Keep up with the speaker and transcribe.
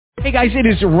Hey guys, it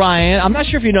is Ryan. I'm not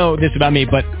sure if you know this about me,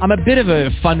 but I'm a bit of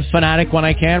a fun fanatic when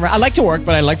I can. I like to work,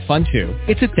 but I like fun too.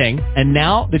 It's a thing. And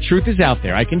now the truth is out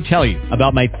there. I can tell you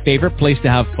about my favorite place to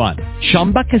have fun.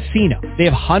 Chumba Casino. They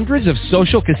have hundreds of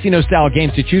social casino style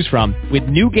games to choose from with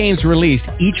new games released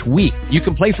each week. You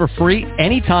can play for free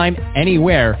anytime,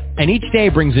 anywhere. And each day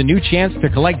brings a new chance to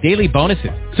collect daily bonuses.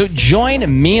 So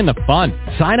join me in the fun.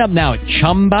 Sign up now at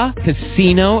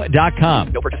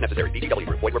ChumbaCasino.com. No purchase necessary. VGW.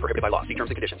 Void where prohibited by law. See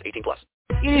terms and conditions. 18 plus.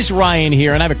 It is Ryan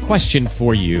here, and I have a question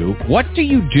for you. What do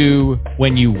you do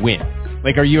when you win?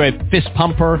 Like, are you a fist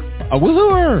pumper, a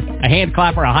woohooer, a hand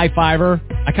clapper, a high fiver?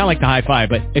 I kind of like the high five,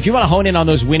 but if you want to hone in on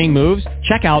those winning moves,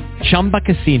 check out Chumba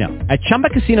Casino. At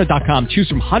ChumbaCasino.com, choose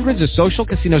from hundreds of social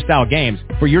casino-style games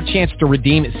for your chance to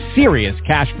redeem serious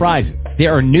cash prizes.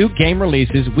 There are new game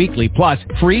releases weekly, plus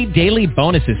free daily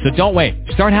bonuses, so don't wait.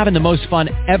 Start having the most fun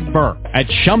ever at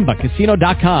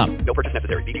ChumbaCasino.com. No purchase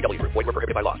necessary. VGW. Void where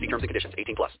prohibited by law. See terms and conditions.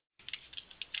 18 plus.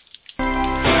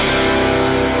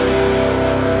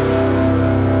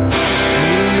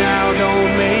 Now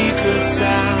don't make a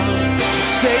sound.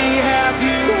 Say, have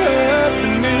you heard the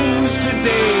news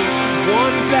today?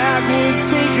 One flag was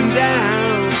taken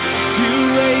down. You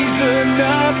raise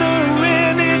another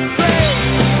in its place.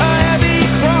 A heavy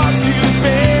cross you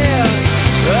bear.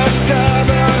 A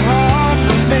stubborn heart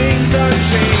remains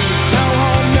unchanged. No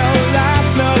home, no life,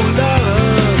 no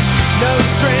love. No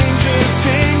stranger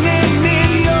singing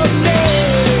in your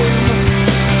name.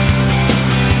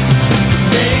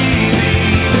 Maybe the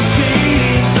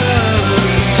seasons,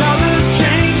 colors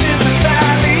change in the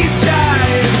valley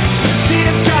skies.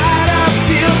 Tears dried up,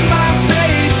 feel my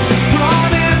face,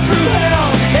 running through hell,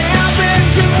 heaven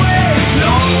can wait.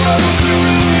 Long road to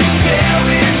ruin, there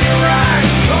in your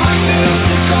eyes, under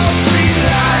the cold street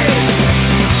light.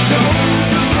 No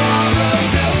tomorrow,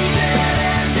 no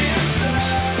dead end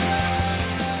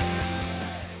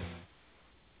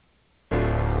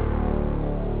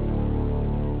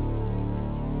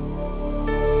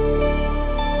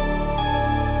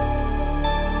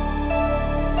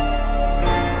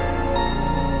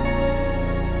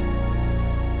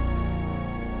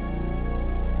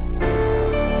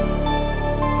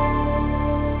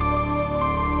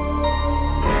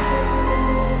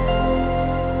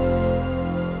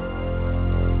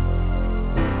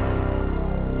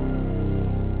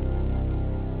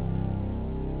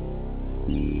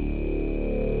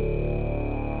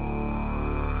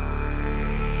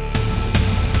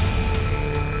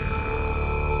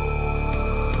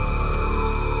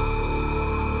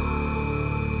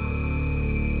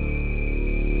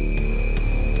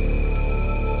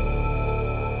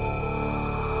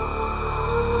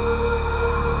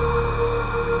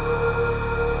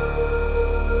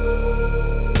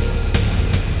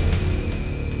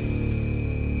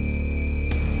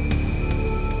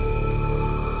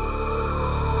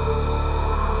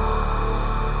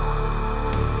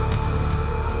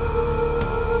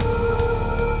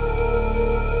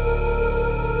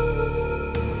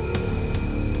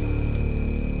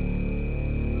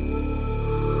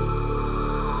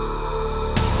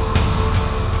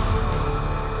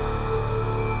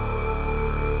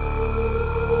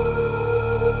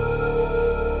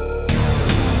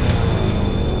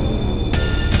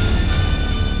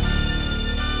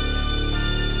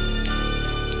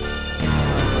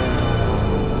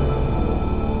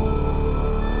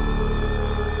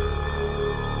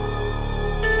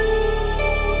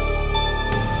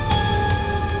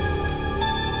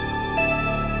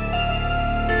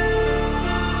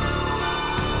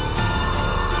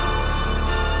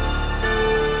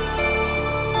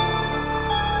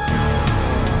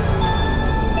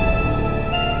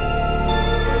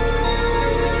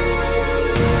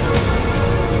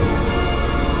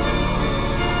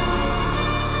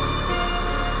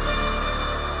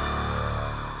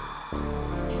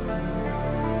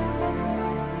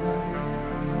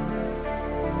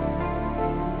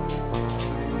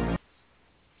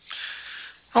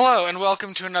Hello, and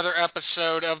welcome to another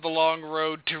episode of The Long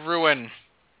Road to Ruin.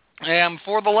 I am,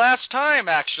 for the last time,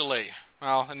 actually,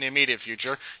 well, in the immediate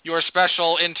future, your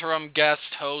special interim guest,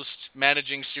 host,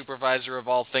 managing supervisor of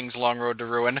all things Long Road to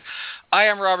Ruin. I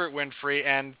am Robert Winfrey,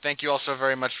 and thank you all so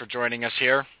very much for joining us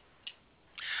here.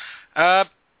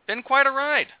 Been quite a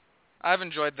ride. I've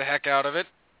enjoyed the heck out of it.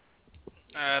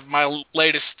 My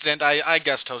latest stint, I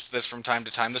guest hosted this from time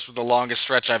to time. This was the longest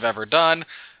stretch I've ever done,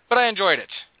 but I enjoyed it.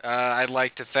 I'd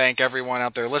like to thank everyone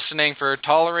out there listening for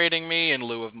tolerating me in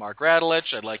lieu of Mark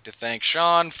Radulich. I'd like to thank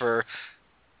Sean for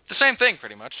the same thing,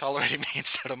 pretty much, tolerating me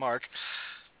instead of Mark.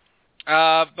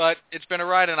 But it's been a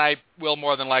ride, and I will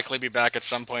more than likely be back at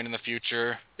some point in the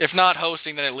future. If not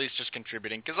hosting, then at least just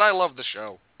contributing, because I love the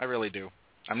show. I really do.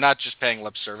 I'm not just paying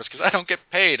lip service, because I don't get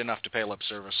paid enough to pay lip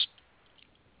service.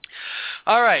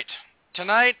 All right.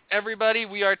 Tonight, everybody,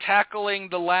 we are tackling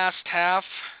the last half,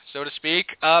 so to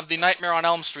speak, of the Nightmare on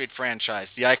Elm Street franchise,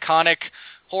 the iconic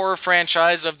horror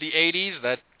franchise of the 80s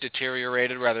that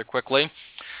deteriorated rather quickly.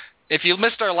 If you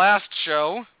missed our last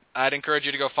show, I'd encourage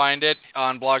you to go find it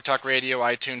on Blog Talk Radio,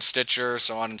 iTunes, Stitcher,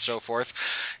 so on and so forth.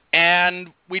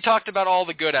 And we talked about all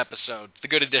the good episodes, the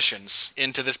good additions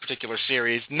into this particular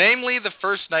series, namely the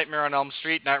first Nightmare on Elm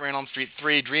Street, Nightmare on Elm Street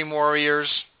 3, Dream Warriors,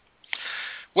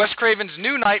 Wes Craven's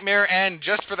New Nightmare, and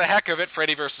just for the heck of it,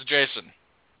 Freddy vs. Jason.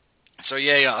 So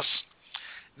yay us.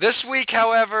 This week,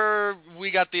 however,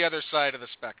 we got the other side of the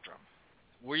spectrum.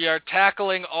 We are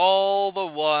tackling all the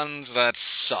ones that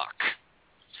suck.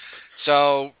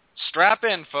 So strap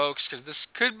in, folks, because this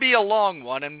could be a long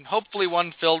one, and hopefully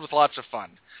one filled with lots of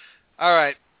fun. All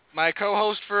right, my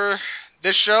co-host for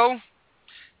this show,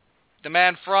 the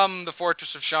man from the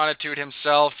Fortress of Shaunitude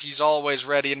himself. He's always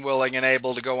ready and willing and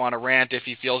able to go on a rant if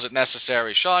he feels it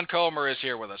necessary. Sean Comer is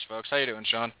here with us, folks. How you doing,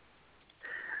 Sean?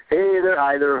 Hey there,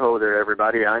 hi there, ho there,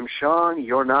 everybody. I'm Sean,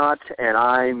 you're not, and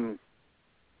I'm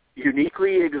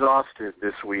uniquely exhausted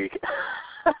this week.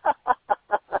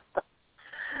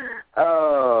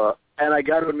 And I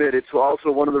got to admit, it's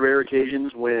also one of the rare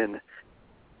occasions when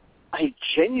I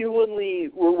genuinely,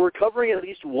 we're covering at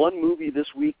least one movie this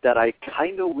week that I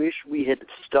kind of wish we had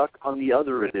stuck on the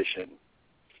other edition.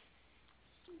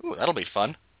 Ooh, that'll be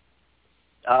fun.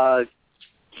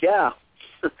 Yeah.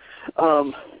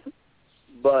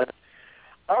 But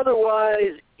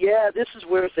otherwise, yeah, this is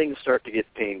where things start to get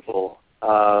painful.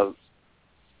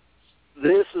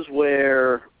 This is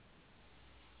where,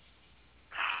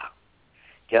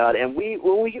 God, and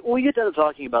when we get done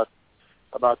talking about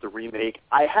the remake,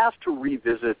 I have to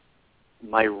revisit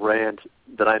my rant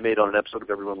that I made on an episode of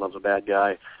Everyone Loves a Bad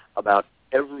Guy about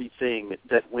everything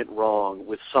that went wrong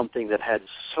with something that had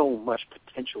so much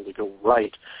potential to go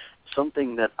right,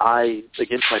 something that I,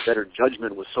 against my better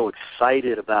judgment, was so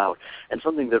excited about, and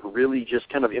something that really just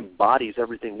kind of embodies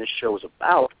everything this show is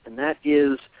about, and that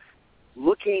is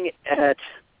looking at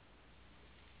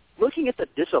the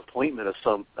disappointment of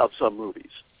some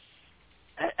movies,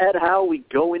 at how we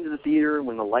go into the theater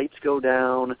when the lights go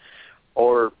down,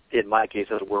 or in my case,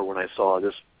 as it were, when I saw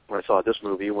this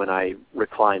movie, when I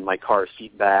reclined my car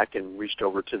seat back and reached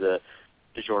over to the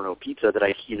DiGiorno pizza that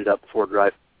I heated up before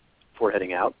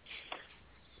heading out.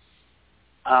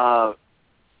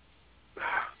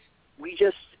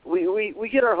 We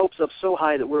get our hopes up so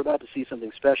high that we're about to see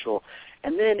something special,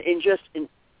 and then in just an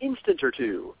instant or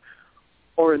two,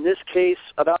 or in this case,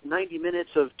 about 90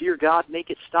 minutes of "Dear God, make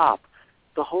it stop,"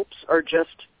 the hopes are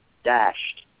just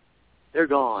dashed. They're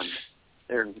gone.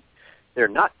 They're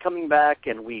not coming back,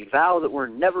 and we vow that we're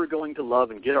never going to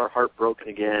love and get our heart broken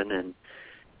again, and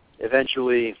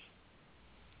eventually,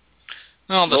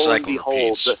 well, the lo and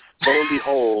cycle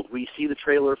behold, we see the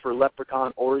trailer for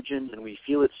Leprechaun Origins, and we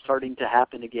feel it's starting to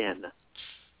happen again.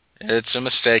 It's a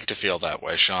mistake to feel that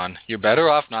way, Sean. You're better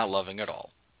off not loving it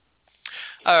all.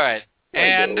 All right,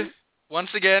 and once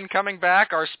again, coming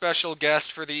back, our special guest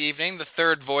for the evening, the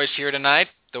third voice here tonight,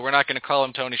 though we're not going to call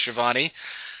him Tony Schiavone.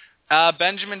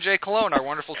 Benjamin J. Colon, our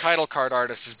wonderful title card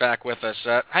artist, is back with us.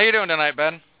 How you doing tonight,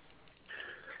 Ben?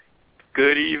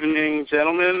 Good evening,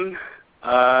 gentlemen.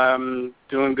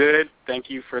 Doing good. Thank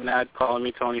you for not calling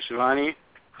me Tony Schiavone.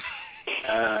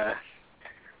 I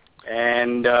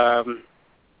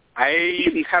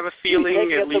have a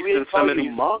feeling, at least in some of these...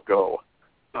 Mongo.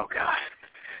 Oh, God.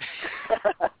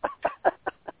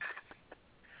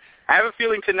 I have a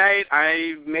feeling tonight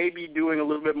I may be doing a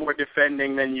little bit more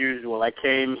defending than usual. I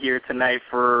came here tonight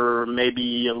for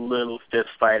maybe a little fist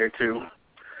fight or two.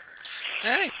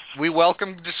 Hey, we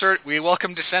welcome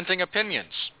dissenting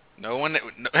opinions.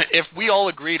 If we all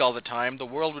agreed all the time, the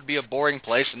world would be a boring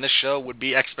place, and this show would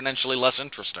be exponentially less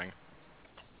interesting.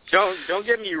 Don't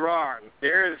get me wrong.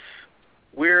 There'll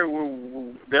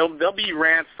be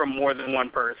rants from more than one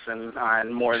person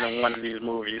on more than one of these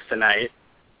movies tonight.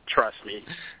 Trust me.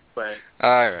 But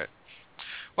all right.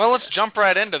 Well, let's jump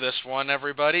right into this one,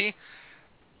 everybody.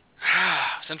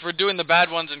 Since we're doing the bad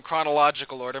ones in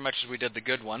chronological order, much as we did the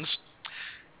good ones,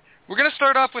 we're going to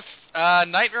start off with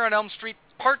Nightmare on Elm Street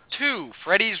Part 2,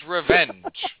 Freddy's Revenge.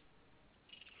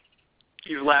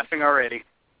 He's laughing already.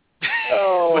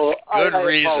 Oh, with good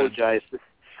reason.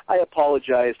 I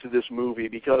apologize to this movie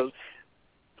because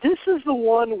this is the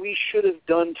one we should have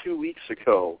done 2 weeks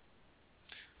ago.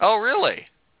 Oh, really?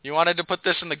 You wanted to put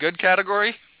this in the good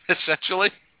category,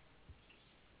 essentially?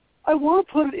 I want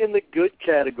to put it in the good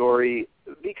category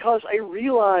because I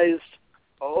realized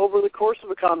over the course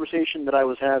of a conversation that I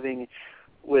was having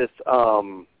with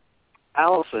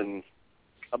Allison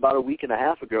about a week and a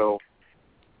half ago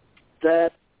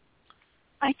that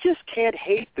I just can't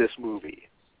hate this movie.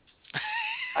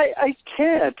 I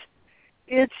can't.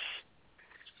 It's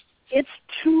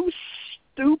too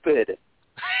stupid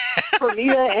for me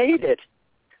to hate it.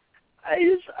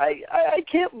 I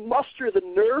can't muster the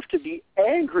nerve to be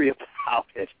angry about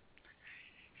it.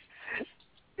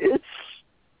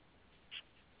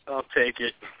 I'll take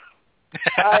it.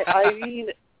 I mean,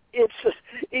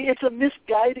 it's a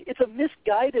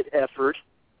misguided effort,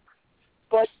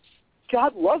 but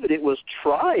God love it, it was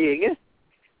trying.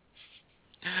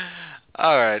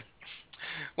 All right.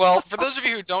 Well, for those of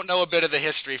you who don't know a bit of the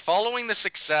history, following the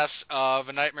success of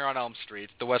A Nightmare on Elm Street,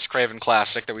 the Wes Craven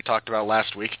classic that we talked about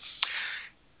last week,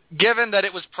 given that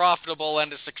it was profitable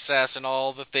and a success and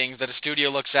all the things that a studio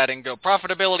looks at and go,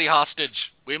 profitability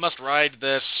hostage, we must ride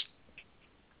this.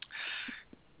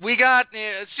 We got,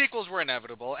 sequels were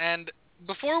inevitable, and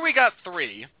before we got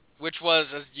 3, which was,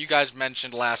 as you guys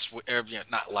mentioned last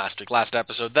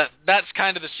episode, that's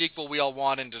kind of the sequel we all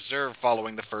want and deserve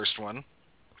following the first one.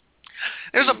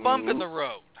 There's a bump in the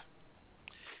road.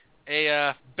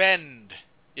 A bend,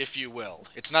 if you will.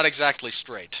 It's not exactly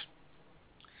straight.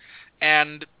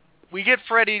 And we get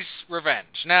Freddy's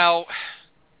Revenge. Now,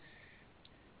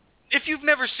 if you've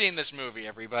never seen this movie,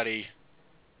 everybody,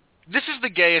 this is the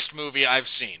gayest movie I've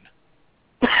seen.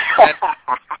 And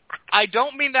I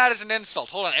don't mean that as an insult.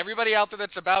 Hold on. Everybody out there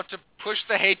that's about to push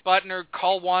the hate button or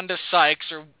call Wanda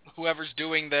Sykes or whoever's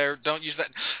doing there, don't use that.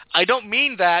 I don't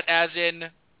mean that as in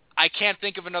I can't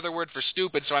think of another word for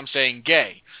stupid, so I'm saying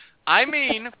gay. I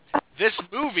mean this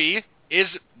movie is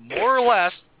more or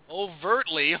less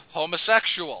overtly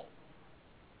homosexual.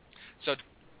 So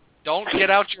don't get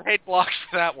out your hate blocks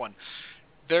for that one.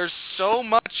 There's so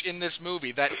much in this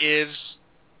movie that is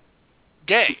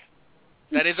gay,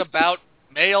 that is about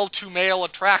male-to-male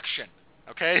attraction,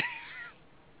 okay?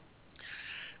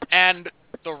 And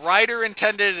the writer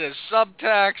intended it as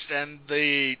subtext, and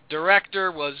the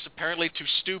director was apparently too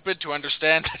stupid to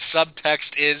understand that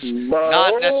subtext is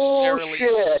not necessarily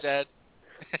said.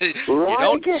 You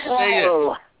don't say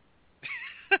it.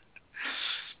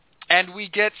 And we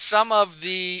get some of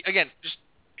the, again, just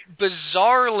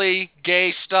bizarrely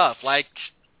gay stuff, like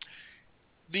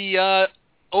the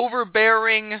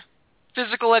overbearing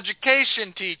physical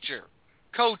education teacher,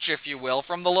 coach, if you will,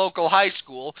 from the local high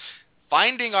school,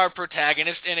 finding our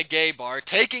protagonist in a gay bar,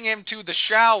 taking him to the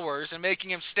showers and making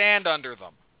him stand under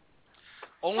them,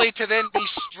 only to then be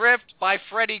stripped by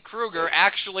Freddy Krueger,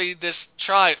 actually this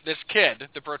kid,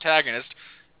 the protagonist,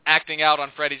 acting out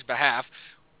on Freddy's behalf,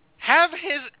 have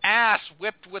his ass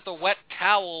whipped with a wet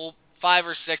towel 5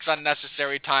 or 6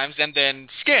 unnecessary times, and then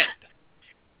skinned.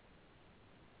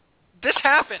 This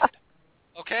happened,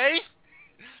 okay?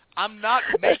 I'm not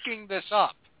making this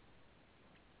up.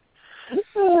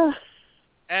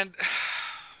 And,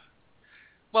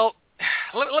 well,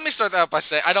 let me start out by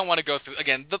saying, I don't want to go through,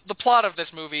 again, the plot of this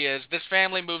movie is this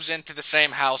family moves into the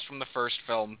same house from the first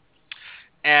film,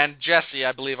 and Jesse,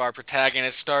 I believe our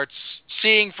protagonist, starts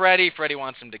seeing Freddy. Freddy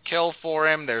wants him to kill for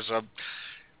him.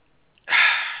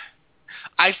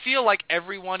 I feel like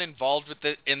everyone involved with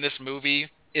in this movie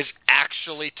is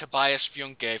actually Tobias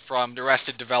Funke from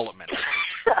Arrested Development.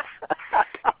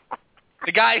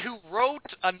 The guy who wrote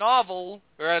a novel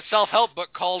or a self-help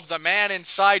book called The Man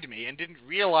Inside Me and didn't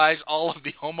realize all of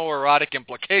the homoerotic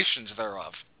implications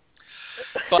thereof.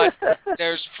 But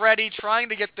there's Freddy trying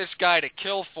to get this guy to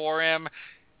kill for him,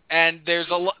 and there's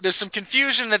some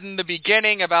confusion in the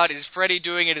beginning about is Freddy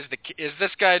doing it, is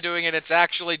this guy doing it? It's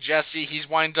actually Jesse. He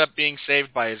winds up being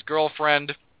saved by his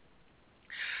girlfriend.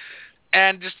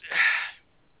 And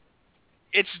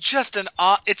it's an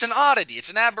oddity. It's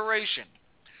an aberration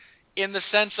in the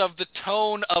sense of the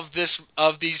tone of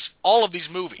all of these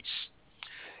movies.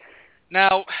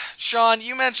 Now, Sean,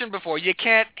 you mentioned before you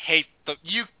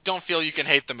don't feel you can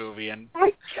hate the movie, and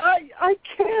I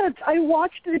can't. I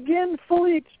watched it again,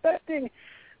 fully expecting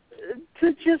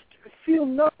to just feel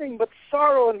nothing but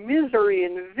sorrow and misery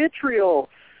and vitriol.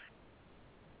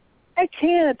 I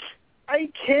can't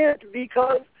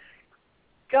because,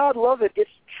 God love it, it's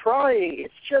trying.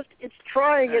 It's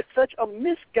trying at such a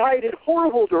misguided,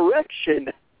 horrible direction.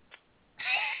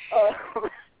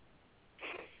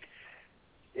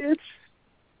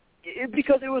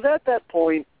 Because it was at that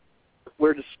point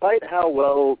where, despite how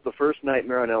well the first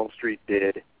Nightmare on Elm Street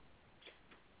did,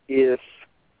 if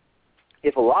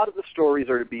a lot of the stories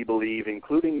are to be believed,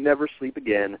 including Never Sleep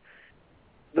Again,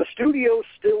 the studio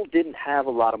still didn't have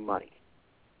a lot of money.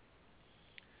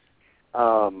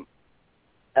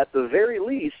 At the very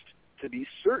least, to be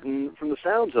certain from the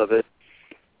sounds of it,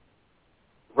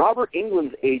 Robert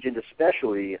Englund's agent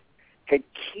especially had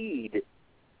keyed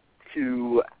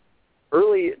to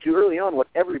early on what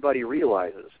everybody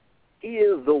realizes. He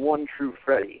is the one true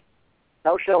Freddy.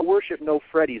 Thou shalt worship no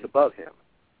Freddys above him.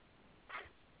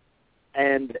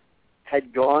 And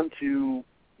had gone to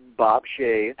Bob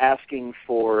Shaye asking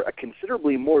for a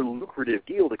considerably more lucrative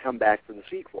deal to come back for the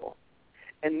sequel.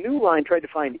 And New Line tried to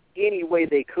find any way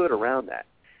they could around that.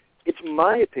 It's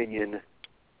my opinion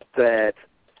that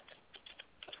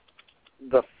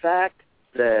the fact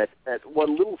that at what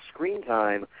little screen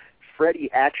time Freddy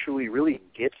actually really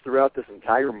gets throughout this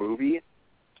entire movie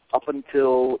up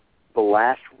until the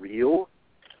last reel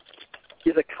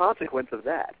is a consequence of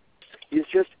that. It's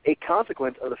just a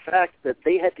consequence of the fact that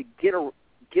they had to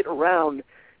get around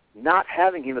not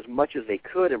having him as much as they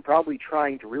could and probably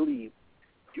trying to really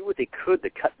do what they could to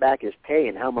cut back his pay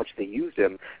and how much they used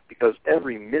him, because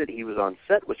every minute he was on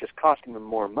set was just costing them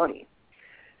more money.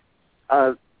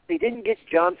 They didn't get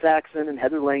John Saxon and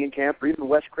Heather Langenkamp or even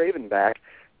Wes Craven back,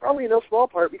 probably in no small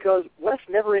part because Wes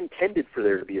never intended for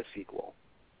there to be a sequel.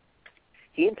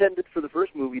 He intended for the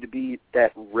first movie to be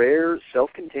that rare,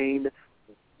 self-contained,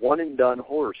 one-and-done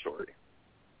horror story.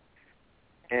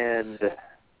 And,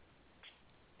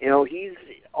 he's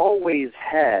always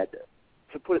had,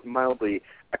 to put it mildly,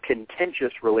 a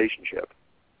contentious relationship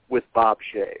with Bob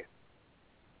Shaye.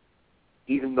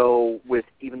 Even though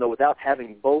without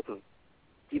having both of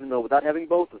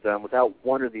them, without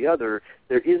one or the other,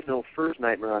 there is no first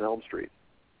Nightmare on Elm Street.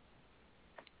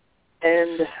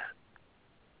 And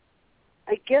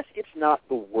I guess it's not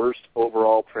the worst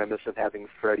overall premise of having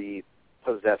Freddy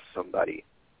possess somebody.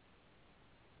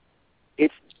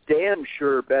 It's damn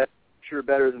sure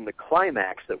better than the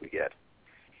climax that we get.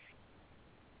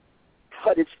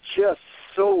 But it's just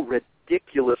so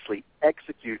ridiculously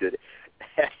executed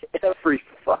at every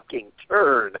fucking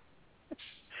turn.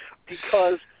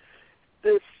 Because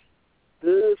this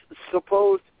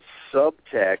supposed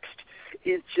subtext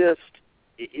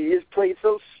is played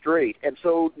so straight and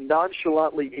so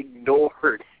nonchalantly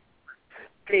ignored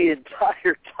the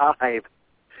entire time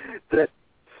that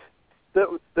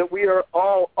we are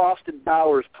all Austin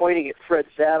Powers pointing at Fred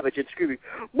Savage and screaming,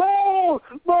 "Mole!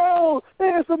 Mole!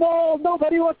 There's the mole!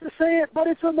 Nobody wants to say it, but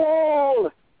it's a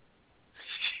mole!"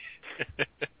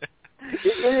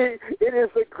 It is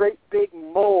a great big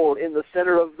mole in the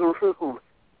center of the room.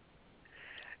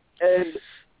 And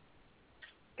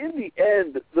in the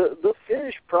end, the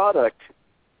finished product,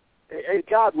 and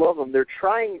God love them, they're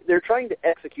trying to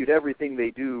execute everything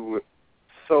they do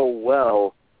so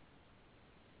well.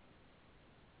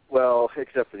 Well,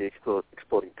 except for the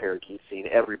exploding parakeet scene.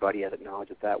 Everybody had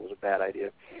acknowledged that was a bad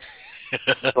idea.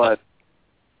 but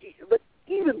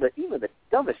even the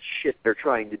dumbest shit they're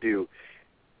trying to do,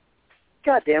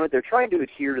 God damn it, they're trying to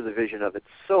adhere to the vision of it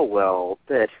so well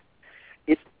that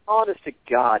it's honest to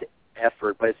God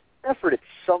effort, but it's effort at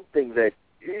something that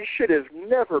should have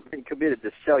never been committed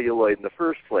to celluloid in the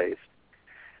first place.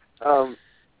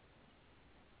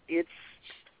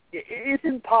 It's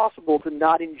impossible to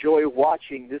not enjoy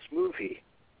watching this movie.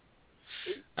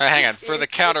 Hang on. For the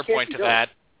counterpoint to that,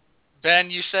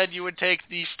 Ben, you said you would take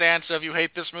the stance of you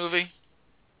hate this movie?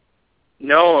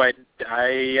 No, I've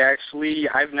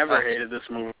never hated this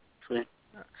movie.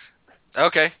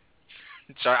 Okay.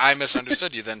 Sorry, I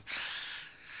misunderstood you then.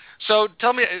 So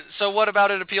tell me, what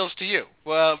about it appeals to you?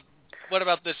 Well, what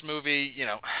about this movie,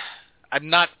 I'm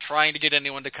not trying to get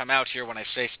anyone to come out here when I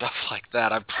say stuff like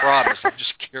that. I promise. I'm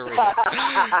just curious.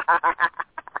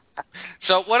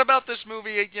 So what about this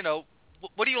movie,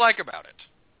 what do you like about it?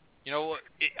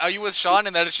 Are you with Sean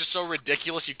in that it's just so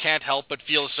ridiculous you can't help but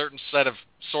feel a certain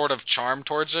sort of charm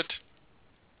towards it?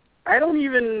 I don't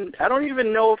even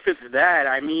know if it's that.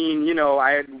 I mean,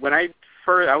 I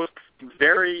was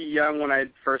very young when I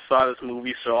first saw this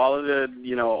movie, so all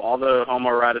the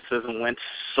homoeroticism went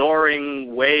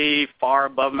soaring way far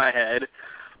above my head.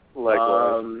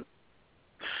 Likewise.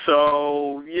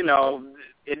 So,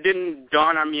 it didn't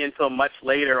dawn on me until much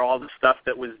later, all the stuff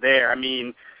that was there. I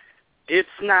mean, it's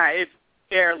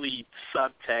barely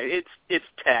subtext. It's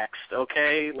text,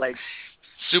 okay? Like,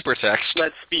 super text.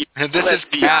 Let's be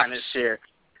caps. honest here.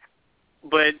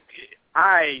 But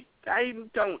I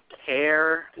don't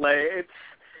care. Like, it's,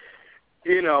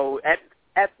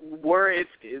 at worst,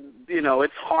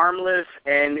 it's harmless,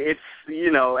 and it's,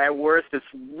 at worst, it's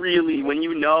really, when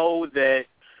that,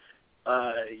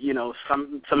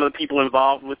 some of the people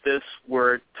involved with this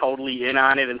were totally in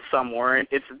on it and some weren't,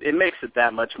 it makes it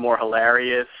that much more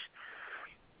hilarious.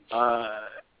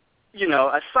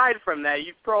 aside from that,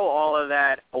 you throw all of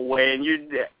that away, and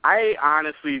I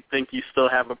honestly think you still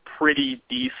have a pretty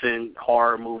decent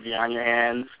horror movie on your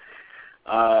hands.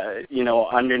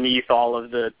 Underneath all of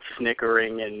the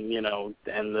snickering and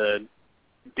and the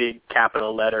big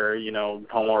capital letter,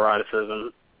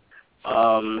 homoeroticism.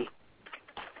 I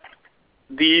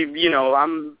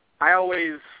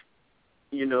always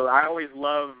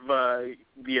love the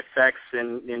effects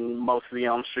in most of the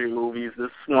Elm Street movies.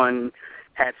 This one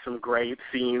had some great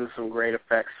scenes, some great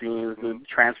effect scenes. The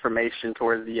transformation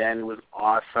towards the end was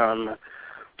awesome.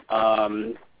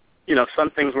 Some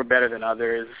things were better than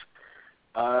others.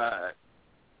 I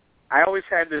always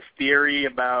had this theory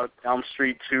about Elm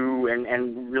Street 2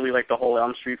 and really like the whole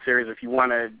Elm Street series. If you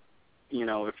want to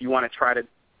try to,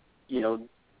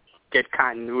 get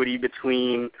continuity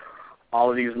between all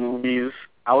of these movies,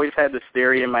 I always had this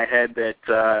theory in my head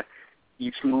that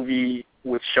each movie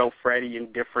would show Freddy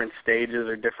in different stages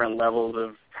or different levels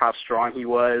of how strong he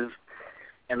was.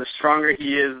 And the stronger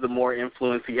he is, the more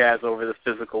influence he has over the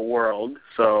physical world.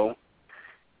 So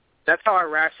that's how I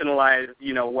rationalize,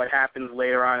 what happens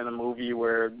later on in the movie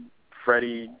where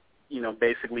Freddy,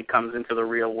 basically comes into the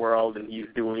real world and he's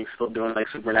still doing like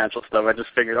supernatural stuff. I just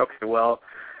figured, okay, well,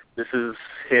 this is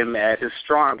him at his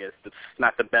strongest. It's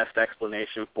not the best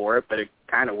explanation for it, but it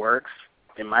kind of works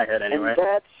in my head anyway. And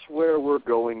that's where we're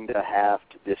going to have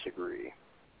to disagree.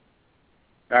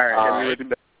 All right,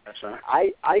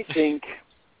 I think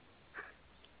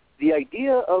the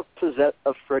idea of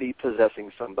Freddy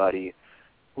possessing somebody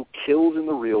who kills in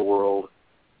the real world,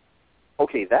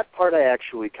 okay, that part I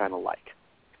actually kind of like.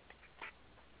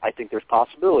 I think there's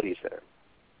possibilities there.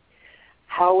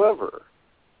 However,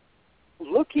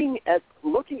 looking at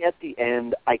the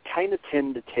end, I kind of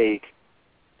tend to take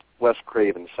Wes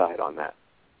Craven's side on that.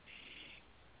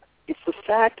 It's the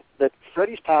fact that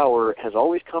Freddy's power has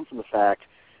always come from the fact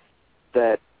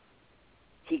that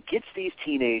he gets these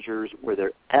teenagers where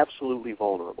they're absolutely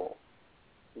vulnerable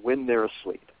when they're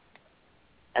asleep.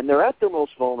 And they're at their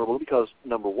most vulnerable because,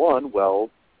 number one, well,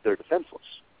 they're defenseless.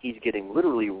 He's getting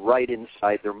literally right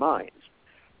inside their minds,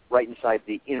 right inside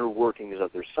the inner workings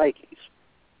of their psyches,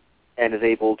 and is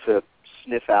able to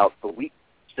sniff out the weak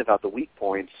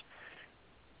points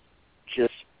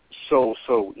just so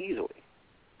easily.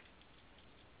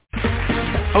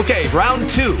 Okay,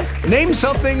 round two. Name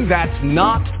something that's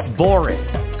not boring.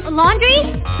 A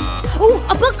laundry? Ooh,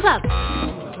 a book club.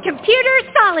 Computer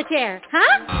solitaire,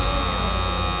 huh?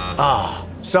 Ah,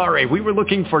 sorry, we were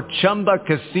looking for Chumba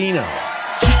Casino.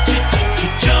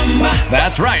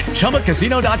 That's right,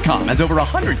 ChumbaCasino.com has over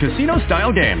 100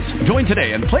 casino-style games. Join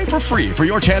today and play for free for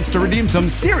your chance to redeem some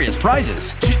serious prizes.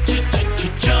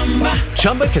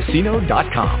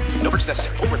 ChumbaCasino.com. No purchase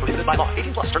necessary. Void where prohibited by law.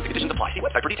 18+. Terms and conditions apply. See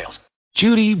website for details.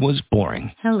 Judy was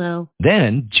boring. Hello.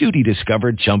 Then Judy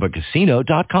discovered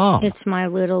ChumbaCasino.com. It's my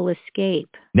little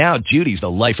escape. Now Judy's the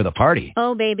life of the party.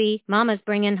 Oh, baby, mama's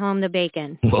bringing home the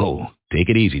bacon. Whoa, take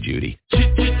it easy, Judy.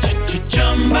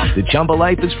 The Chumba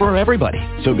life is for everybody.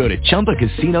 So go to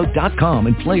ChumbaCasino.com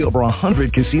and play over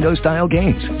 100 casino-style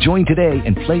games. Join today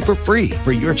and play for free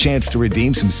for your chance to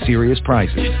redeem some serious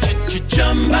prizes.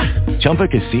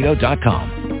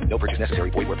 ChumbaCasino.com. No purchase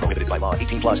necessary. Void where prohibited by law.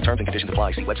 18+. Terms and conditions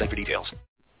apply. See website for details.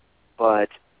 But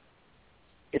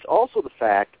it's also the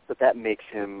fact that makes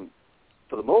him,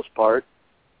 for the most part,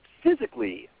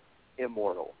 physically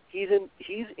immortal. He's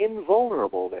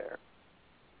invulnerable there.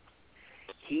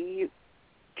 He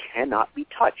cannot be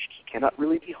touched. He cannot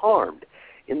really be harmed.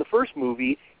 In the first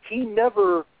movie, he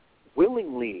never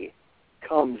willingly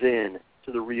comes in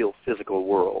to the real physical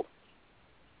world.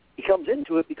 He comes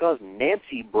into it because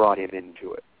Nancy brought him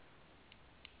into it.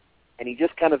 And he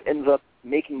just kind of ends up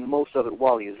making the most of it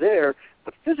while he's there,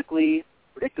 but physically,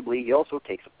 predictably, he also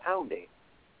takes a pounding.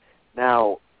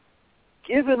 Now,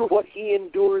 given what he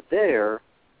endured there,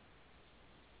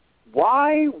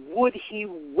 why would he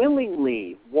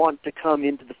willingly want to come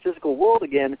into the physical world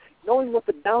again, knowing what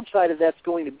the downside of that's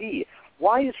going to be?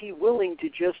 Why is he willing to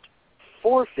just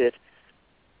forfeit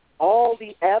all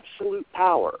the absolute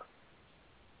power,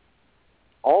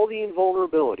 all the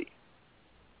invulnerability,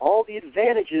 all the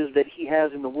advantages that he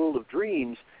has in the world of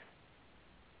dreams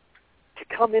to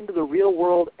come into the real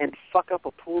world and fuck up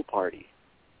a pool party?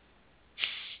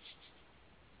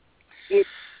 It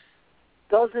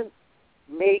doesn't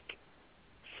make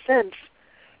sense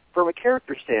from a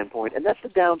character standpoint, and that's the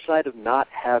downside of not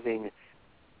having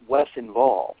Wes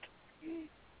involved,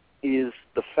 is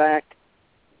the fact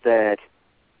that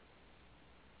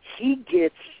he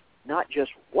gets not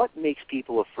just what makes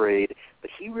people afraid,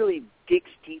 but he really digs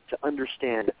deep to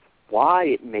understand why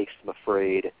it makes them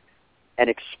afraid and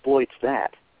exploits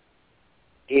that.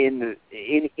 in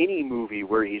any movie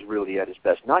where he's really at his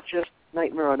best, not just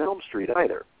Nightmare on Elm Street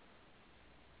either.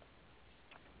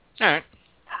 All right.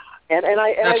 And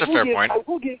That's a fair point. I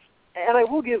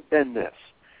will give Ben this.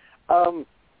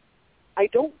 I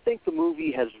don't think the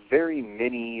movie has very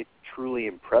many truly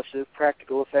impressive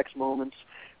practical effects moments,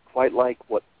 quite like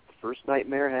what the first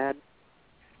Nightmare had.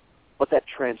 But that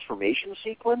transformation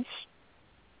sequence,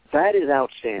 that is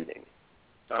outstanding.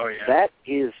 Oh yeah.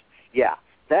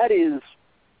 That is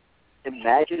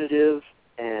imaginative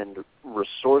and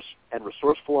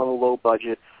resourceful on a low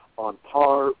budget, on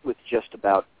par with just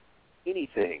about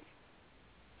anything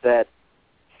that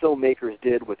filmmakers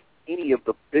did with any of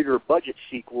the bigger budget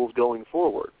sequels going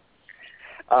forward.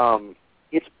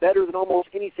 It's better than almost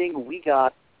anything we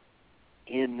got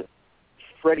in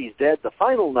Freddy's Dead, The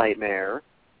Final Nightmare,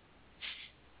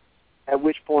 at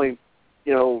which point,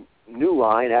 New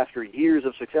Line, after years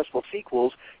of successful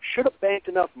sequels, should have banked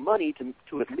enough money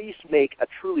to at least make a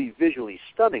truly visually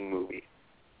stunning movie.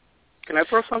 Can I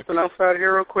throw something else out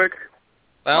here real quick?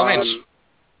 By all means.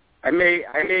 I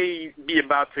may be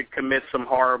about to commit some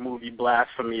horror movie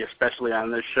blasphemy, especially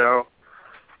on this show.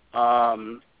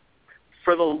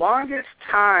 For the longest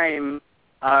time,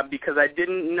 because I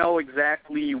didn't know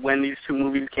exactly when these two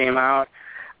movies came out,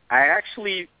 I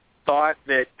actually thought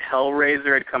that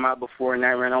Hellraiser had come out before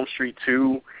Nightmare on Elm Street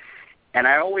 2, and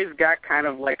I always got kind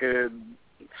of like a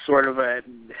sort of a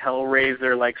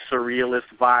Hellraiser, like surrealist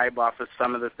vibe off of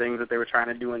some of the things that they were trying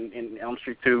to do in Elm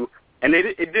Street 2, and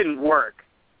it didn't work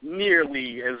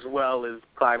nearly as well as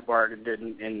Clive Barker did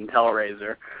in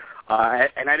Hellraiser.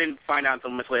 And I didn't find out until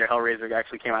much later. Hellraiser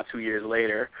actually came out 2 years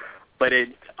later. But it,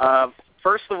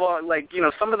 first of all,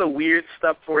 some of the weird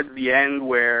stuff towards the end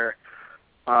where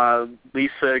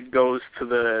Lisa goes to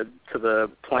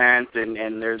the plant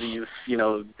and there's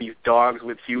these dogs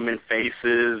with human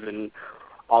faces and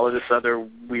all of this other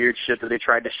weird shit that they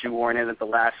tried to shoehorn in at the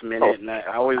last minute. And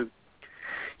I always...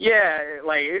 Yeah,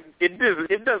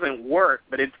 it doesn't work,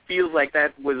 but it feels like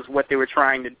that was what they were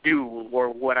trying to do, or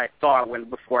what I thought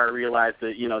before I realized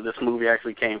that this movie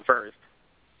actually came first.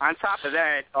 On top of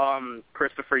that,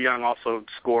 Christopher Young also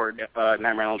scored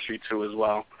Nightmare on Elm Street 2 as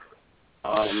well.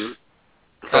 It's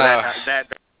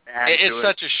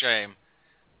such a shame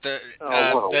that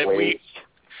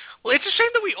it's a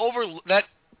shame that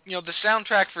the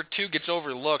soundtrack for 2 gets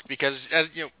overlooked because as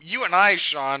you and I,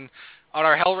 Sean, on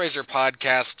our Hellraiser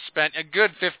podcast, spent a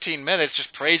good 15 minutes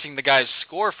just praising the guy's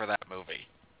score for that movie.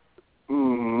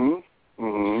 Mm-hmm.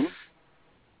 Mm-hmm.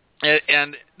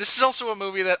 And this is also a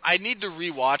movie that I need to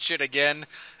rewatch it again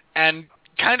and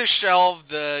kind of shelve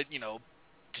the,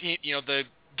 the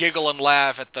giggle and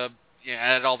laugh at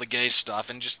at all the gay stuff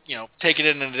and just, take it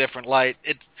in a different light.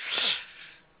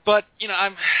 But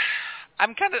I'm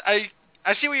kind of, I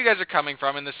see where you guys are coming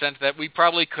from in the sense that we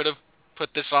probably could have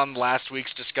put this on last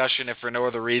week's discussion if for no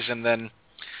other reason than,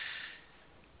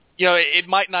 it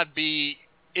might not be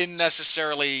in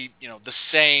necessarily, the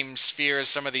same sphere as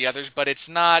some of the others, but it's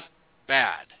not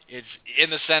bad. It's in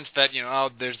the sense that,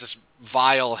 there's this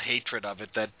vile hatred of it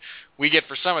that we get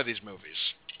for some of these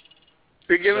movies. If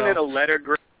you're giving it a letter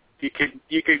grade,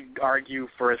 you could argue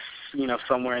for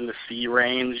somewhere in the C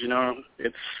range,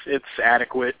 it's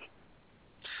adequate.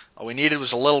 All we needed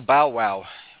was a little Bow Wow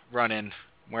run-in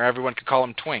where everyone could call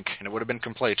him Twink, and it would have been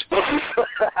complete.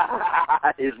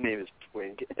 His name is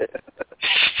Twink.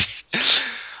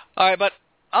 All right, but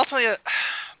I'll tell you,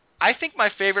 I think my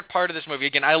favorite part of this movie,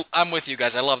 again, I'm with you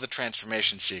guys. I love the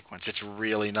transformation sequence. It's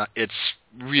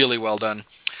really well done.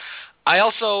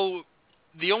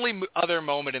 The only other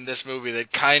moment in this movie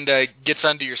that kind of gets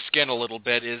under your skin a little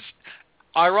bit is,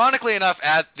 ironically enough,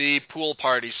 at the pool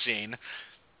party scene.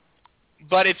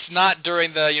 But it's not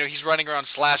during the, he's running around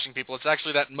slashing people. It's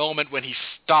actually that moment when he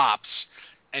stops,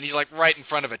 and he's like right in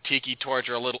front of a tiki torch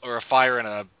or a fire in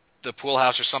the pool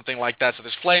house or something like that. So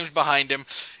there's flames behind him,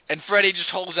 and Freddy just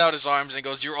holds out his arms and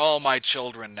goes, "You're all my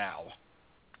children now."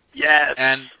 Yes.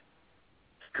 And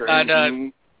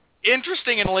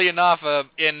interestingly enough,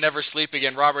 in Never Sleep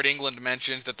Again, Robert Englund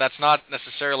mentions that that's not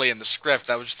necessarily in the script.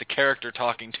 That was just the character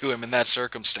talking to him in that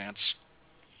circumstance.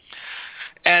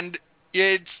 And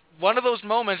it's one of those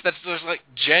moments that's just like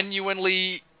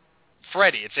genuinely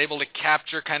Freddy. It's able to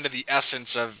capture kind of the essence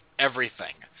of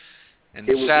everything. And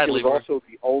sadly, it was also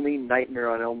the only Nightmare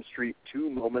on Elm Street 2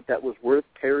 moment that was worth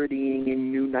parodying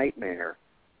in New Nightmare.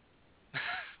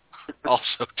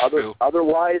 Also true.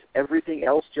 Otherwise, everything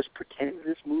else just pretends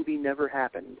this movie never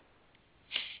happened.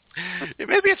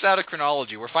 Maybe it's out of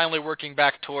chronology. We're finally working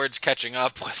back towards catching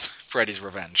up with Freddy's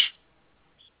Revenge.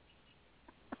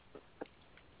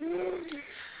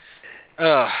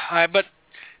 But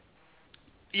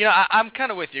I'm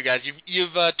kind of with you guys.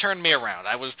 You've turned me around.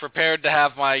 I was prepared to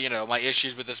have my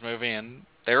issues with this movie, and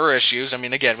there were issues. I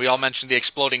mean, again, we all mentioned the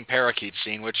exploding parakeet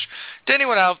scene, which, to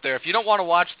anyone out there, if you don't want to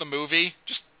watch the movie,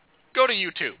 just go to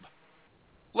YouTube.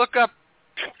 Look up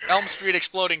Elm Street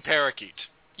exploding parakeet.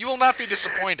 You will not be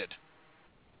disappointed.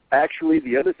 Actually,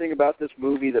 the other thing about this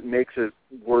movie that makes it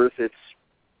worth its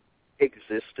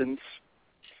existence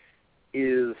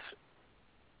is,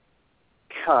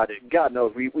 God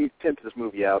knows, we've pimped this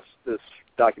movie out, this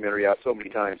documentary out so many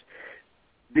times.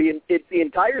 The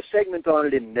entire segment on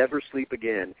it in Never Sleep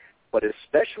Again, but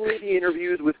especially the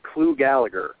interviews with Clu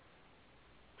Gallagher.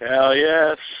 Hell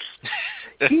yes.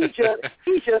 He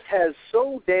just has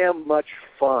so damn much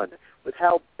fun with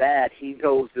how bad he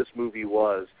knows this movie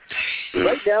was.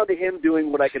 Right down to him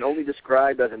doing what I can only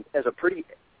describe as a pretty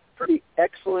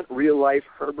excellent real life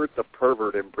Herbert the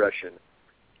Pervert impression.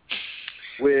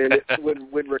 When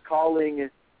recalling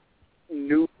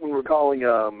New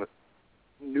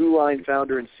Line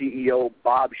founder and CEO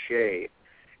Bob Shea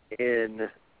in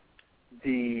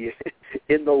the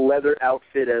leather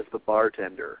outfit as the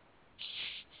bartender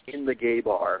in the gay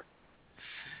bar.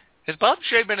 Has Bob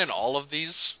Shea been in all of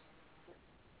these?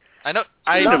 I know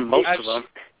I've seen him in most of them.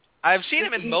 I've seen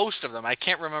him in most of them. I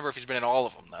can't remember if he's been in all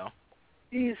of them though.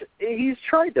 He's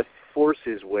tried to force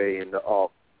his way into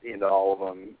all of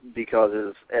them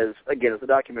because as the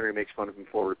documentary makes fun of him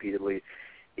for repeatedly,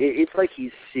 it's like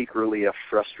he's secretly a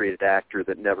frustrated actor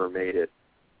that never made it.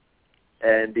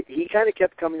 And he kind of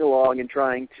kept coming along and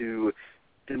trying to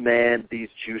demand these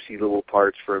juicy little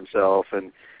parts for himself.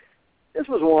 And this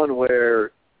was one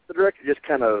where the director just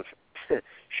kind of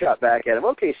shot back at him,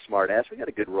 "Okay, smartass, we got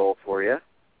a good role for you.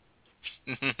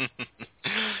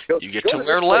 You get to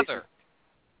wear leather.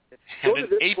 Go to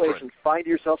this place and find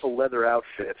yourself a leather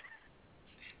outfit."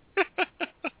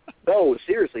 No,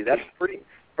 seriously, that's pretty.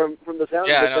 From the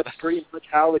sound of it, that's pretty much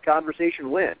how the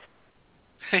conversation went.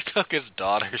 He took his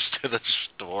daughters to the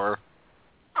store.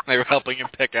 They were helping him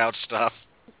pick out stuff.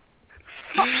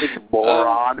 Fucking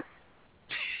moron.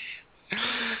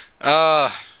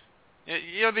 The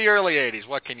early 80s,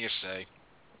 what can you say?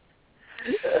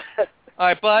 All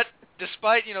right, but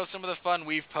despite, some of the fun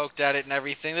we've poked at it and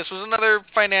everything, this was another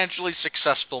financially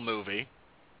successful movie.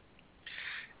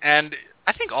 And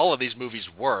I think all of these movies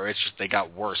were. It's just they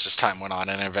got worse as time went on,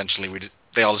 and eventually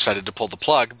they all decided to pull the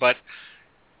plug. But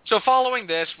so following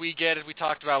this, we get, as we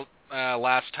talked about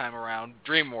last time around,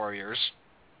 Dream Warriors,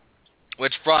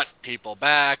 which brought people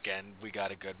back, and we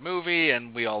got a good movie,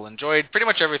 and we all enjoyed pretty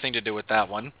much everything to do with that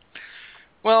one.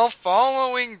 Well,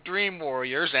 following Dream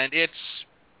Warriors and its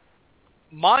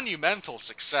monumental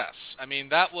success, I mean,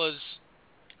 that was,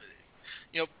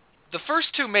 the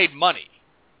first two made money.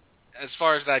 As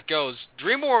far as that goes,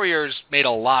 Dream Warriors made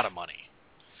a lot of money.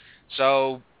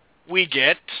 So we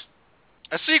get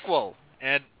a sequel,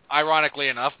 and ironically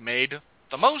enough, made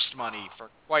the most money for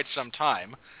quite some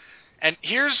time. And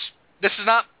this is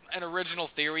not an original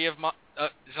theory it's not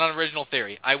an original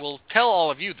theory. I will tell all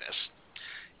of you this.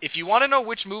 If you want to know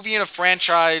which movie in a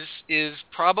franchise is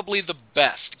probably the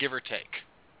best, give or take,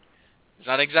 it's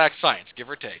not exact science, give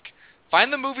or take,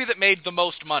 find the movie that made the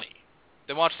most money,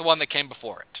 then watch the one that came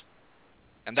before it.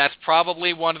 And that's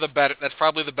probably that's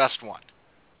probably the best one.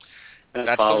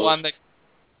 That's the one that...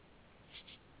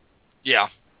 Yeah.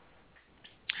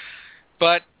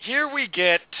 But here we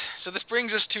get... So this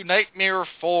brings us to Nightmare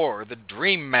 4, The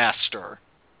Dream Master.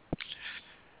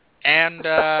 And,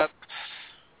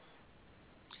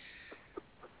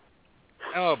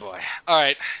 oh boy.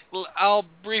 Alright. I'll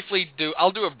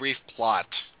do a brief plot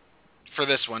for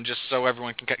this one, just so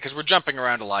everyone can... Because we're jumping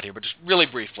around a lot here, but just really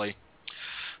briefly.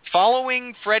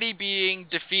 Following Freddy being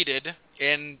defeated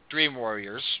in Dream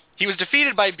Warriors, he was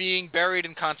defeated by being buried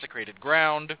in consecrated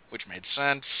ground, which made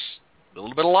sense. A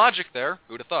little bit of logic there.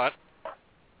 Who'd have thought?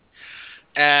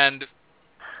 And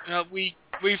we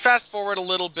fast forward a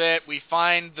little bit. We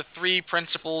find the three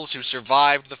principals who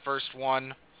survived the first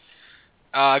one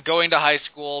going to high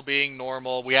school, being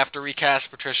normal. We have to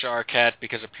recast Patricia Arquette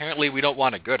because apparently we don't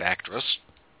want a good actress.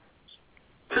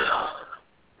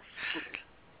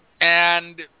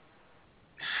 And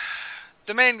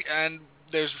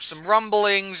there's some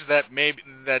rumblings that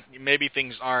maybe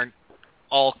things aren't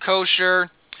all kosher.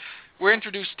 We're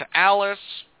introduced to Alice,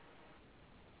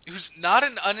 who's not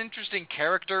an uninteresting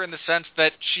character in the sense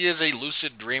that she is a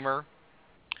lucid dreamer.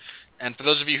 And for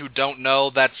those of you who don't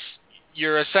know,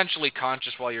 you're essentially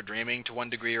conscious while you're dreaming to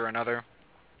one degree or another.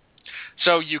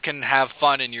 So you can have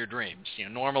fun in your dreams.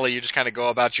 Normally you just kind of go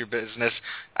about your business.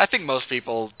 I think most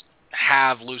people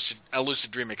have a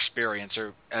lucid dream experience,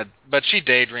 but she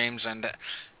daydreams and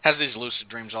has these lucid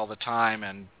dreams all the time,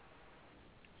 and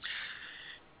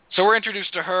So we're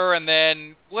introduced to her, and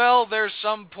then, well, there's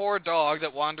some poor dog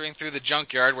that wandering through the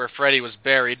junkyard where Freddy was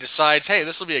buried decides, hey,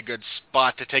 this will be a good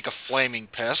spot to take a flaming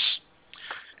piss.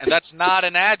 And that's not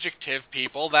an adjective,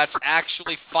 people. That's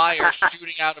actually fire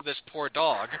shooting out of this poor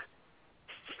dog.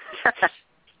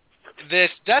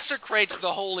 This desecrates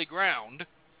the holy ground.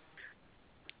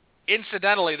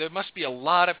 Incidentally, there must be a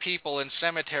lot of people in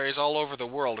cemeteries all over the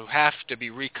world who have to be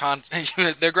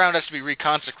their ground has to be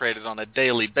reconsecrated on a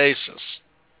daily basis.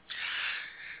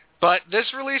 But this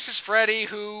releases Freddy,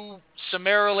 who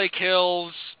summarily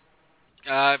kills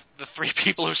the 3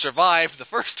 people who survived the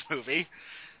first movie.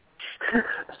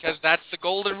 Because that's the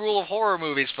golden rule of horror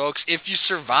movies, folks. If you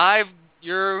survive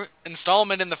your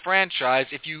installment in the franchise,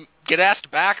 if you get asked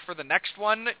back for the next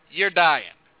one, you're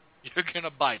dying. You're going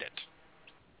to bite it.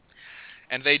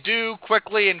 And they do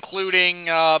quickly, including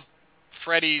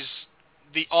Freddy's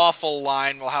the awful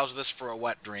line, "We'll house this for a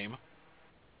wet dream."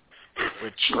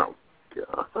 Which,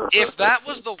 if that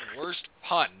was the worst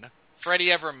pun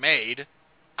Freddy ever made,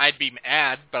 I'd be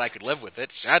mad, but I could live with it.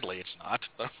 Sadly, it's not.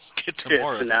 But we'll get to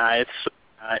more of it.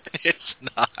 It's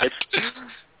not. It's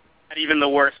not even the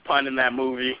worst pun in that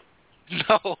movie.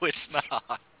 No, it's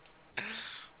not.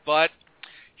 But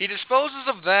he disposes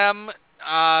of them.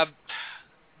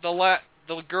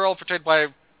 The girl played by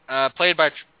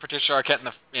Patricia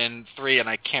Arquette in 3, and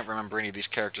I can't remember any of these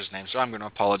characters' names, so I'm going to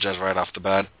apologize right off the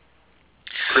bat.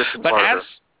 But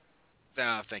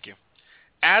thank you.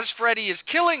 As Freddy is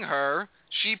killing her,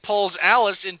 she pulls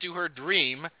Alice into her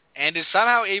dream and is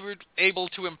somehow able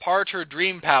to impart her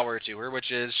dream power to her,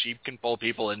 which is she can pull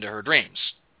people into her dreams.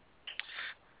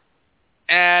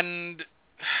 And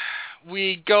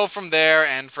we go from there,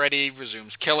 and Freddy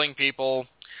resumes killing people.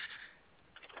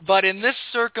 But in this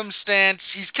circumstance,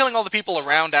 he's killing all the people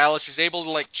around Alice. He's able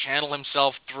to, channel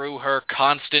himself through her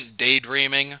constant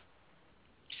daydreaming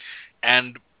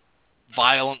and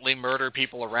violently murder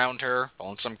people around her.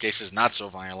 Well, in some cases, not so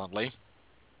violently.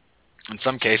 In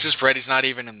some cases, Freddy's not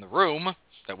even in the room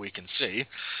that we can see.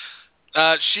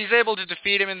 She's able to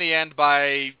defeat him in the end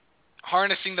by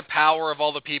harnessing the power of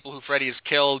all the people who Freddy has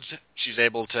killed. She's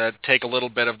able to take a little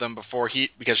bit of them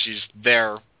because she's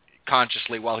there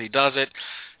consciously while he does it.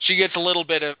 She gets a little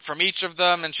bit from each of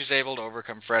them, and she's able to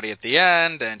overcome Freddy at the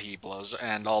end,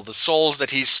 and all the souls that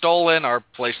he's stolen are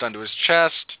placed onto his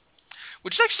chest.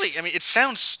 Which is actually, it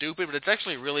sounds stupid, but it's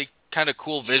actually really kind of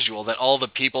cool visual that all the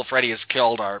people Freddy has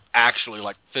killed are actually,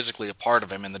 physically a part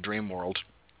of him in the dream world.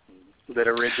 That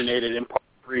originated in part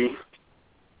 3.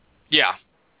 Yeah.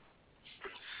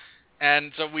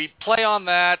 And so we play on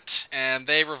that, and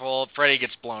they revolt, Freddy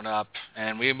gets blown up,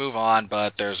 and we move on,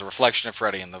 but there's a reflection of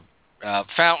Freddy in the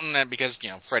fountain, and because,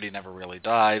 Freddy never really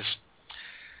dies.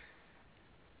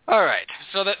 All right,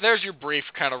 so there's your brief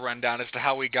kind of rundown as to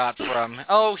how we got from,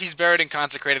 he's buried in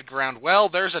consecrated ground. Well,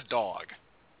 there's a dog,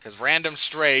 because random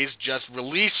strays just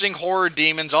releasing horror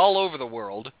demons all over the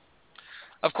world.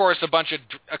 Of course,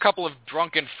 a couple of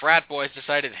drunken frat boys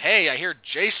decided, hey, I hear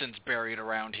Jason's buried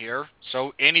around here,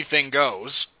 so anything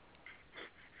goes.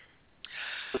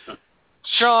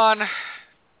 Sean,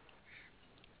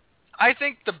 I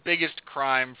think the biggest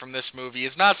crime from this movie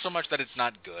is not so much that it's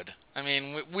not good.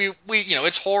 We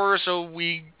it's horror, so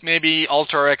we maybe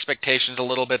alter our expectations a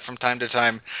little bit from time to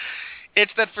time.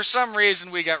 It's that for some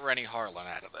reason we got Renny Harlin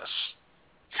out of this.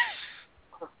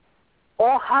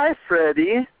 Oh, hi,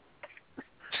 Freddy.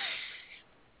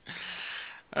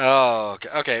 Oh,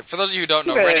 okay. For those of you who don't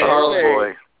know, Renny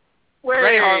Harlin...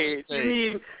 Wait,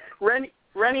 you mean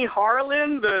Renny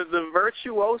Harlin, the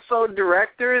virtuoso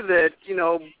director that,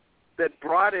 that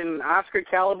brought an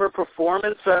Oscar-caliber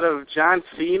performance out of John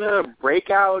Cena, a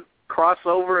breakout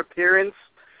crossover appearance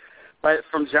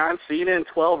from John Cena in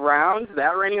 12 Rounds?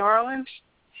 That Renny Harlin?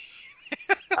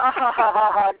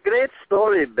 Great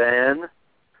story, Ben.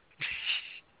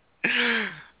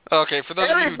 Okay, for those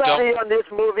of you who don't... Everybody on this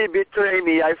movie betrayed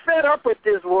me. I fed up with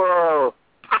this world.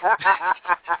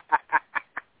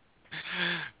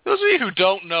 Those of you who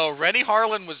don't know, Renny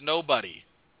Harlin was nobody.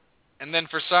 And then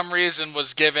for some reason was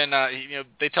given,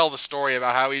 they tell the story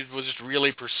about how he was just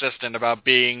really persistent about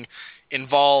being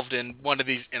involved in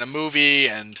in a movie,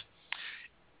 and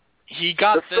he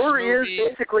got this movie... The story is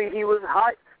basically he was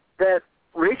hot, that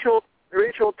Rachel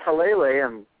Talalay,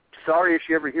 I'm sorry if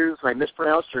she ever hears I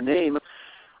mispronounced her name,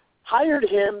 hired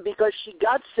him because she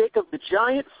got sick of the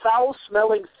giant,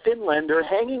 foul-smelling Finlander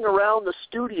hanging around the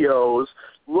studios,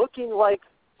 looking like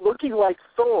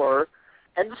Thor,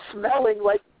 and smelling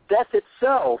like death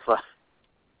itself.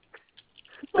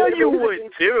 Well, you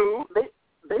would too.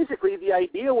 Basically, the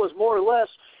idea was more or less,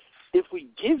 if we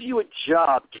give you a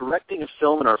job directing a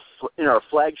film in our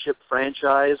flagship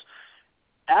franchise,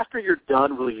 after you're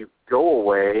done, will you go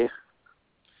away?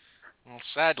 Well,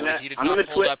 sadly, he did I'm not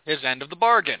gonna hold up his end of the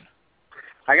bargain.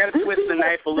 I got to twist the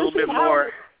knife a little bit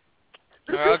more.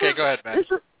 Okay, go ahead, man.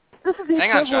 This is the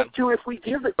Hang on, equivalent Sean. to if we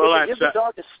give the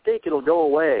dog a steak, it'll go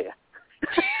away.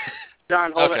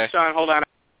 Sean, hold on.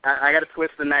 I got to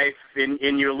twist the knife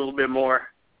in you a little bit more.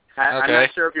 I'm not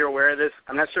sure if you're aware of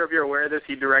this.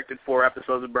 He directed 4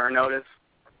 episodes of Burn Notice.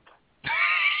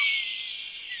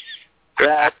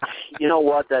 That, you know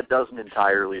what? That doesn't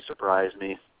entirely surprise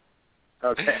me.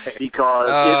 Okay. Because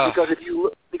if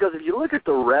you look at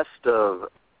the rest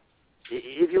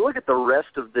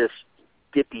of this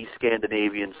dippy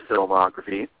Scandinavian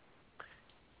filmography,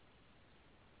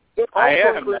 it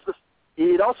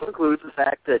also includes the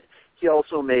fact that he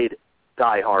also made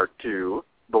Die Hard 2,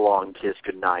 The Long Kiss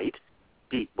Goodnight,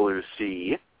 Deep Blue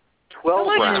Sea, 12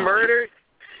 Rounds.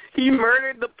 He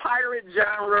murdered the pirate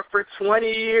genre for 20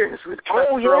 years with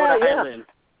Cutthroat Island.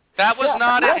 That was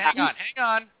not it. Hang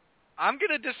on. I'm going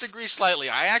to disagree slightly.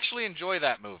 I actually enjoy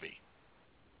that movie.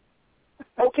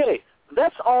 Okay,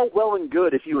 that's all well and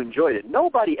good if you enjoyed it.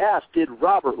 Nobody asked, did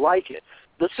Robert like it?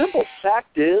 The simple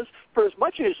fact is, for as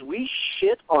much as we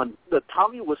shit on the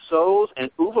Tommy Wiseaus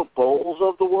and Uwe Bolls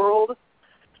of the world,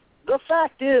 the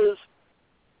fact is,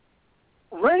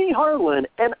 Rennie Harlin,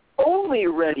 and only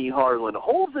Rennie Harlin,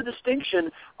 holds the distinction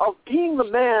of being the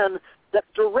man that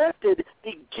directed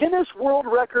the Guinness World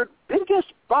Record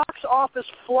biggest box office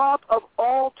flop of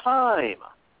all time.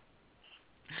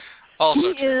 He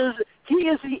is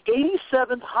the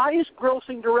 87th highest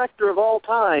grossing director of all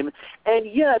time, and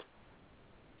yet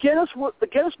the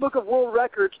Guinness Book of World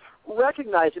Records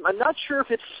recognized him. I'm not sure if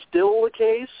it's still the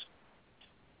case.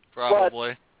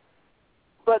 Probably.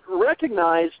 But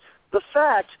recognize the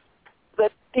fact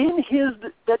that in his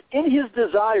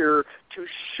desire to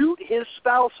shoot his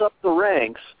spouse up the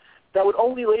ranks, that would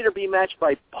only later be matched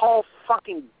by Paul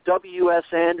fucking W.S.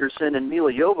 Anderson and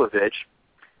Mila Jovovich,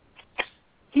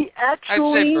 he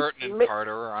actually... I'd say Burton and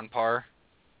Carter are on par.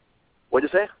 What'd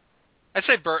you say? I'd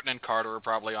say Burton and Carter are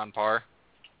probably on par.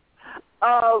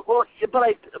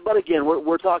 But again,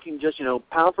 we're talking just,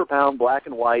 pound for pound, black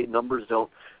and white, numbers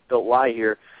don't lie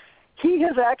here. He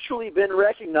has actually been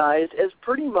recognized as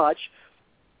pretty much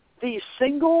the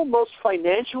single most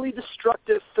financially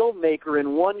destructive filmmaker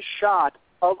in one shot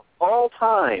of all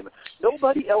time.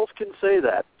 Nobody else can say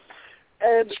that.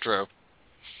 And it's true.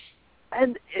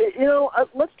 And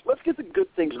let's get the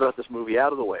good things about this movie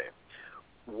out of the way.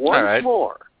 Once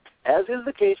more, as is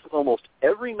the case with almost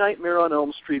every Nightmare on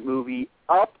Elm Street movie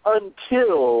up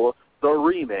until the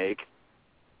remake,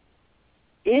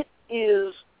 it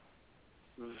is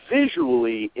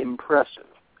visually impressive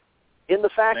in the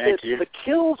fact that the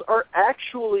kills are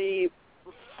actually,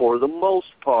 for the most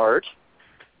part,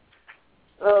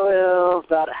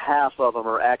 about half of them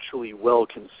are actually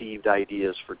well-conceived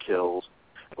ideas for kills.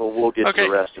 Well, we'll get to the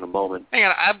rest in a moment. Hang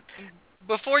on.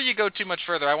 Before you go too much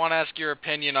further, I want to ask your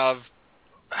opinion of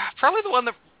probably the one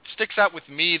that sticks out with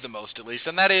me the most, at least,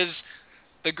 and that is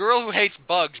the girl who hates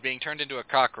bugs being turned into a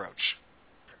cockroach.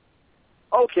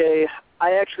 Okay,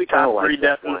 I actually kind of like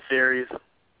that. Top 3 deaths in the series.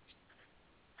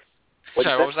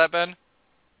 Sorry, what was that, Ben?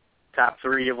 Top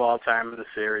 3 of all time of the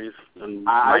series. And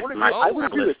I would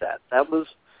agree with that. That was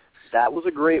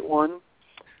a great one.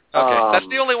 Okay, that's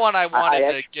the only one I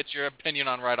wanted to get your opinion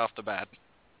on right off the bat.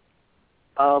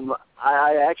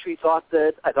 I actually thought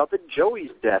that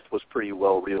Joey's death was pretty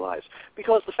well realized,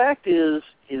 because the fact is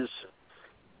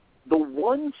the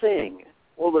one thing,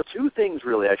 well, the two things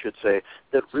really, I should say,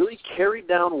 that really carried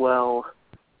down well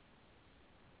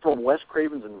from Wes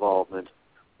Craven's involvement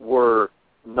were,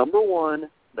 number one,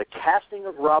 the casting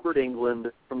of Robert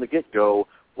Englund from the get-go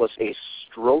was a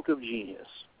stroke of genius,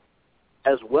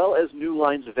 as well as New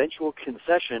Line's eventual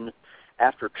concession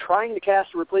after trying to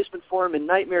cast a replacement for him in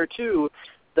Nightmare 2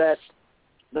 that,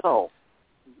 we'll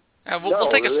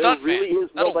take a stunt man.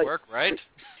 That'll work, right?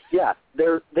 Yeah,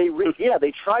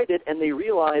 they tried it and they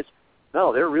realized,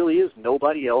 no, there really is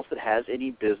nobody else that has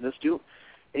any business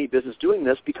doing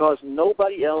this, because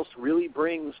nobody else really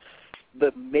brings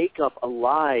the makeup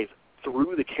alive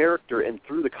through the character and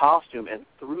through the costume and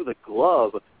through the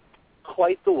glove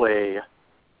quite the way.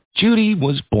 Judy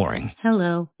was boring.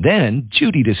 Hello. Then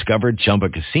Judy discovered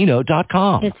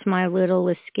ChumbaCasino.com. It's my little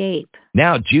escape.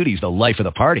 Now Judy's the life of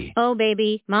the party. Oh,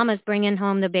 baby, mama's bringing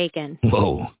home the bacon.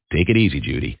 Whoa, take it easy,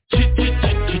 Judy.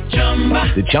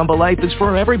 The Chumba life is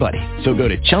for everybody. So go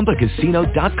to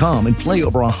ChumbaCasino.com and play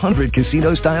over 100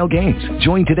 casino-style games.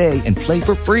 Join today and play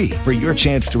for free for your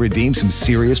chance to redeem some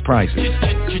serious prizes.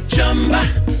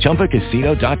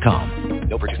 ChumbaCasino.com.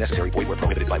 No purchase necessary. Void where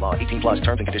prohibited by law. 18+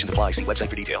 terms and conditions apply. See website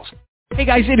for details. Hey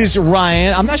guys, it is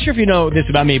Ryan. I'm not sure if you know this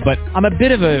about me, but I'm a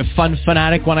bit of a fun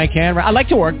fanatic when I can. I like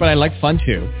to work, but I like fun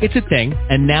too. It's a thing.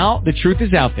 And now the truth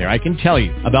is out there. I can tell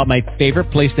you about my favorite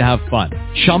place to have fun.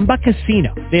 Chumba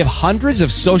Casino. They have hundreds of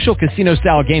social casino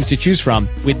style games to choose from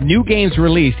with new games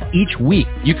released each week.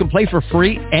 You can play for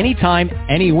free anytime,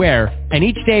 anywhere. And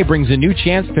each day brings a new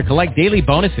chance to collect daily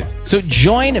bonuses. So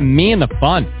join me in the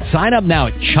fun. Sign up now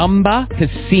at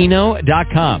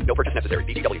ChumbaCasino.com. No purchase necessary.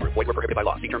 VGW Group. Void where prohibited by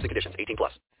law. See terms and conditions. 18+.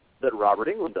 That Robert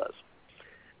Englund does.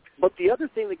 But the other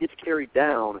thing that gets carried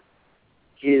down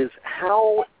is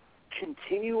how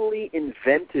continually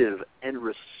inventive and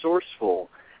resourceful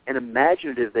and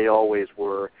imaginative they always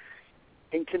were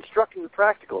in constructing the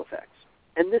practical effects.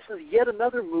 And this is yet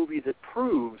another movie that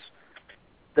proves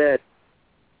that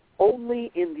only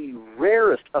in the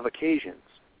rarest of occasions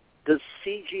does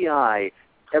CGI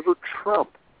ever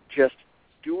trump just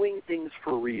doing things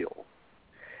for real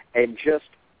and just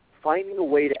finding a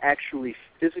way to actually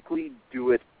physically do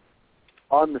it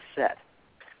on the set.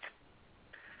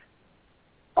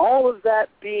 All of that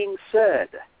being said,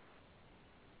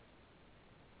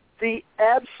 the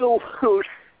absolute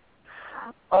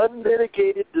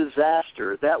unmitigated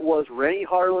disaster that was Renny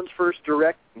Harlin's first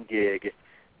directing gig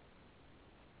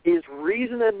is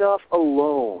reason enough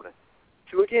alone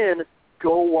to, again,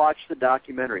 go watch the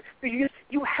documentary. You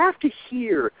have to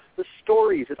hear the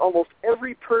stories that almost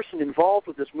every person involved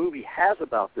with this movie has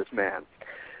about this man.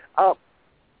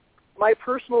 My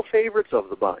personal favorites of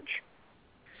the bunch.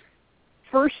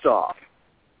 First off,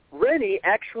 Renny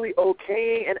actually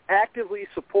okaying and actively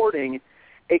supporting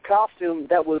a costume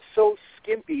that was so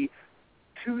skimpy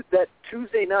that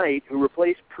Tuesday Knight, who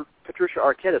replaced Patricia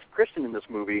Arquette as Kristen in this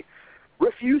movie,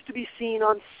 refused to be seen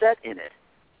on set in it.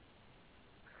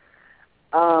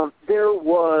 There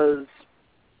was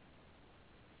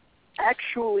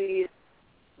actually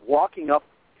walking up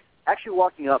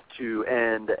to,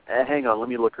 and hang on, let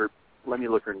me look her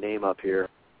name up here.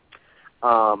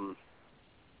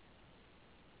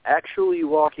 Actually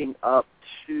walking up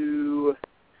to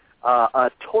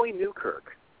Toy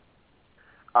Newkirk,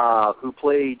 who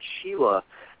played Sheila,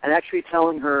 and actually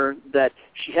telling her that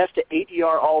she has to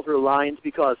ADR all her lines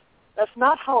because that's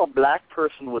not how a black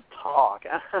person would talk.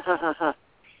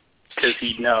 Because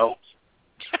he'd know.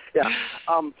 Yeah.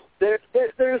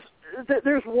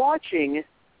 There's watching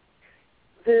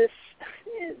this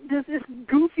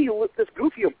goofy,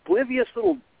 oblivious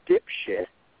little dipshit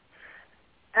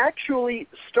actually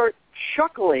start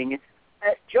chuckling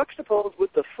at juxtaposed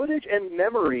with the footage and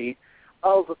memory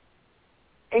of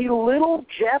a little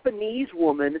Japanese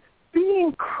woman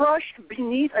being crushed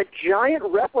beneath a giant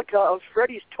replica of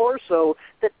Freddy's torso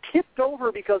that tipped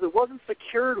over because it wasn't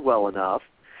secured well enough.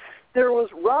 There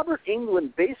was Robert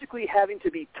Englund basically having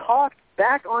to be talked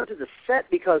back onto the set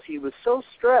because he was so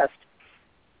stressed.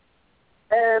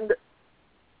 And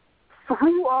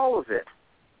through all of it,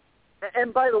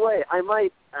 and by the way, I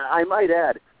might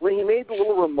add, when he made the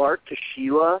little remark to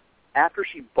Sheila after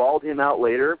she bawled him out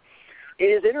later, in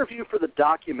his interview for the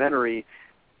documentary,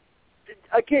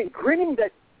 again, grinning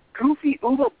that goofy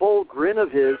Uwe Boll grin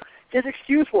of his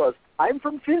excuse was, I'm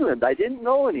from Finland, I didn't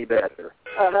know any better.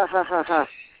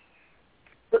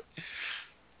 But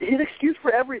his excuse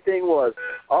for everything was,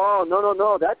 oh,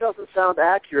 no, that doesn't sound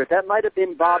accurate. That might have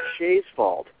been Bob Shaye's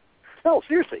fault. No,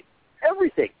 seriously,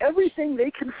 everything they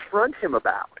confront him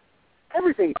about,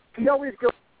 everything, he always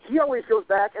goes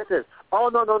back and says, oh,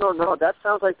 no, that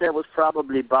sounds like that was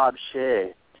probably Bob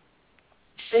Shaye.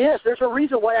 Yes, there's a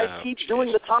reason why I keep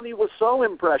doing the Tommy Wiseau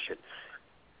impression.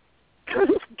 Because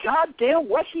it's goddamn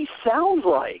what he sounds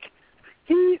like.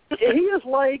 He is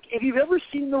like, if you've ever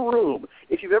seen The Room,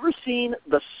 if you've ever seen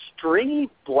the stringy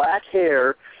black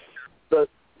hair, the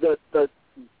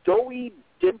doughy,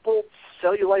 dimpled,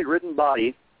 cellulite-ridden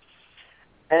body,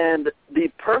 and the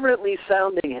permanently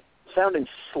sounding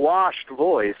sloshed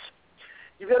voice,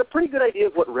 you've got a pretty good idea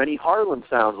of what Renny Harlin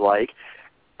sounds like,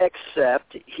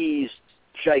 except he's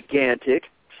gigantic,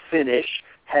 Finnish,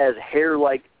 has hair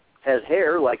like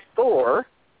Thor,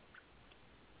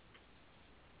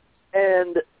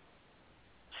 and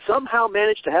somehow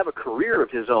managed to have a career of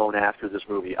his own after this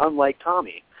movie, unlike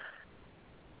Tommy.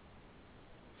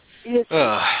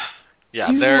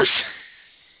 There's...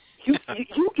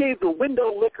 You gave the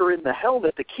window licker in the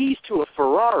helmet the keys to a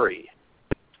Ferrari.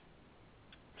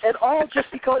 And all just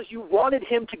because you wanted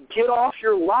him to get off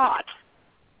your lot.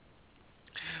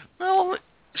 Well,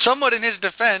 somewhat in his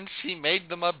defense, he made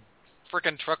them a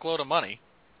frickin' truckload of money.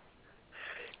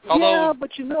 Although, yeah,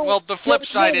 but well, the flip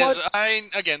side is,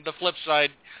 the flip side,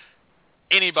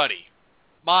 anybody.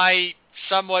 When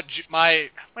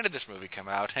did this movie come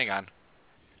out? Hang on.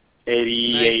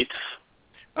 88.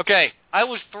 Okay, I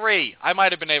was 3. I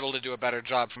might have been able to do a better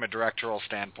job from a directorial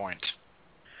standpoint.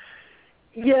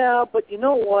 Yeah, but you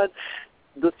know what?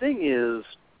 The thing is,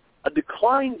 a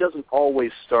decline doesn't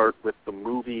always start with the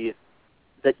movie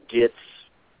that gets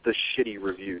the shitty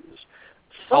reviews.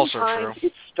 Also true.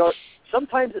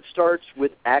 Sometimes it starts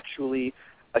with actually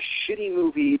a shitty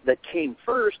movie that came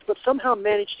first, but somehow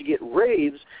managed to get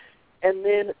raves, and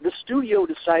then the studio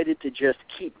decided to just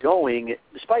keep going,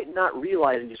 despite not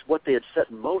realizing just what they had set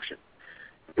in motion.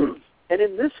 And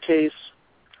in this case,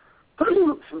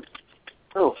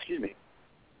 excuse me,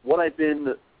 what I've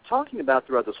been talking about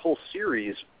throughout this whole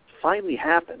series finally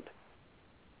happened.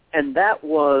 And that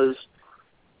was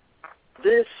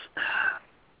this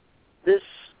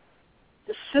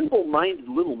simple-minded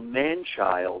little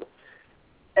man-child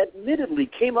admittedly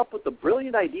came up with the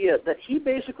brilliant idea that he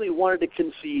basically wanted to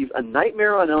conceive a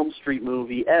Nightmare on Elm Street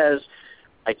movie as,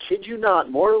 I kid you not,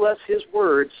 more or less his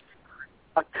words,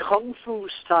 a kung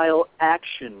fu-style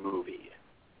action movie.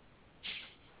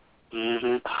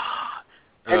 Mm-hmm.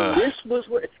 And this was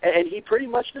and he pretty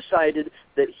much decided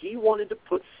that he wanted to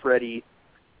put Freddy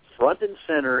front and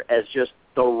center as just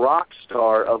the rock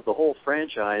star of the whole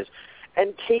franchise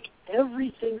and take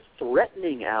everything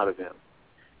threatening out of him.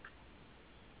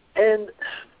 And,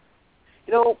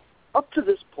 you know, up to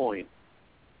this point,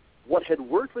 what had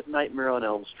worked with Nightmare on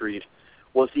Elm Street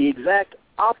was the exact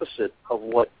opposite of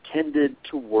what tended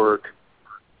to work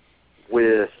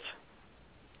with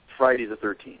Friday the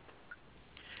 13th.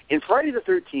 In Friday the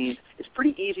 13th, it's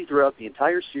pretty easy throughout the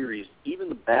entire series, even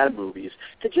the bad movies,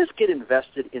 to just get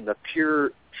invested in the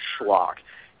pure schlock,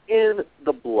 in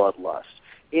the bloodlust,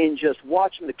 in just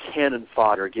watching the cannon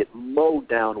fodder get mowed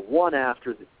down one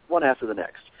after the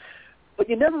next. But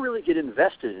you never really get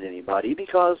invested in anybody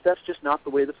because that's just not the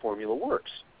way the formula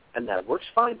works. And that works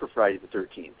fine for Friday the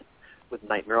 13th. With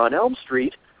Nightmare on Elm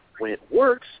Street, when it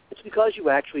works, it's because you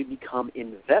actually become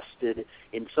invested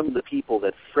in some of the people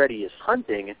that Freddy is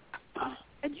hunting,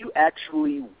 and you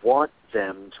actually want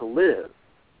them to live.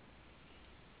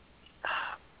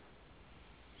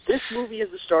 This movie is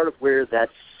the start of where that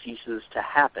ceases to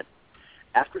happen.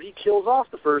 After he kills off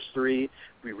the first 3,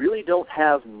 we really don't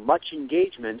have much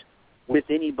engagement with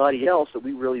anybody else that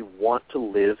we really want to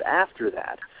live after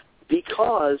that,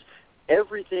 because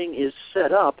everything is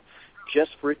set up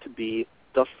just for it to be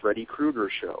the Freddy Krueger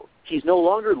show. He's no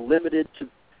longer limited to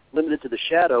the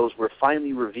shadows, where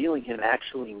finally revealing him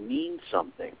actually means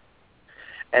something,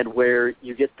 and where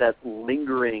you get that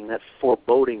lingering, that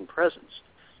foreboding presence.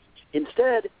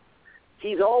 Instead,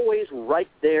 he's always right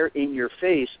there in your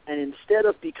face, and instead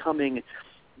of becoming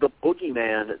the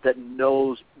boogeyman that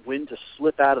knows when to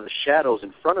slip out of the shadows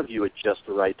in front of you at just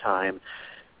the right time,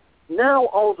 now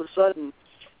all of a sudden,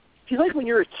 he's like when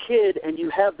you're a kid and you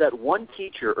have that one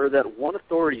teacher or that one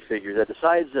authority figure that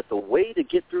decides that the way to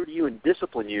get through to you and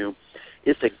discipline you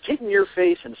is to get in your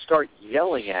face and start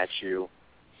yelling at you,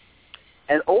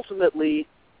 and ultimately,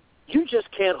 you just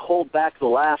can't hold back the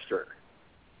laughter.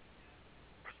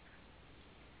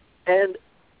 And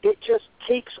it just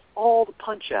takes all the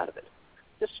punch out of it.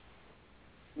 Just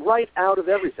right out of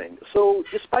everything. So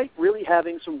despite really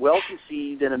having some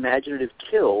well-conceived and imaginative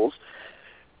kills,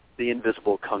 the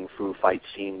invisible kung fu fight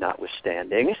scene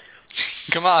notwithstanding.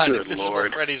 Come on, Good Invisible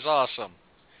Lord. Freddy's awesome.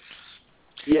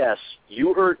 Yes,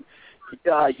 you heard...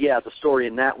 the story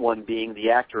in that one being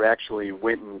the actor actually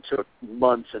went and took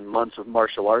months and months of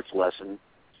martial arts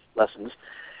lessons,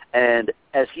 and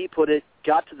as he put it,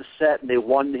 got to the set and they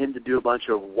wanted him to do a bunch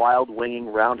of wild-winging,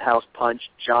 roundhouse punch,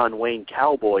 John Wayne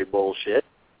cowboy bullshit.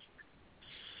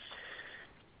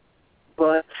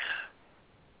 But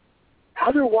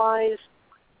otherwise,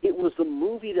 it was the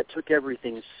movie that took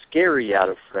everything scary out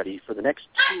of Freddy for the next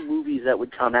 2 movies that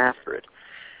would come after it.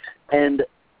 And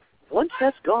once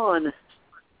that's gone,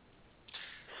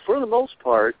 for the most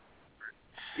part,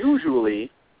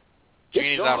 usually,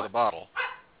 Genie's out of the bottle.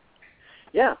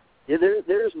 Yeah,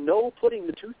 there's no putting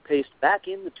the toothpaste back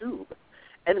in the tube.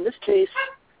 And in this case,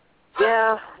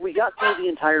 yeah, we got through the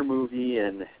entire movie,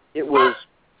 and it was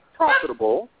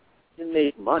profitable. It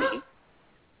made money.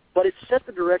 But it set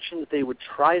the direction that they would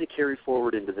try to carry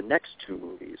forward into the next 2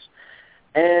 movies.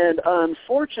 And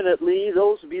unfortunately,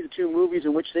 those would be the 2 movies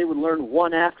in which they would learn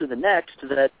one after the next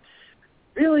that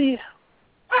really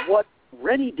what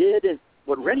Rennie did in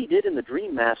The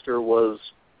Dream Master was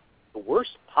the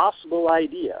worst possible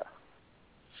idea.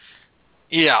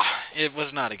 Yeah, it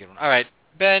was not a good one. All right,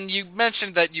 Ben, you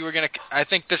mentioned that you were going to... I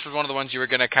think this was one of the ones you were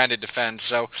going to kind of defend,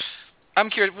 so I'm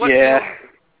curious.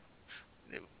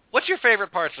 What's your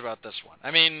favorite parts about this one?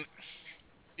 I mean,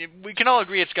 we can all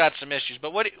agree it's got some issues,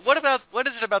 but what is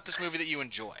it about this movie that you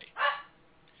enjoy?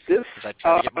 This As I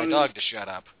try to get my dog to shut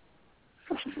up.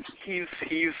 He's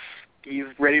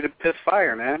ready to piss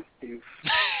fire, man.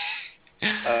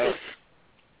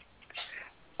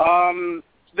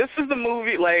 This is the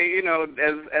movie, like, you know,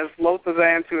 as loath as I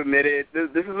am to admit it, this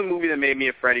is a movie that made me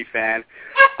a Freddy fan,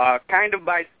 kind of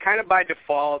by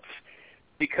default,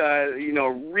 because, you know,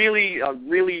 a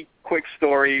really quick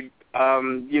story.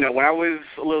 You know, when I was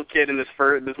a little kid and this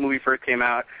movie first came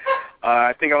out,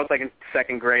 I think I was like in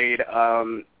second grade.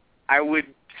 I would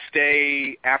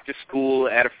stay after school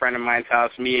at a friend of mine's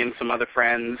house, me and some other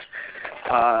friends,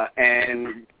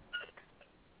 and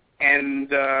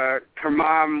her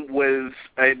mom was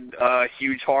a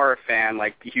huge horror fan,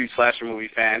 like a huge slasher movie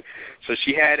fan. So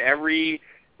she had every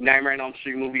Nightmare on Elm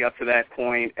Street movie up to that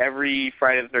point, every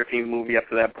Friday the 13th movie up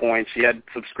to that point. She had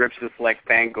subscriptions to like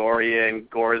Fangoria and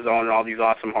Gore Zone and all these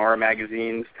awesome horror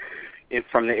magazines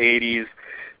from the 80s.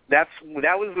 That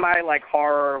was my like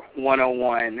horror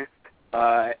 101.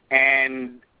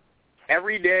 And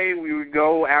every day we would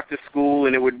go after school,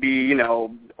 and it would be, you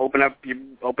know, open up your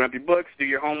books, do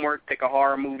your homework, pick a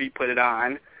horror movie, put it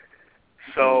on.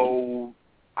 So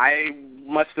I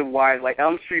must have watched, like,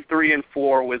 Elm Street 3 and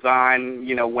 4 was on,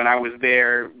 you know, when I was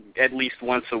there at least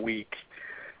once a week.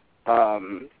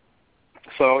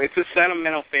 So it's a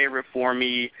sentimental favorite for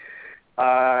me.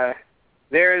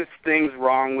 There's things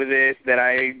wrong with it that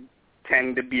I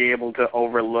tend to be able to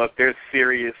overlook. There's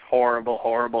serious,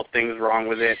 horrible things wrong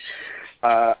with it.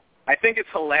 I think it's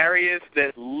hilarious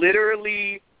that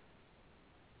literally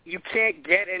you can't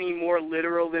get any more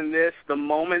literal than this. The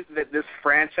moment that this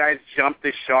franchise jumped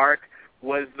the shark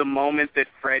was the moment that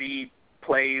Freddy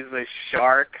plays a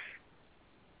shark.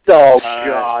 Oh,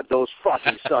 God, those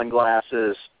fucking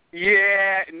sunglasses.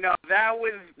 Yeah, no, that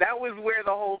was where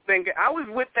the whole thing. I was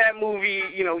with that movie,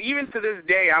 you know, even to this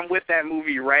day, I'm with that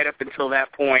movie right up until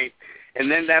that point, and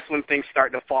then that's when things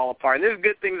start to fall apart. And there's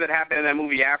good things that happen in that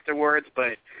movie afterwards,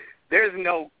 but there's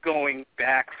no going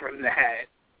back from that.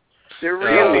 There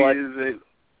really isn't.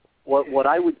 What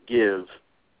I would give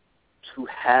to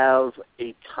have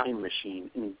a time machine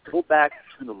and go back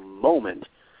to the moment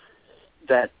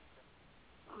that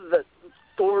the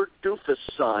Thor Doofus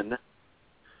son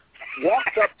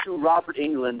walked up to Robert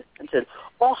Englund and said,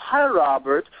 "Oh, hi,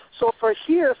 Robert. So for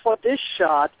this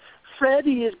shot,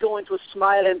 Freddy is going to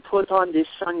smile and put on these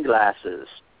sunglasses.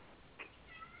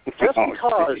 Just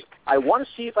because I want to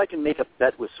see if I can make a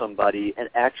bet with somebody and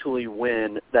actually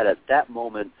win that at that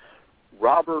moment,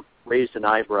 Robert raised an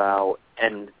eyebrow,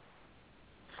 and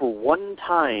for one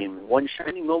time, one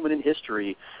shining moment in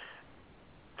history,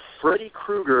 Freddy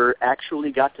Krueger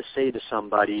actually got to say to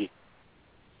somebody,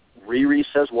 Riri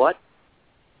says what?"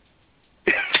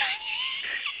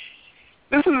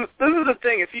 This is the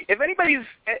thing. If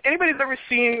anybody's ever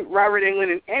seen Robert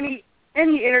Englund in any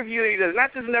interview that he does,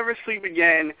 not just Never Sleep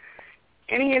Again,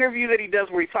 any interview that he does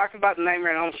where he talks about the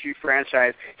Nightmare on Elm Street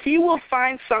franchise, he will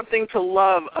find something to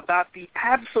love about the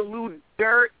absolute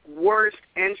dirt worst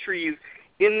entries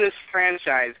in this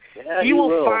franchise. Yeah, he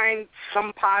will find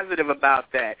some positive about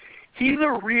that. He's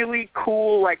a really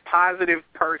cool, like, positive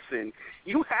person.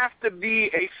 You have to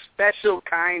be a special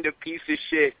kind of piece of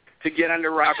shit to get under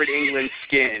Robert Englund's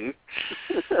skin.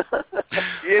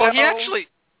 Well, he actually,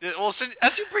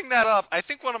 as you bring that up, I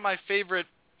think one of my favorite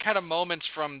kind of moments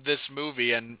from this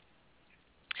movie, and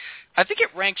I think it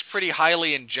ranks pretty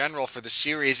highly in general for the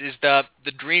series, is the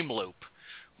dream loop,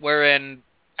 wherein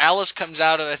Alice comes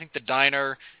out of, I think, the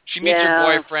diner. She meets her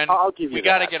boyfriend. I'll give you we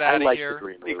got to that. get out of here. The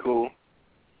dream loop. Be cool.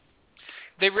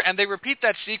 They repeat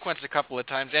that sequence a couple of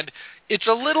times, and it's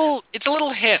a little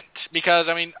hint, because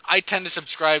I mean I tend to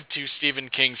subscribe to Stephen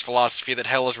King's philosophy that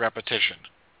hell is repetition,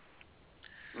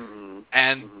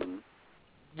 and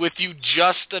with you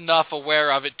just enough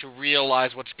aware of it to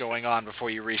realize what's going on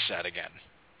before you reset again.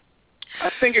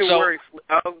 I think it works.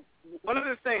 One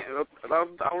other thing,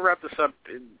 I'll wrap this up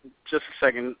in just a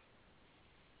second.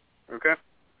 Okay?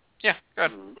 Yeah, go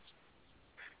ahead.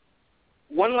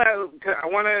 One last, I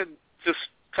want to just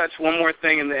touch one more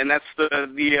thing, and that's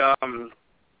the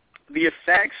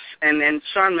effects. And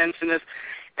Sean mentioned this.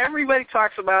 Everybody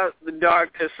talks about the dog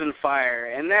pissing fire,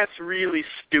 and that's really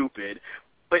stupid.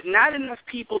 But not enough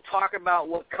people talk about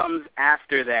what comes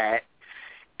after that,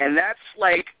 and that's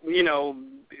like, you know,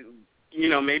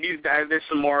 maybe there's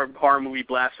some more horror movie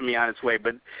blasphemy on its way.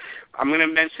 But I'm going to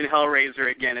mention Hellraiser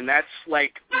again, and that's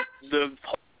like the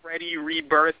Freddy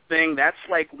rebirth thing. That's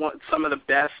like some of the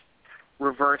best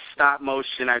reverse stop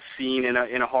motion I've seen in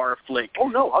a horror flick. Oh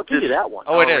no, I'll give you that one.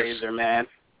 Oh, it is, Hellraiser, man.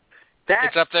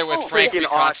 It's up there with Frank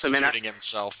awesome, reconstituting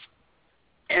himself.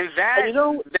 And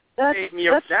that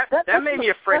made me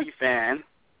a Freddy fan.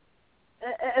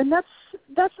 And that's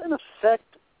an effect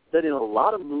that in a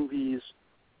lot of movies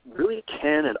really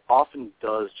can and often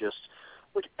does just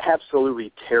look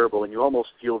absolutely terrible, and you almost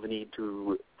feel the need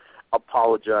to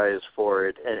apologize for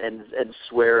it and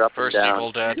swear up First and down.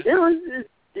 Evil Dead.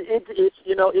 It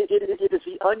is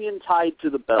the onion tied to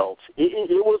the belt.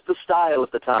 It was the style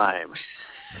at the time.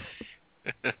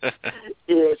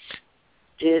 It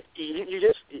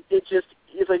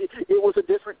was a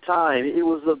different time. It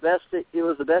was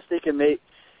the best they can make.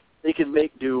 They can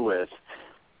make do with.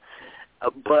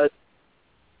 But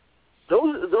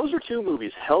those are two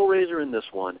movies, Hellraiser and this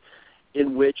one,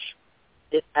 in which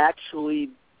it actually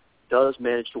does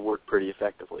manage to work pretty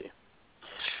effectively.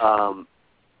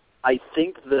 I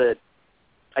think that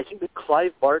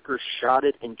Clive Barker shot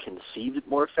it and conceived it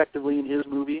more effectively in his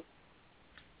movie.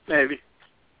 Maybe.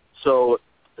 So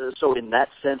in that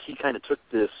sense, he kind of took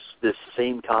this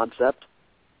same concept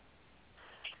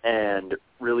and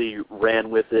really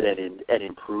ran with it and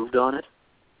improved on it.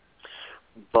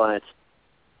 But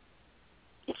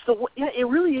it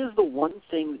really is the one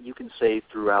thing that you can say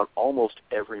throughout almost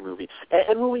every movie.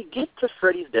 And when we get to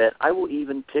Freddy's Dead, I will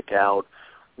even pick out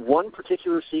one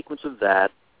particular sequence of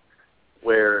that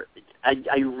where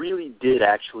I really did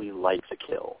actually like the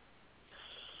kill.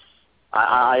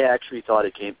 I actually thought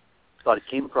it came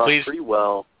across pretty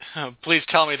well. Please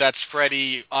tell me that's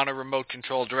Freddy on a remote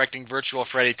control directing Virtual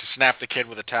Freddy to snap the kid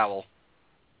with a towel.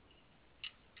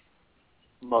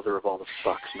 Mother of all the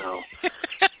fucks, no.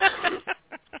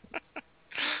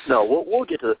 No, we'll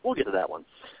get to that one.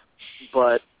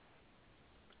 But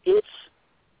it's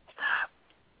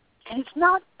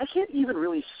not. I can't even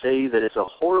really say that it's a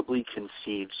horribly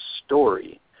conceived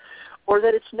story, or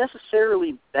that it's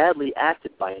necessarily badly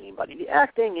acted by anybody. The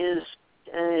acting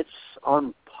it's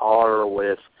on par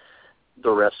with the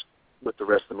rest of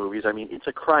the movies. I mean, it's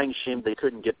a crying shame they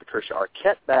couldn't get Patricia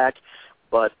Arquette back,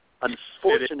 but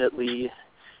unfortunately,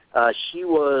 her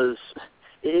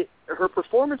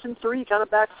performance in 3 kind of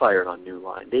backfired on New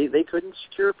Line. They couldn't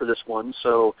secure her for this one,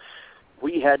 so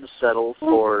we had to settle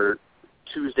for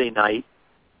Tuesday night,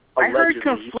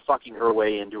 allegedly fucking her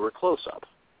way into her close-up.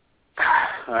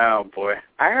 Oh, boy.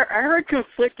 I heard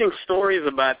conflicting stories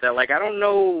about that. Like, I don't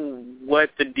know what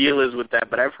the deal is with that,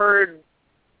 but I've heard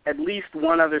at least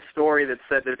one other story that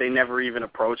said that they never even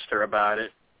approached her about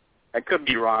it. I could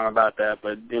be wrong about that,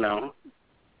 but,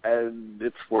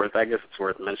 it's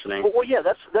worth mentioning. Well, yeah,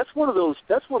 that's one of those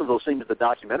things that the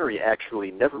documentary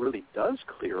actually never really does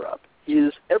clear up.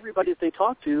 Is everybody that they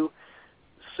talked to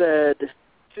said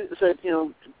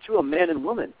to a man and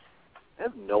woman, I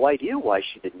have no idea why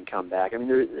she didn't come back. I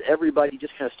mean, everybody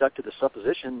just kind of stuck to the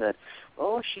supposition that,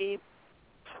 she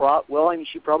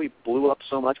probably blew up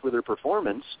so much with her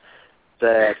performance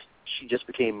that she just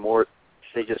became more.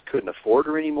 They just couldn't afford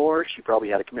her anymore. She probably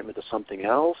had a commitment to something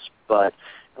else, but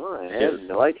I have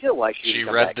no idea why she didn't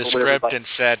come back. She read the script and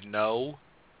said no.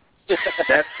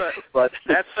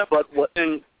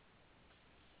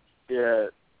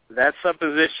 That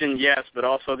supposition, yes, but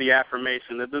also the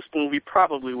affirmation that this movie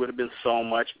probably would have been so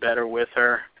much better with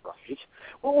her. Right.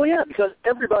 Well, yeah, because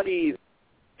everybody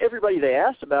they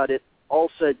asked about it all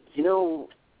said, in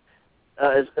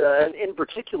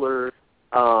particular,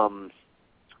 Ken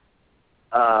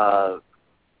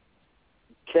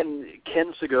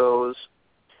Segos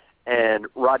and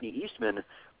Rodney Eastman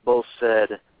both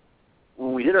said,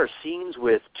 when we did our scenes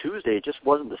with Tuesday, it just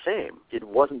wasn't the same. It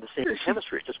wasn't the same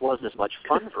chemistry. It just wasn't as much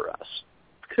fun for us.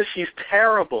 Because she's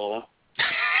terrible.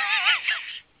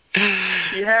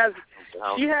 She has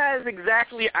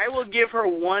exactly. I will give her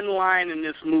one line in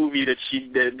this movie that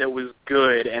she did that was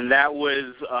good, and that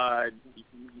was,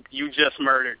 "You just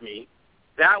murdered me."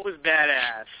 That was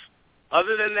badass.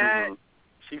 Other than that,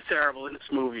 she's terrible in this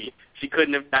movie. She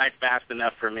couldn't have died fast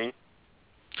enough for me.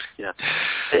 Yeah.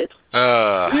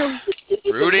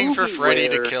 Rooting for Freddy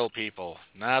to kill people.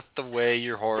 Not the way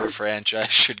your horror franchise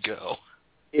should go.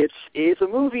 It's a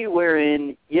movie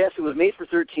wherein, yes, it was made for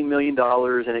 $13 million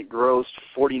and it grossed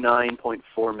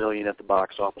 $49.4 million at the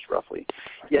box office, roughly.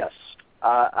 Yes,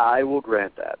 I will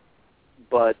grant that.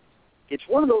 But it's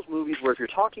one of those movies where if you're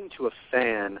talking to a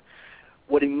fan,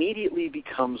 what immediately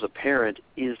becomes apparent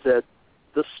is that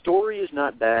the story is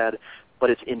not bad, but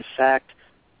it's in fact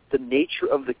the nature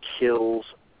of the kills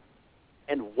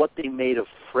and what they made of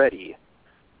Freddy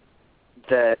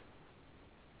that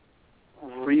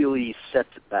really sets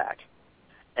it back,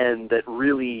 and that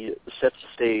really sets the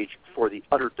stage for the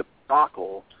utter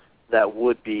debacle that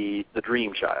would be The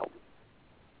Dream Child.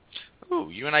 Ooh,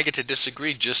 you and I get to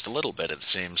disagree just a little bit, it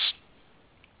seems.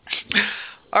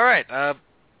 All right,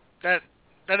 that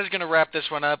is going to wrap this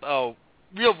one up. Oh,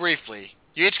 real briefly,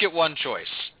 you each get one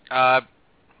choice.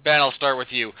 Ben, I'll start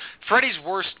with you. Freddy's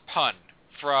worst pun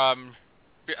from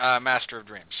Master of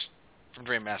Dreams, from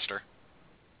Dream Master.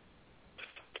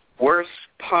 Worst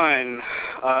pun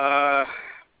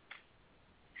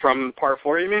from Part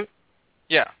 4, you mean?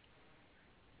 Yeah.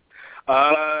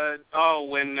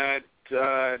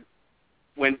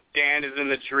 When Dan is in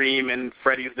the dream and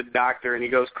Freddy's the doctor and he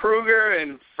goes, Krueger,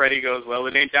 and Freddy goes, well,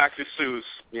 it ain't Dr. Seuss.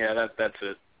 Yeah, that's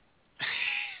it.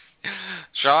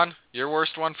 Sean, your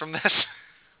worst one from this?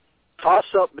 Toss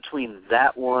up between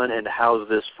that one and How's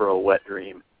This for a Wet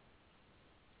Dream?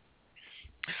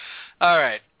 All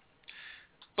right.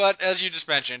 But as you just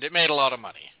mentioned, it made a lot of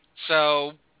money.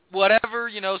 So whatever,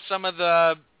 some of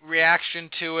the reaction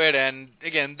to it, and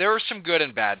again, there was some good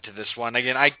and bad to this one.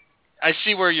 Again, I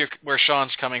see where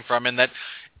Sean's coming from, in that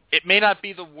it may not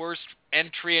be the worst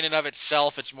entry in and of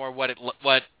itself. It's more what it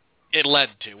led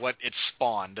to, what it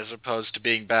spawned, as opposed to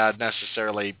being bad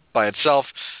necessarily by itself.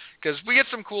 Because we get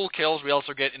some cool kills. We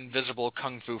also get Invisible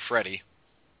Kung Fu Freddy.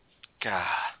 God.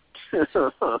 This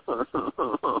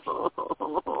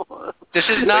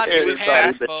is not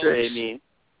fast, betray me.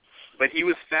 But he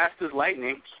was fast as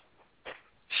lightning.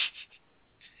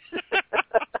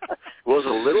 Was a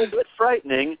little bit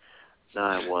frightening.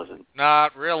 No, it wasn't.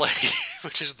 Not really,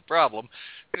 which is the problem.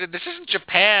 This isn't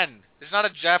Japan. It's not a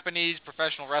Japanese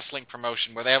professional wrestling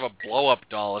promotion where they have a blow-up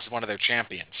doll as one of their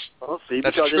champions. Well, see,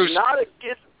 because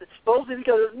it's supposedly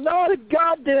because it's not a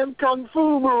goddamn kung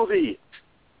fu movie.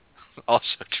 Also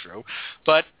true.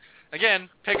 But, again,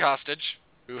 Pig Hostage,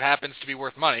 who happens to be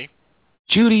worth money.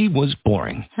 Judy was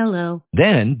boring. Hello.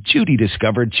 Then Judy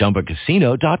discovered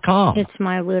ChumbaCasino.com. It's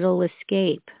my little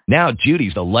escape. Now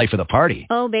Judy's the life of the party.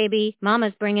 Oh, baby,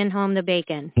 mama's bringing home the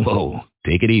bacon. Whoa,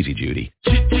 take it easy, Judy.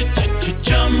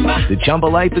 The Chumba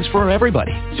life is for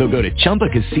everybody. So go to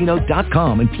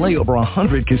ChumbaCasino.com and play over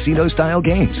 100 casino-style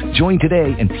games. Join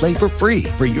today and play for free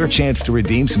for your chance to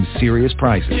redeem some serious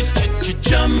prizes.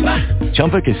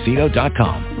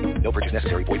 ChumbaCasino.com. No purchase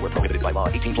necessary. Void where prohibited by law.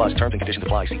 18 plus terms and conditions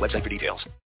apply. See website for details.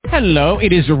 Hello,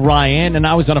 it is Ryan, and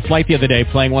I was on a flight the other day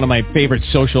playing one of my favorite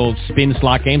social spin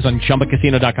slot games on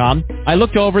ChumbaCasino.com. I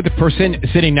looked over the person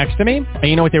sitting next to me, and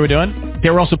you know what they were doing? They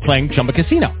were also playing Chumba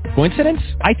Casino. Coincidence?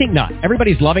 I think not.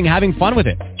 Everybody's loving having fun with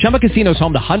it. Chumba Casino is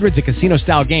home to hundreds of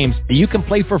casino-style games that you can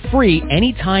play for free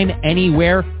anytime,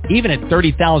 anywhere, even at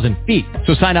 30,000 feet.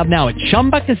 So sign up now at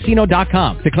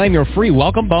ChumbaCasino.com to claim your free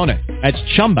welcome bonus. That's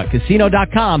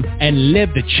ChumbaCasino.com and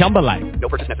live the Chumba life. No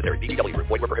purchase necessary. VGW. Void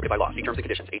where prohibited by law. See terms and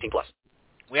conditions. 18 plus.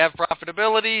 We have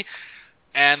profitability,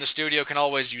 and the studio can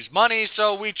always use money,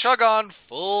 so we chug on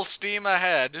full steam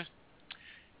ahead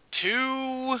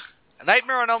to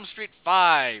Nightmare on Elm Street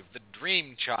 5, The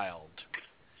Dream Child,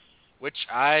 which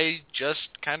I just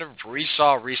kind of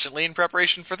resaw recently in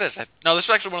preparation for this. No, this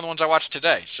is actually one of the ones I watched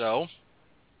today, so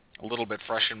a little bit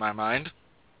fresh in my mind.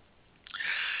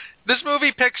 This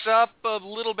movie picks up a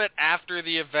little bit after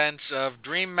the events of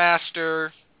Dream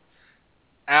Master.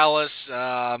 Alice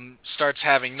starts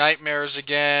having nightmares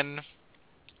again.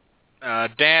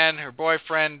 Dan, her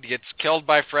boyfriend, gets killed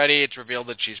by Freddy. It's revealed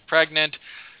that she's pregnant.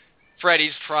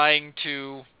 Freddy's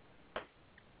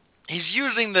he's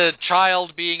using the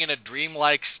child being in a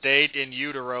dreamlike state in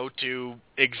utero to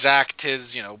exact his,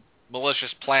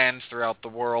 malicious plans throughout the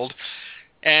world.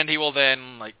 And he will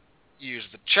then, use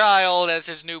the child as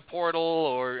his new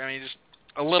portal, just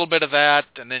a little bit of that,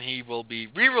 and then he will be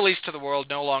re-released to the world,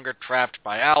 no longer trapped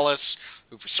by Alice,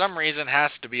 who for some reason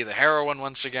has to be the heroine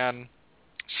once again.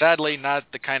 Sadly, not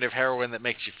the kind of heroine that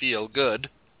makes you feel good.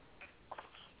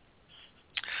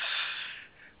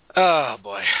 Oh,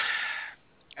 boy.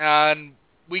 And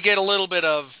we get a little bit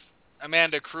of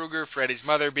Amanda Krueger, Freddy's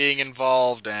mother, being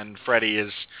involved, and Freddy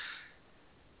is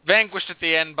vanquished at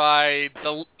the end by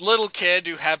the little kid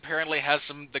who apparently has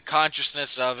the consciousness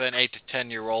of an 8 to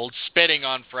 10-year-old, spitting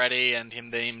on Freddy and him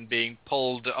being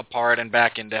pulled apart and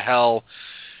back into hell.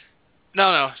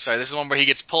 No, sorry, this is the one where he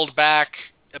gets pulled back,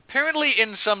 apparently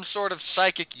in some sort of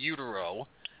psychic utero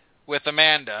with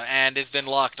Amanda, and is then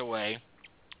locked away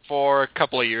for a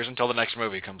couple of years until the next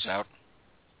movie comes out.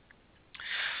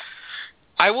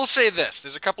 I will say this.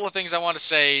 There's a couple of things I want to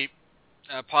say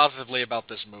positively about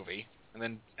this movie, and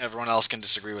then everyone else can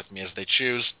disagree with me as they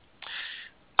choose.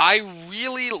 I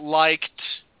really liked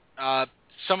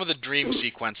some of the dream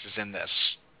sequences in this.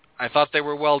 I thought they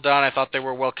were well done. I thought they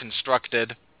were well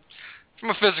constructed. From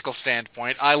a physical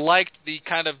standpoint, I liked the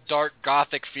kind of dark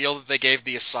gothic feel that they gave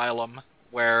the asylum,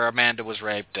 where Amanda was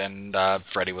raped and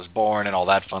Freddy was born and all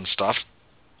that fun stuff.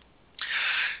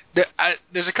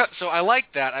 So I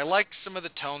liked that. I liked some of the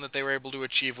tone that they were able to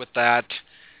achieve with that.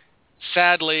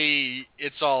 Sadly,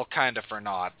 it's all kind of for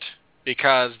naught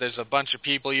because there's a bunch of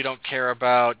people you don't care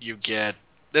about.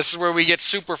 This is where we get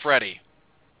Super Freddy.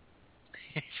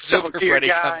 Super Freddy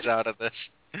comes out of this.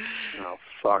 Oh,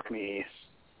 fuck me.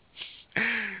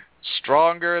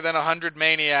 Stronger than 100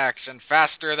 maniacs and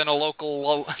faster than a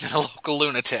local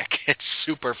lunatic. It's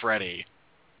Super Freddy.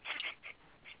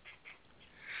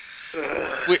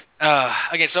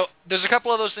 Okay, so there's a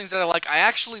couple of those things that I like. I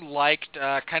actually liked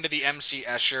kind of the M.C.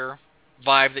 Escher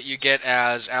vibe that you get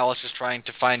as Alice is trying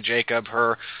to find Jacob,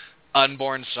 her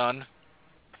unborn son.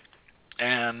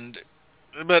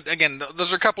 But again,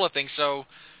 those are a couple of things. So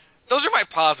those are my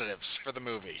positives for the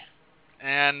movie.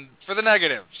 And for the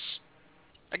negatives,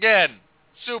 again,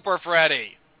 Super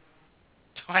Freddy.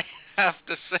 Do I have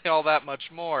to say all that much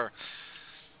more?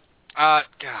 God,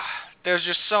 there's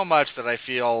just so much that I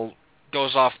feel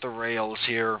goes off the rails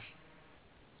here.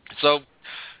 So,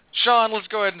 Sean, let's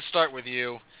go ahead and start with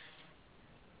you.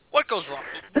 What goes wrong?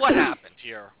 What happened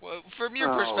here? From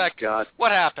your perspective, God.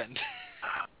 What happened?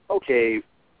 Okay,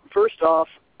 first off,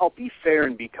 I'll be fair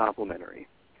and be complimentary.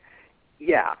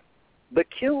 Yeah, the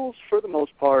kills, for the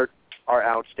most part, are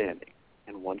outstanding.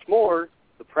 And once more,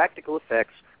 the practical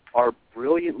effects are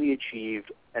brilliantly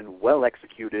achieved and well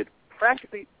executed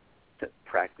practically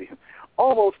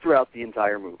almost throughout the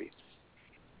entire movie.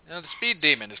 The speed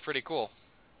demon is pretty cool.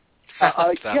 Yeah,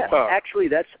 actually,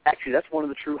 that's one of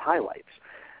the true highlights.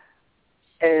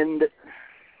 And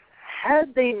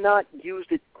had they not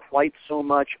used it quite so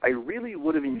much, I really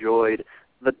would have enjoyed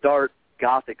the dark,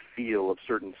 gothic feel of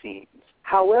certain scenes.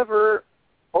 However,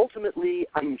 ultimately,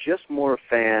 I'm just more a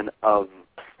fan of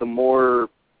the more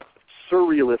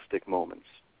surrealistic moments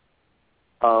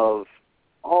of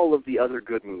all of the other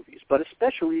good movies, but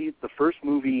especially the first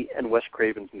movie and Wes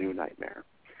Craven's New Nightmare.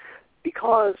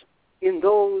 Because in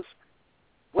those,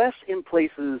 Wes in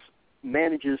places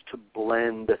manages to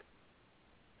blend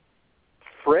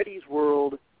Freddy's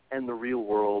world and the real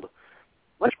world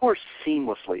much more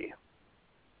seamlessly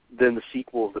than the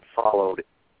sequels that followed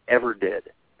ever did.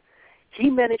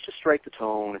 He managed to strike the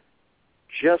tone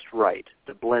just right,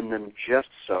 to blend them just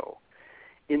so.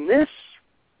 In this,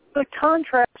 the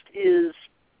contrast is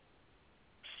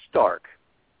stark.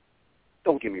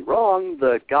 Don't get me wrong,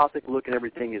 the gothic look and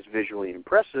everything is visually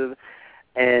impressive,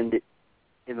 and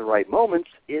in the right moments,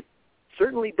 it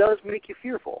certainly does make you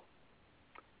fearful.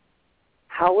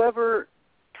 However,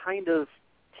 kind of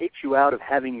takes you out of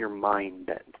having your mind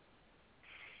bent.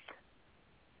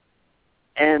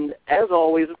 And as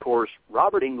always, of course,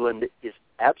 Robert Englund is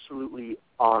absolutely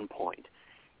on point,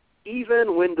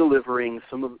 even when delivering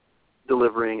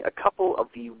a couple of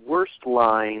the worst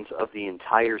lines of the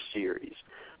entire series.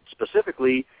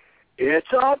 Specifically,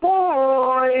 "It's a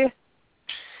boy!"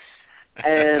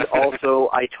 And also,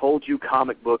 "I told you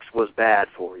comic books was bad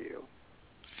for you."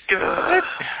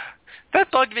 That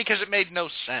bugged me because it made no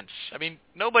sense. I mean,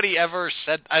 nobody ever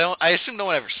said. I assume no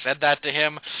one ever said that to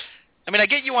him. I mean, I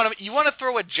get you want to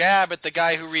throw a jab at the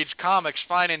guy who reads comics,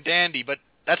 fine and dandy, but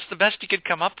that's the best you could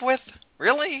come up with?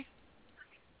 Really?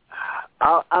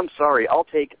 I'm sorry. I'll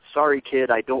take "Sorry, kid,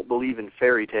 I don't believe in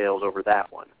fairy tales" over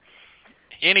that one.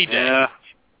 Any day. Yeah.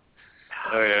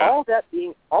 Oh, yeah.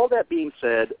 All that being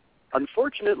said,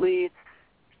 unfortunately,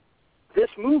 this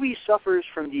movie suffers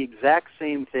from the exact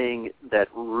same thing that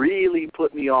really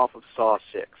put me off of Saw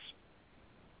 6.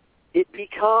 It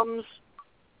becomes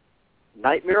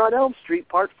Nightmare on Elm Street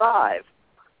Part 5.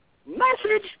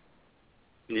 Message!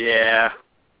 Yeah.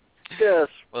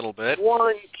 Just a little bit.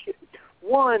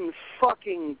 One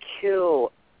fucking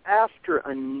kill after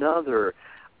another.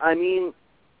 I mean,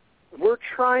 we're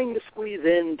trying to squeeze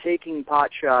in taking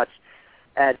pot shots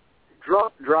at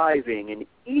drunk driving and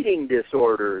eating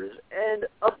disorders and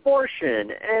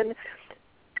abortion and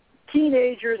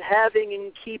teenagers having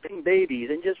and keeping babies,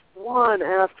 and just one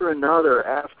after another,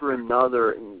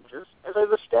 and just, as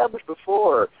I've established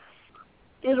before,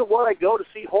 isn't what I go to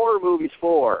see horror movies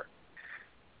for.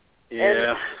 Yeah.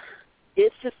 And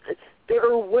it's just, there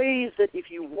are ways that if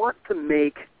you want to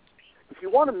make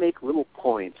little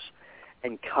points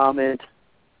and comment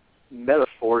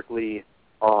metaphorically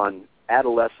on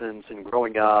adolescence and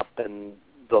growing up and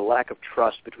the lack of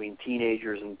trust between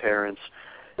teenagers and parents,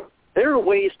 there are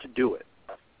ways to do it.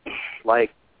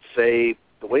 Like, say,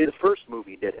 the way the first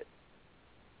movie did it.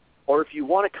 Or if you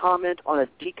want to comment on a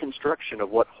deconstruction of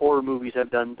what horror movies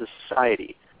have done to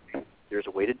society, there's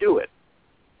a way to do it.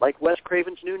 Like Wes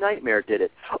Craven's New Nightmare did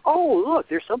it. Oh, look,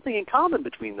 there's something in common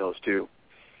between those two.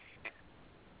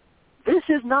 This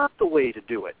is not the way to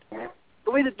do it.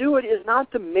 The way to do it is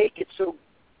not to make it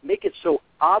so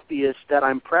obvious that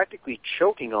I'm practically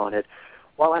choking on it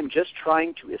while I'm just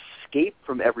trying to escape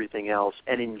from everything else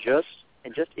and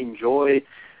just enjoy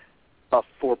a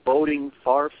foreboding,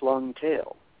 far-flung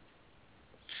tale.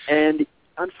 And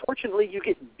unfortunately, you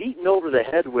get beaten over the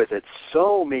head with it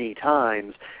so many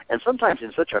times, and sometimes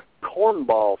in such a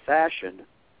cornball fashion,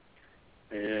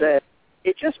 that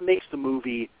it just makes the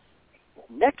movie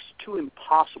next to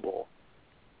impossible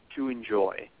to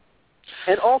enjoy.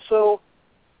 And also,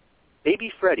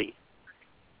 Baby Freddy.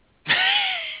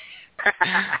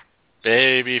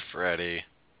 Baby Freddy.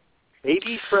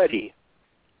 Baby Freddy.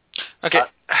 Okay,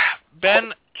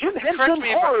 Ben, Jim Henson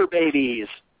horror babies.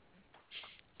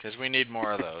 Because we need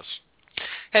more of those.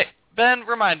 Hey, Ben,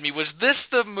 remind me, was this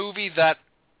the movie that,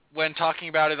 when talking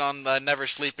about it on the Never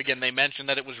Sleep Again, they mentioned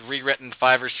that it was rewritten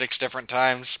 5 or 6 different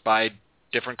times by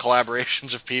different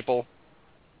collaborations of people?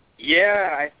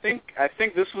 Yeah, I think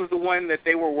this was the one that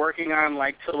they were working on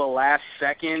like till the last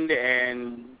second,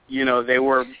 and they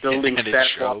were building sets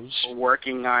while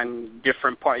working on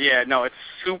different parts. Yeah, no, it's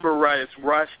super rust. It's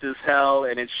rust as hell,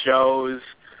 and it shows.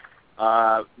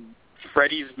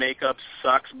 Freddy's makeup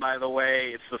sucks, by the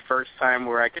way. It's the first time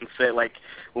where I can say, like,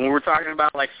 when we're talking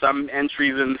about like some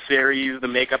entries in the series, the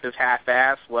makeup is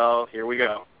half-assed. Well, here we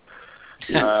go.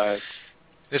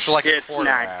 It's like a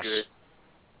quarter not ass. Good.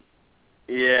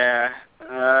 Yeah.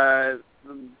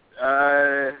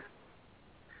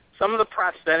 Some of the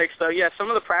prosthetics, though, yeah, some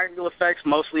of the practical effects,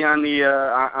 mostly on the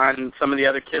on some of the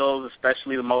other kills,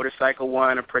 especially the motorcycle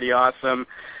one, are pretty awesome.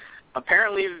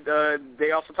 Apparently,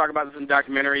 they also talk about this in the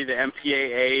documentary. The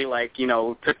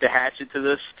MPAA, took the hatchet to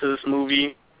this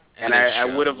movie, and I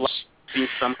would have liked to see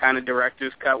some kind of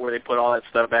director's cut where they put all that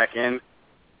stuff back in.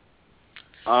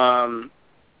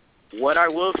 What I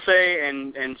will say,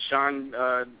 and Sean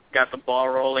got the ball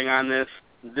rolling on this.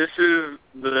 This is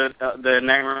the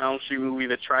Nightmare on Elm Street movie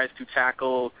that tries to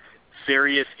tackle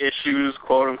serious issues,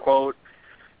 quote unquote,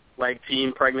 like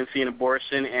teen pregnancy and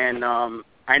abortion. And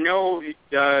I know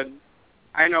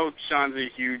Sean's a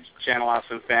huge Channel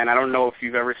Awesome fan. I don't know if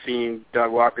you've ever seen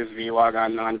Doug Walker's vlog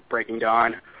on Breaking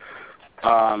Dawn,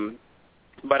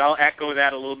 but I'll echo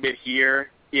that a little bit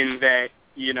here in that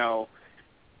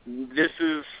this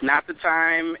is not the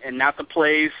time and not the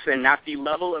place and not the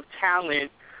level of talent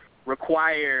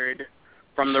required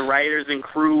from the writers and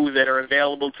crew that are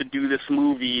available to do this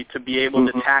movie to be able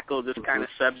to tackle this kind of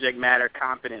subject matter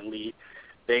competently.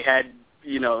 They had,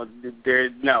 it's not.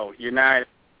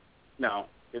 No,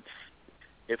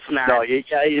 the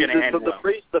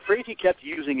phrase he kept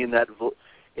using in that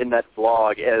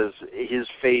vlog as his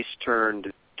face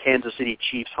turned Kansas City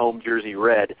Chiefs home jersey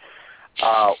red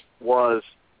was,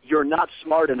 "You're not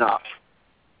smart enough."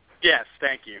 Yes,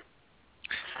 thank you.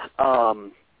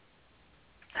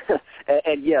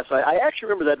 And yes, I actually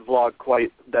remember that vlog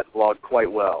quite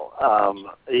well.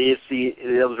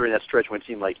 That was during that stretch when it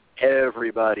seemed like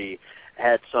everybody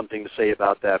had something to say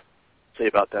about that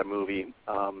movie.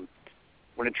 When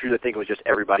in truth, I think it was just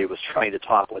everybody was trying to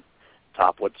top what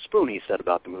Spoonie said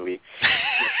about the movie.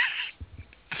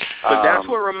 But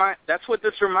that's what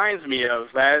this reminds me of.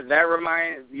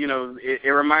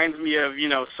 It reminds me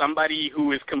of somebody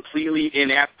who is completely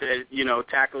inept at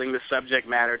tackling the subject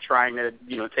matter, trying to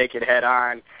take it head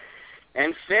on,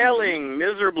 and failing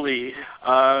miserably.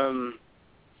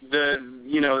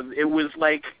 It was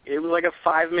like a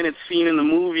 5-minute scene in the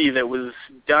movie that was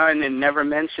done and never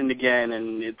mentioned again,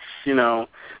 and it's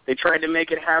they tried to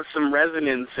make it have some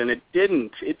resonance, and it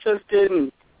didn't. It just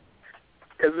didn't.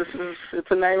 Because it's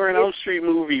a Nightmare on Elm Street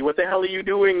movie. What the hell are you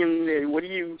doing? And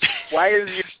why is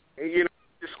your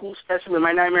school special in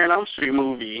my Nightmare on Elm Street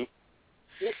movie?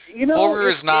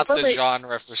 Horror is not the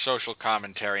genre for social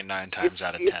commentary 9 times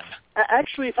out of 10.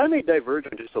 Actually, if I may diverge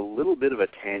on just a little bit of a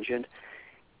tangent,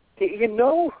 you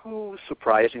know who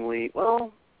surprisingly,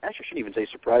 well, actually I shouldn't even say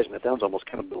surprising, that sounds almost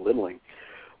kind of belittling,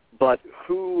 but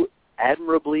who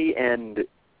admirably and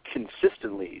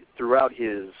consistently throughout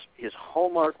his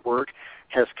Hallmark work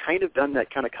has kind of done that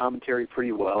kind of commentary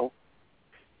pretty well?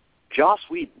 Joss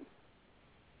Whedon.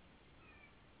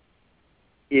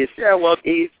 If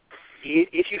you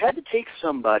had to take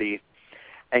somebody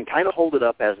and kind of hold it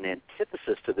up as an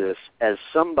antithesis to this, as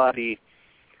somebody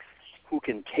who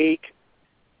can take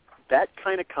that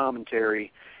kind of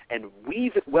commentary and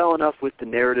weave it well enough with the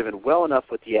narrative and well enough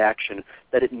with the action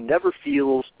that it never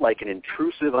feels like an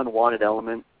intrusive, unwanted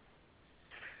element,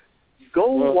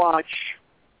 go watch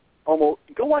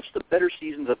the better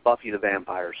seasons of Buffy the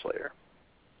Vampire Slayer,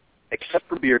 except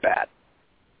for Beer Bat.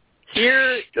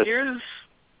 Here's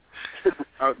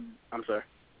oh, I'm sorry.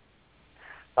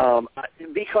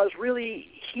 Because really,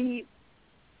 he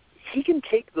can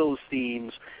take those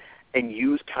themes and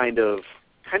use kind of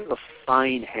a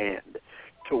fine hand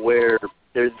to where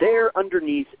they're there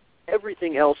underneath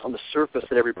everything else on the surface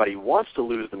that everybody wants to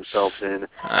lose themselves in.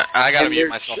 I got to mute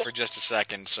myself for just a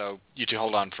second, so you two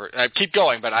hold on for... keep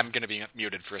going, but I'm going to be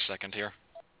muted for a second here.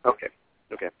 Okay.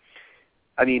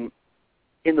 I mean,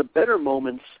 in the better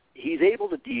moments, he's able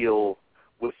to deal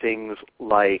with things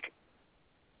like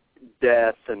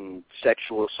death and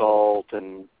sexual assault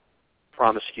and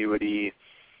promiscuity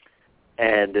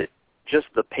and just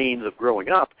the pains of growing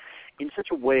up in such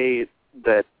a way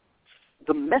that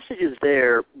the message is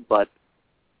there, but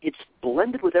it's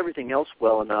blended with everything else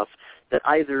well enough that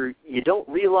either you don't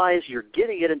realize you're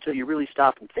getting it until you really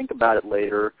stop and think about it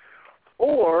later,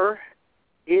 or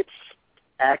it's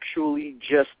actually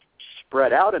just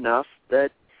spread out enough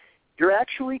that you're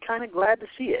actually kind of glad to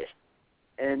see it.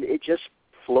 And it just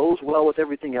flows well with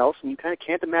everything else, and you kind of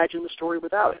can't imagine the story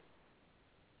without it.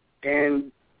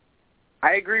 And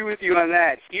I agree with you on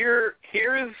that. Here's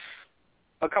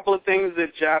a couple of things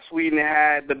that Joss Whedon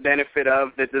had the benefit of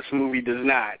that this movie does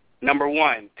not. Number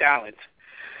one, talent.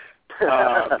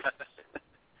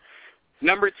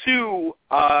 Number two,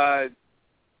 a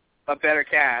better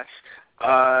cast.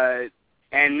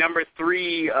 And number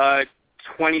three,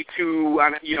 22,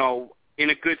 in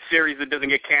a good series that doesn't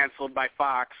get canceled by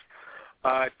Fox,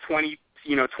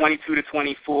 22 to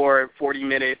 24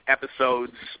 40-minute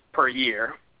episodes per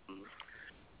year.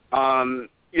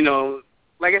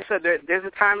 Like I said, there's a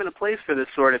time and a place for this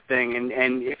sort of thing,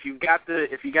 and if you got the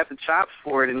chops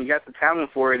for it and you got the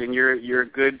talent for it and you're a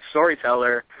good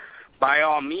storyteller, by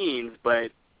all means.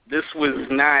 But this was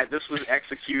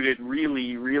executed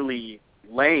really, really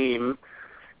lame.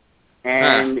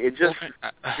 And it just...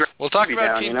 We'll talk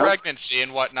about teen pregnancy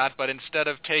and whatnot, but instead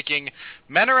of taking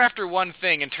Men Are After One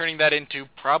Thing and turning that into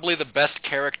probably the best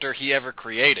character he ever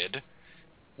created,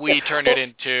 we turn it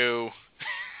into...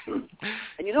 And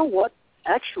you know what?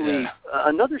 Actually,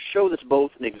 another show that's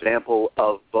both an example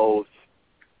of both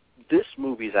this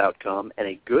movie's outcome and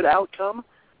a good outcome,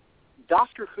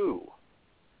 Doctor Who.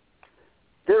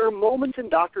 There are moments in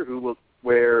Doctor Who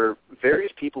where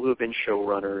various people who have been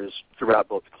showrunners throughout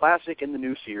both the classic and the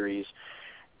new series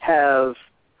have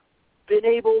been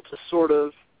able to sort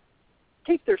of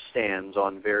take their stands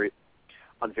on various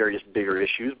bigger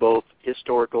issues, both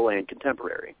historical and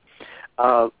contemporary.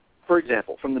 For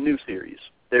example, from the new series,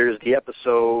 there's the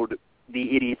episode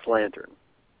The Idiot's Lantern,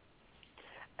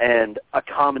 and a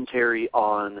commentary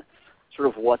on sort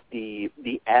of what the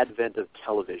advent of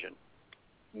television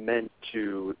meant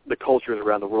to the cultures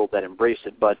around the world that embraced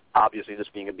it, but obviously this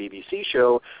being a BBC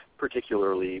show,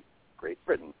 particularly Great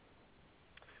Britain.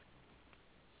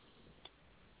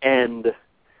 And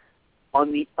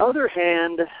on the other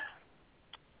hand,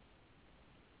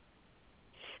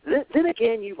 then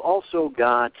again, you've also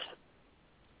got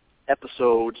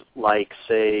episodes like,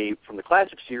 say, from the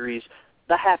classic series,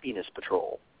 The Happiness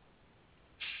Patrol,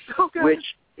 which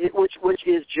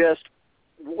is just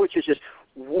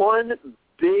one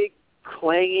big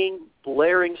clanging,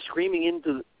 blaring, screaming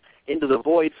into the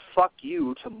void, "Fuck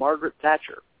you" to Margaret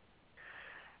Thatcher.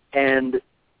 And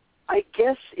I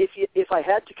guess if I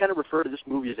had to kind of refer to this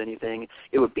movie as anything,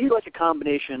 it would be like a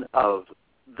combination of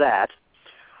that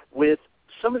with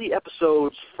some of the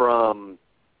episodes from,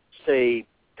 say,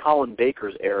 Colin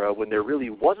Baker's era, when there really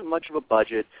wasn't much of a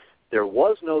budget, there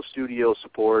was no studio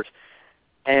support,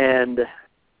 and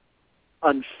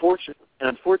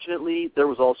unfortunately, there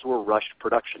was also a rushed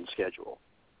production schedule.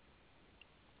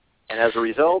 And as a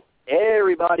result,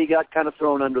 everybody got kind of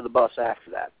thrown under the bus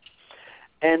after that.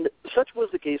 And such was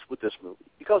the case with this movie,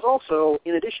 because also,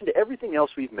 in addition to everything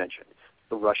else we've mentioned,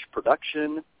 the rushed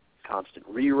production, constant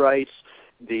rewrites,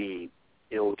 the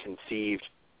ill-conceived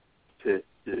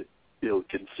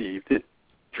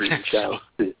dream child.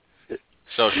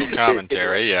 Social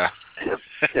commentary, yeah.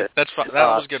 That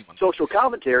was a good one. Social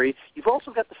commentary. You've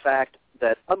also got the fact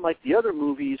that, unlike the other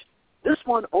movies, this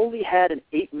one only had an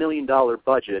 $8 million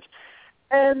budget,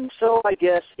 and so I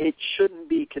guess it shouldn't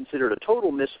be considered a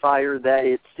total misfire that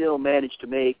it still managed to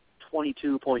make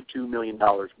 $22.2 million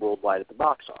worldwide at the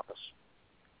box office.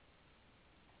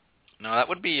 No, that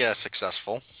would be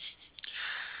successful.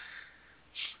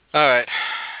 All right.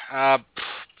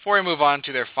 Before we move on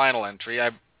to their final entry,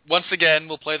 once again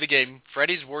we'll play the game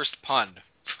Freddy's Worst Pun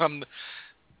from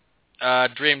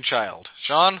Dream Child.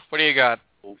 Sean, what do you got?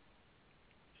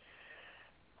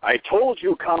 I told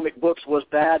you comic books was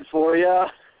bad for you.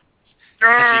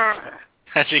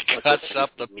 As he cuts up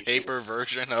the paper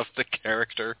version of the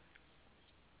character.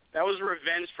 That was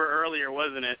revenge for earlier,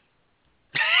 wasn't it?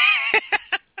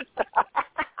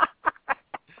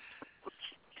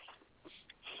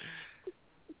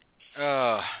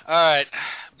 All right.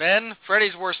 Ben,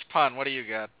 Freddy's Worst Pun, what do you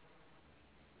got?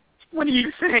 What do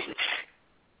you think?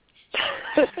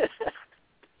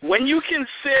 when you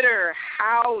consider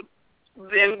how,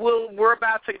 and we're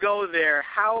about to go there,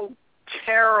 how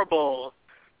terrible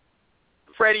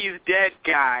Freddy's Dead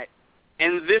got,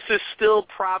 and this is still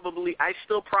probably, I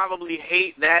still probably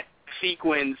hate that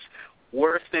sequence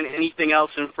worse than anything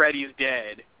else in Freddy's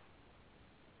Dead.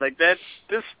 Like, this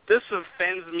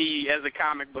offends me as a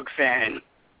comic book fan.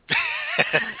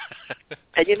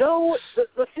 And you know,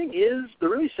 the thing is, the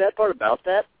really sad part about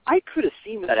that, I could have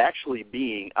seen that actually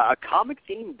being a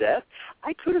comic-themed death.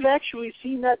 I could have actually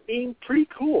seen that being pretty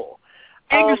cool.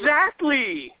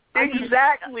 Exactly.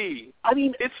 Exactly. I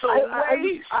mean, it's a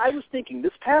waste. I was thinking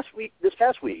this past week,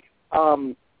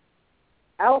 Allison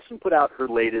put out her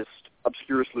latest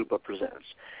Obscurus Lupa Presents,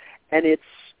 and it's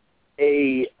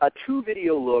a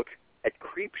 2-video look at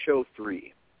Creepshow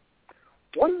 3.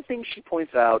 One of the things she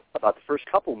points out about the first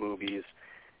couple movies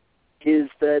is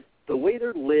that the way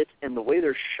they're lit and the way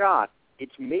they're shot,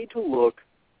 it's made to look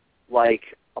like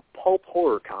a pulp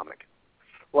horror comic,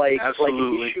 like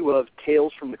an issue of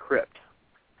Tales from the Crypt.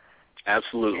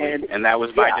 Absolutely, and that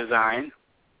was by design.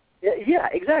 Yeah,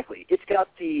 exactly. It's got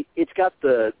the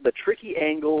tricky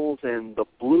angles and the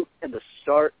blue and the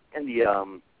stark and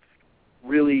the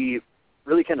really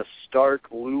kind of stark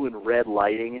blue and red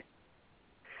lighting.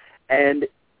 And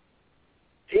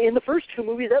in the first 2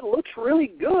 movies, that looks really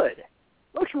good.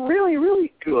 Looks really,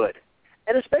 really good.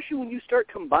 And especially when you start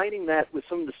combining that with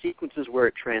some of the sequences where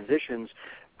it transitions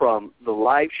from the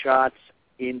live shots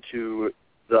into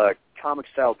the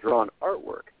comic-style drawn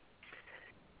artwork.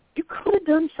 You could have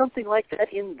done something like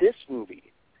that in this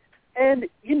movie. And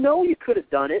you know you could have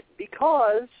done it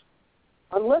because,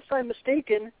 unless I'm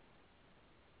mistaken,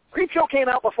 Creepshow came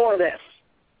out before this.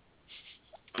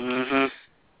 Mm-hmm.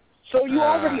 So you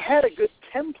already had a good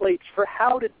template for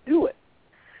how to do it.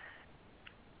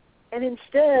 And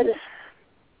instead,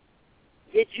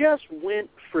 you just went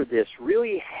for this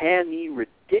really hammy,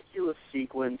 ridiculous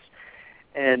sequence,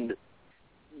 and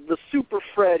the Super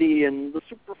Freddy and the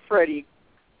Super Freddy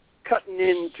cutting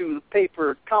into the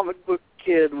paper comic book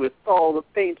kid with all the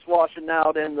paints washing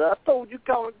out, and I told you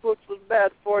comic books was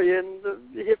bad for you, and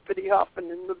the hippity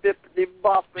hopping and the bippity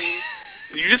bopping.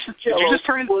 You just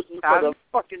turned for the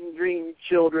fucking dream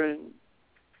children.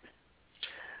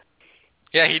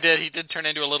 Yeah, he did. He did turn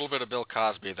into a little bit of Bill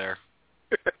Cosby there.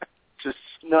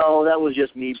 No, that was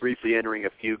just me briefly entering a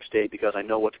fugue state because I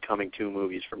know what's coming 2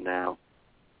 movies from now.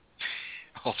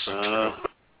 Also true.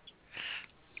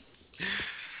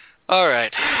 All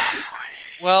right.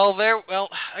 Well,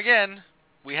 again,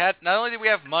 we had not only do we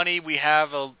have money, we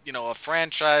have a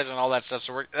franchise and all that stuff.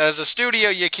 So as a studio,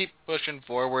 you keep pushing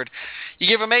forward. You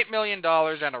give them $8 million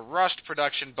and a rushed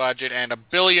production budget and 1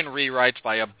 billion rewrites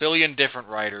by 1 billion different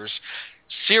writers.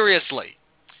 Seriously,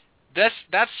 that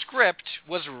script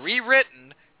was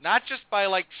rewritten not just by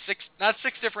not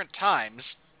 6 different times,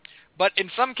 but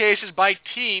in some cases by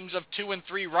teams of 2 and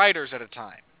 3 writers at a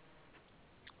time.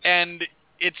 And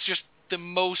it's just the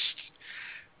most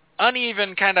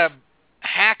uneven kind of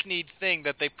hackneyed thing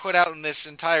that they put out in this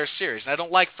entire series. And I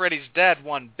don't like Freddy's Dead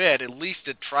one bit. At least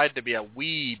it tried to be a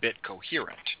wee bit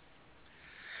coherent.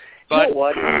 But you know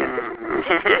what?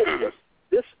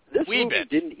 This movie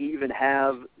didn't even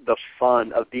have the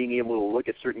fun of being able to look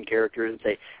at certain characters and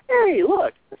say, hey,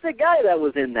 look, that's the guy that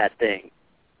was in that thing.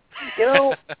 You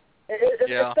know,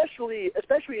 yeah.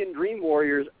 especially in Dream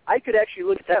Warriors, I could actually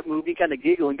look at that movie, kind of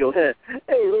giggle and go, hey,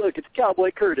 look, it's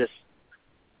Cowboy Curtis.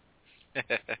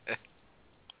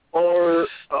 Or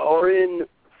in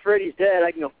Freddy's Dead,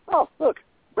 I can go, oh, look,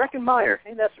 Breckin Meyer,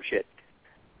 ain't that some shit?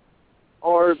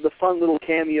 Or the fun little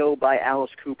cameo by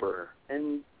Alice Cooper,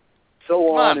 and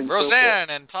so on and Roseanne so forth.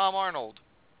 and Tom Arnold.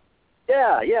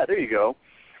 Yeah, there you go.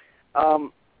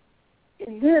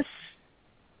 In this,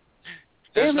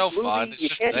 there's no movie, fun. It's you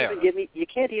just can't there. you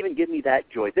can't even give me that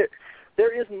joy.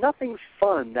 There is nothing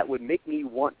fun that would make me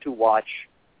want to watch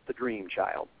The Dream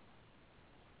Child.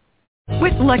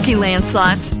 With Lucky Land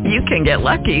Slots, you can get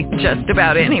lucky just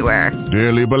about anywhere.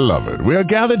 Dearly beloved, we are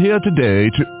gathered here today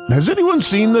to... Has anyone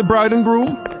seen the bride and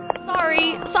groom?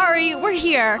 Sorry, we're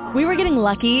here. We were getting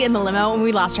lucky in the limo and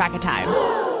we lost track of time.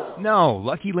 No,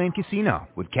 Lucky Land Casino,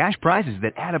 with cash prizes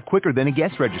that add up quicker than a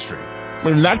guest registry.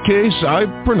 In that case, I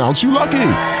pronounce you lucky.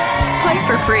 Play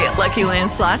for free at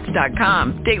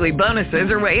LuckyLandSlots.com. Daily bonuses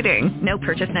are waiting. No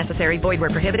purchase necessary. Void where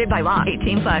prohibited by law.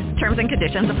 18+. Terms and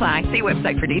conditions apply. See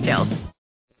website for details.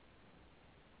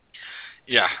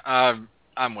 Yeah,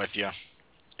 I'm with you.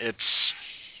 It's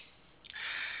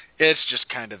just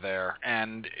kind of there,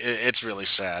 and it's really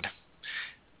sad.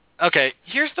 Okay,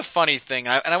 here's the funny thing,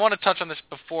 and I want to touch on this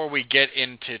before we get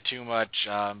into too much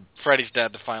Freddy's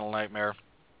Dead, The Final Nightmare.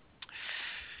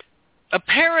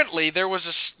 apparently there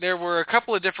were a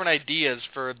couple of different ideas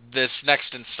for this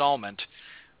next installment.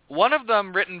 One of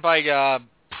them written by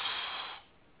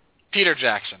Peter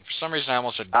Jackson. For some reason, I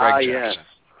almost said Greg Jackson.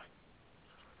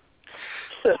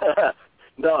 Yes.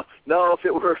 No.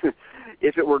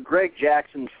 If it were Greg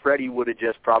Jackson, Freddy would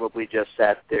have probably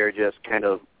sat there, just kind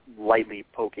of lightly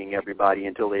poking everybody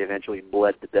until they eventually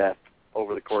bled to death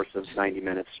over the course of 90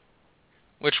 minutes.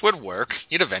 Which would work.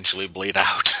 You'd eventually bleed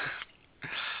out.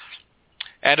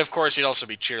 And, of course, he'd also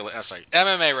be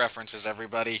MMA references,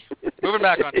 everybody. Moving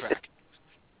back on track.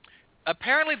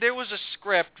 Apparently there was a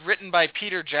script written by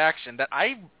Peter Jackson that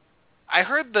I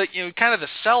heard the kind of the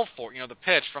sell for, the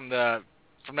pitch from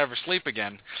Never Sleep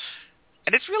Again.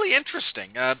 And it's really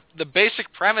interesting. The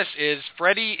basic premise is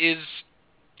Freddy is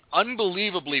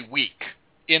unbelievably weak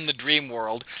in the dream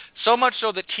world, so much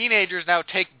so that teenagers now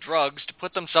take drugs to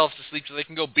put themselves to sleep so they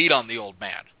can go beat on the old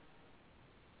man.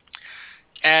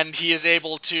 And he is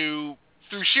able to,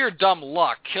 through sheer dumb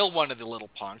luck, kill one of the little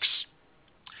punks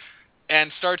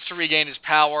and starts to regain his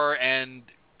power and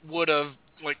would have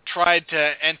tried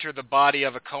to enter the body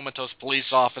of a comatose police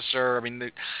officer. And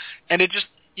it just,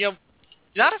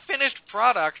 not a finished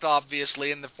product,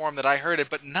 obviously, in the form that I heard it,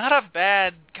 but not a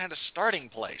bad kind of starting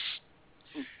place.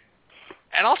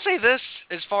 And I'll say this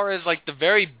as far as the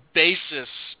very basis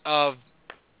of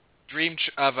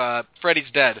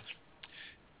Freddy's Dead.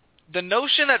 The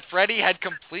notion that Freddy had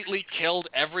completely killed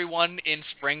everyone in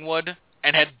Springwood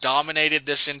and had dominated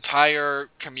this entire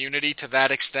community to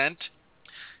that extent,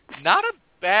 not a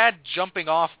bad jumping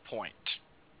off point.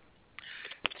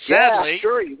 Sadly, yeah,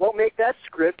 sure, you won't make that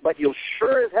script, but you'll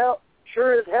sure as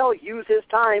hell use his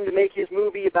time to make his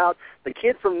movie about the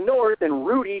kid from North and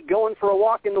Rudy going for a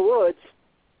walk in the woods.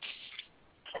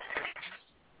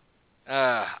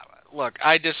 Look,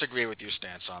 I disagree with your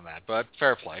stance on that, but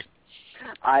fair play.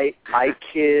 I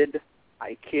kid.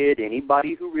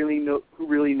 Anybody who really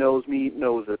knows me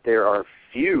knows that there are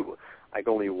few,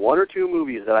 only one or two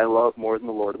movies that I love more than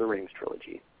the Lord of the Rings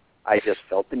trilogy. I just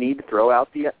felt the need to throw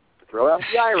out the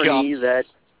irony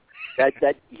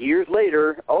that years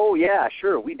later, oh yeah,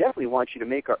 sure, we definitely want you to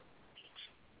make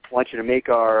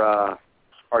our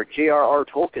J.R.R.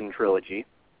 Tolkien trilogy,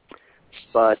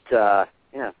 but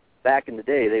yeah, back in the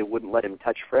day they wouldn't let him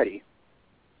touch Freddy.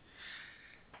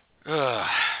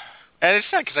 And it's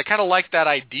sad because I kind of like that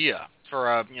idea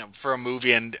for a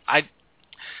movie, and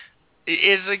it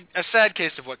is a sad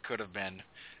case of what could have been.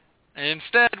 And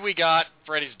instead, we got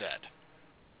Freddy's Dead.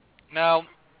 Now,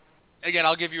 again,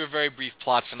 I'll give you a very brief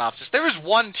plot synopsis. There is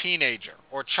one teenager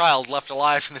or child left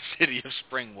alive in the city of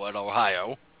Springwood,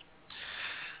 Ohio,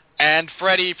 and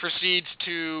Freddy proceeds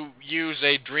to use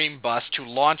a dream bus to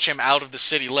launch him out of the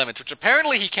city limits, which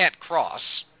apparently he can't cross.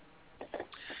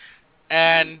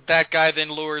 And that guy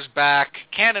then lures back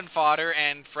cannon fodder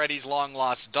and Freddy's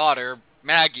long-lost daughter,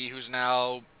 Maggie, who's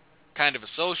now kind of a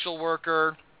social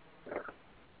worker.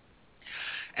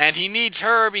 And he needs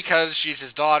her because she's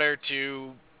his daughter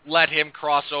to let him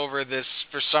cross over this,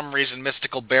 for some reason,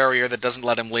 mystical barrier that doesn't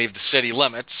let him leave the city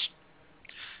limits.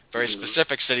 Very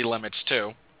specific city limits,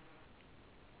 too.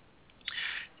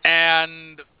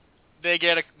 And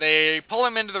they pull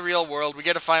him into the real world. We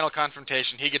get a final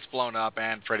confrontation. He gets blown up,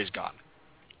 and Freddy's gone.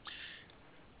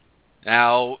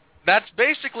 Now, that's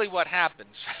basically what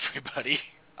happens, everybody.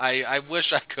 I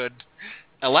wish I could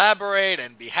elaborate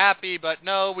and be happy, but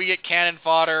no, we get cannon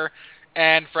fodder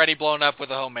and Freddy blown up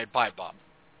with a homemade pipe bomb.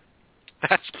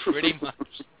 That's pretty much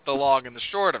the long and the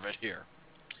short of it here.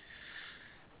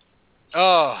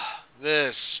 Oh,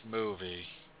 this movie.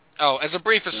 Oh, as a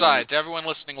brief aside, to everyone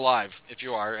listening live, if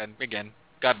you are, and again,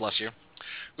 God bless you,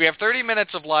 we have 30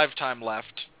 minutes of live time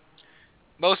left,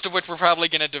 most of which we're probably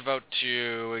going to devote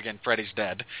to, again, Freddy's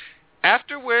Dead,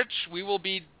 after which we will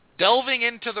be delving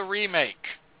into the remake.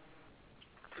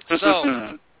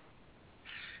 So,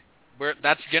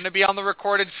 that's going to be on the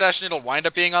recorded session. It'll wind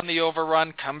up being on the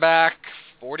overrun. Come back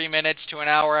 40 minutes to an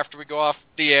hour after we go off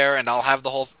the air, and I'll have the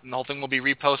whole thing will be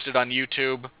reposted on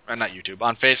YouTube, or not YouTube,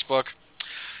 on Facebook,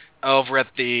 over at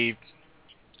the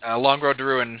Long Road to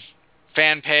Ruin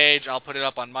fan page. I'll put it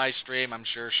up on my stream. I'm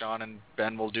sure Sean and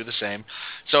Ben will do the same.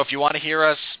 So if you want to hear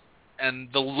us and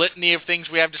the litany of things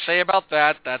we have to say about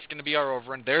that, that's going to be our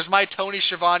overrun. There's my Tony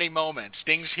Schiavone moment.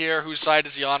 Sting's here. Whose side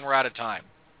is he on? We're out of time.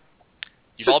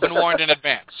 You've all been warned in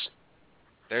advance.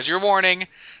 There's your warning.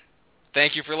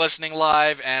 Thank you for listening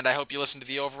live, and I hope you listen to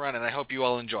the overrun, and I hope you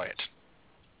all enjoy it.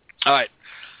 All right.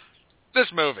 This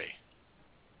movie.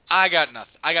 I got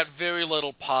nothing. I got very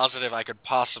little positive I could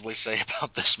possibly say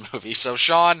about this movie. So,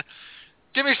 Sean,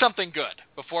 give me something good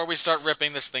before we start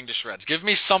ripping this thing to shreds. Give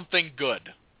me something good.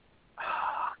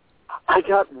 I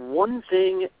got one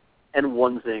thing and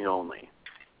one thing only.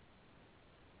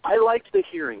 I liked the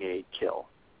hearing aid kill.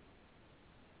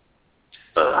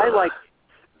 I like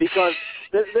because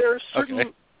there are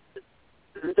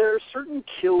certain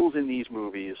kills in these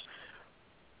movies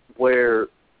where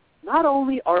not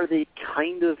only are they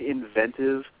kind of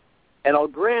inventive, and I'll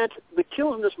grant the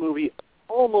kills in this movie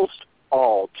almost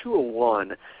all,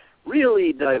 201,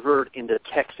 really divert into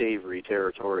Tex Avery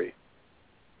territory.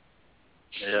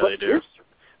 Yeah, they do.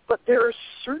 But there are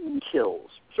certain kills,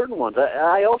 certain ones.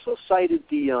 I also cited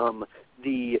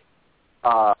the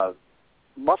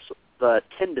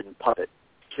tendon puppet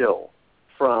kill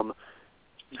from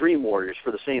Dream Warriors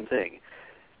for the same thing.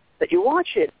 That you watch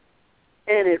it,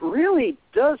 and it really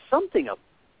does something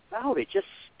about it. Just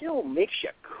still makes you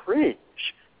cringe,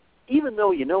 even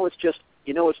though you know it's just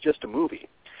a movie.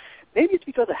 Maybe it's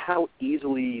because of how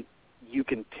easily you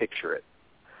can picture it.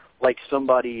 Like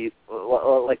somebody,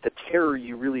 like the terror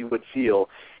you really would feel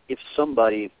if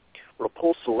somebody were to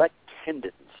pull select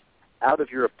tendons out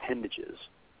of your appendages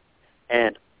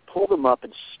and pull them up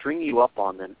and string you up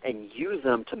on them and use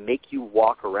them to make you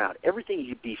walk around. Everything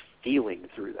you'd be feeling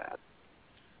through that.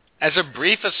 As a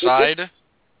brief aside,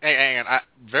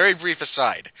 very brief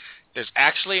aside, there's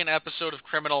actually an episode of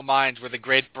Criminal Minds where the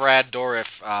great Brad Dourif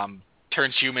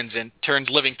turns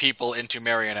living people into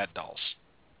marionette dolls.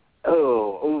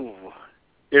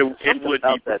 It would be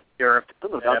that.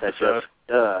 Something about that just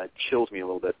chills me a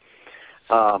little bit.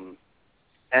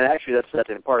 And actually, that's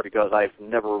in part because I've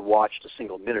never watched a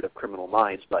single minute of Criminal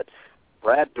Minds. But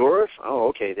Brad Dourif,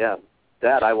 okay, yeah,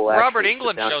 that I will. Robert actually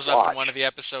Englund shows up in one of the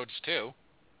episodes too.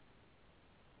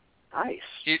 Nice.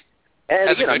 And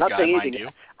again, I'm not saying anything.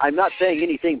 I'm not saying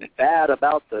anything bad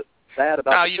about the no,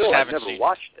 the you show. just I've haven't never seen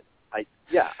watched it.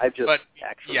 I've just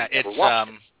actually never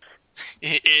watched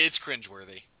it. It's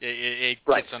cringeworthy. It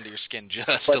right. gets under your skin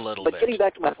just a little bit. But getting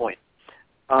back to my point,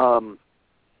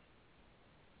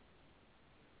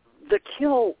 the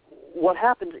kill, what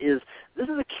happens is, this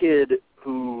is a kid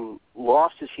who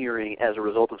lost his hearing as a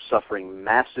result of suffering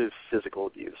massive physical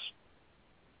abuse.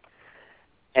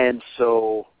 And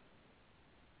so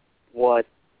what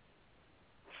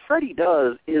Freddy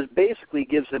does is basically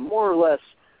gives him more or less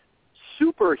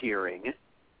super hearing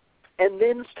and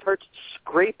then starts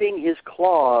scraping his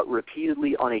claw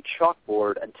repeatedly on a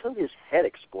chalkboard until his head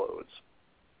explodes.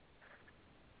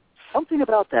 Something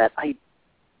about that, I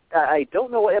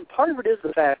don't know, and part of it is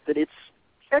the fact that it's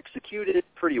executed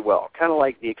pretty well, kind of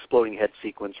like the exploding head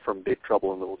sequence from Big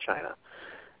Trouble in Little China.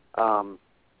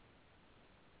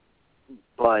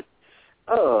 But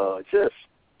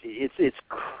it's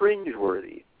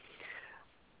cringeworthy.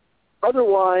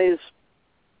 Otherwise,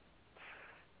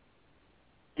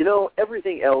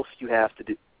 everything else you have to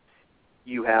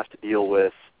deal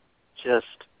with. Just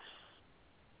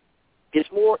it's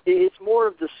more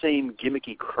of the same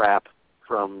gimmicky crap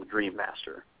from Dream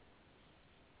Master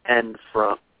and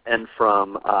from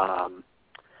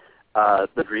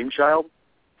the Dream Child,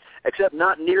 except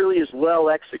not nearly as well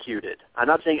executed. I'm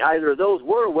not saying either of those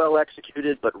were well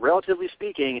executed, but relatively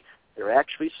speaking, they're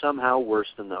actually somehow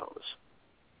worse than those.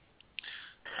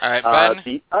 All right,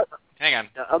 Ben. Hang on.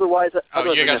 Otherwise, you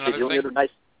got another thing?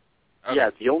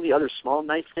 The only other small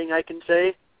nice thing I can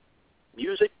say: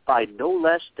 music by no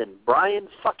less than Brian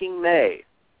fucking May.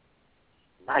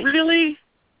 Nice. Really?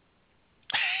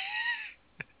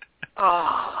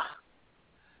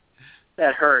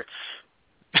 That hurts.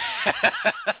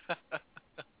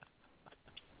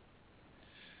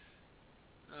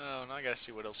 Oh, now I gotta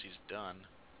see what else he's done.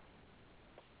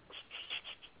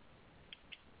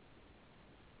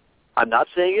 I'm not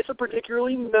saying it's a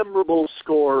particularly memorable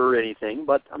score or anything,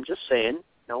 but I'm just saying,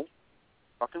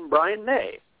 fucking Brian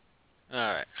May.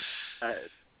 All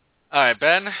right,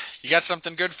 Ben, you got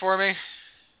something good for me?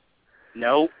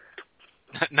 Nope.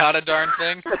 Not a darn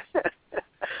thing?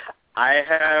 I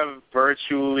have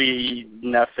virtually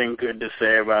nothing good to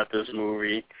say about this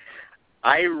movie.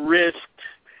 I risked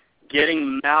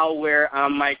getting malware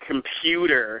on my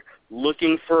computer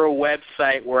looking for a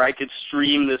website where I could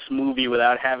stream this movie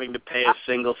without having to pay a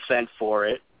single cent for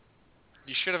it.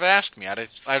 You should have asked me. I'd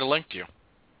have linked you.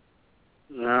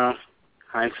 No.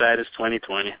 Hindsight is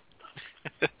 20/20.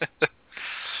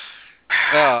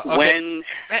 Okay.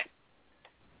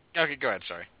 Okay, go ahead,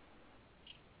 sorry.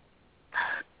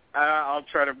 I'll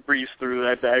try to breeze through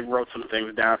that. I wrote some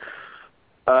things down.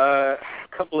 A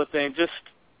couple of things. Just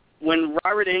when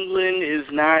Robert Englund is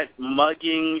not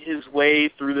mugging his way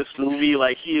through this movie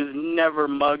like he has never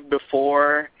mugged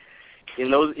before,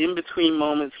 in those in-between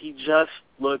moments, he just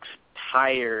looks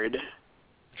tired.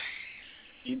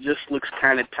 He just looks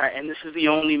kind of tired. And this is the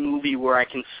only movie where I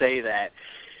can say that.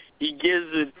 he gives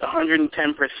it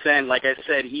 110%, like I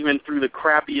said, even through the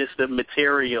crappiest of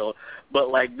material.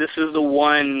 But, like, this is the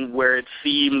one where it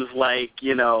seems like,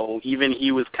 you know, even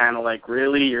he was kind of like,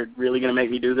 really? You're really going to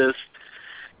make me do this?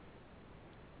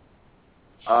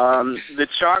 The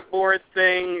chalkboard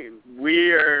thing,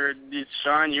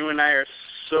 Sean, you and I are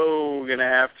so going to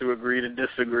have to agree to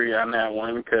disagree on that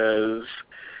one, because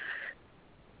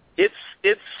it's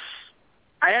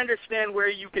I understand where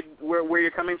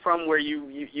you're coming from, where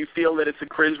you feel that it's a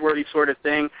cringeworthy sort of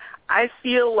thing. I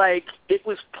feel like it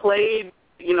was played,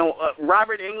 you know,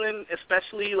 Robert Englund,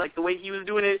 especially, like the way he was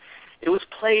doing it, it was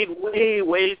played way,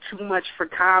 way too much for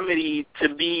comedy to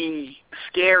be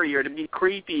scary or to be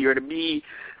creepy or to be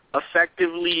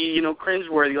effectively, you know,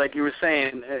 cringeworthy, like you were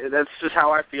saying. That's just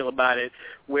how I feel about it,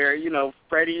 where, you know,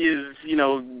 Freddy is, you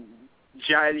know,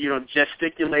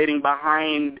 gesticulating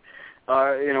behind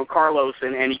Carlos,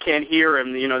 and he can't hear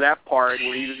him, you know, that part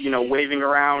where he's, you know, waving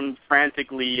around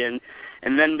frantically, and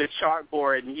then the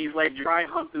chalkboard, and he's, like, dry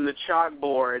humping the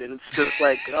chalkboard, and it's just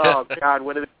like, oh, God,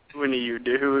 what are they doing to you,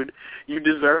 dude? You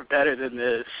deserve better than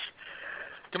this.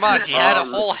 Come on, he had a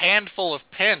whole handful of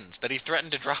pins that he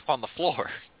threatened to drop on the floor.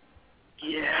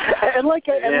 Yeah, and like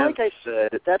I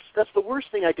said, that's the worst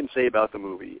thing I can say about the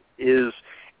movie, is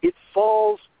it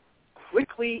falls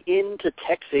quickly into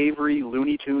Tex Avery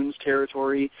Looney Tunes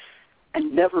territory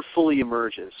and never fully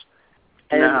emerges.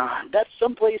 And that's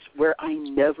someplace where I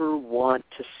never want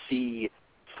to see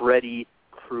Freddy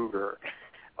Krueger.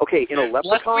 Okay, in a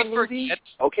Leprechaun movie,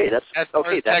 okay, that's as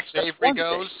far as Tex Avery one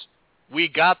goes, thing. we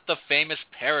got the famous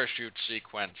parachute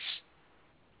sequence.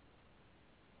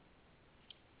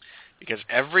 Because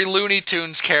every Looney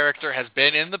Tunes character has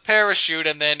been in the parachute,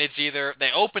 and then it's either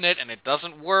they open it and it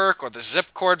doesn't work, or the zip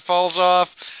cord falls off,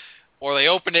 or they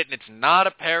open it and it's not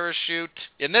a parachute.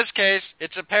 In this case,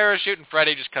 it's a parachute, and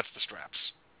Freddy just cuts the straps.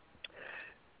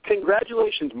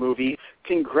 Congratulations, movie.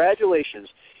 Congratulations.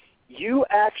 You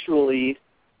actually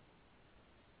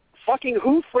fucking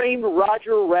Who Framed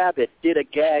Roger Rabbit did a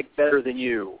gag better than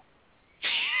you.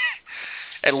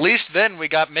 At least then we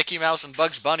got Mickey Mouse and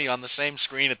Bugs Bunny on the same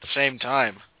screen at the same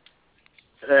time.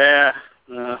 Yeah,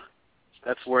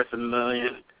 that's worth $1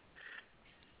 million.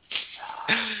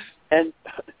 And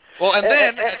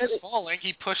then as he's falling,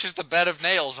 he pushes the bed of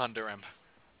nails under him.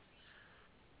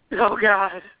 Oh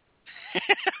God!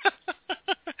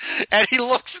 And he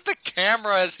looks at the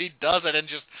camera as he does it and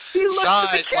just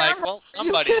sighs like, "Well,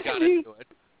 somebody's got to do it."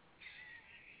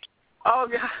 Oh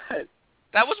God!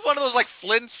 That was one of those, like,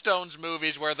 Flintstones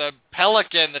movies where the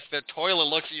pelican that's the toilet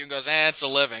looks at you and goes, it's a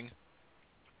living.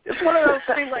 It's one of those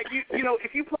things, like, you know,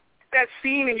 if you play that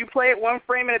scene and you play it one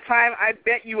frame at a time, I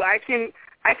bet you I can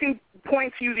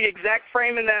point to you the exact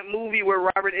frame in that movie where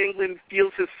Robert Englund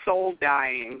feels his soul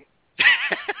dying.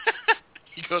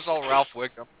 He goes all Ralph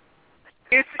Wiggum.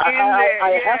 It's in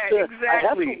there. Exactly.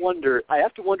 I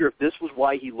have to wonder if this was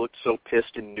why he looked so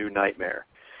pissed in New Nightmare.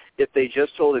 If they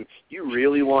just told him, you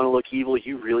really want to look evil,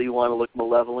 you really want to look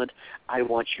malevolent, I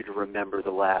want you to remember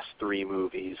the last 3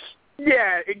 movies.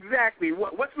 Yeah, exactly.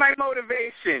 What's my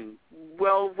motivation?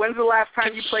 Well, when's the last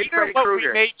time you played Freddy Krueger? What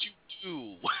we made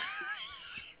you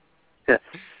do.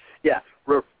 Yeah,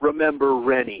 remember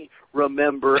Rennie.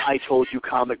 Remember I told you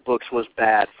comic books was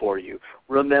bad for you.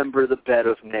 Remember the bed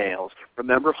of nails.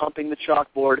 Remember humping the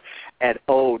chalkboard. And,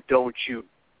 oh, don't you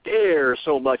dare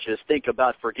so much as think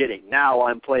about forgetting. Now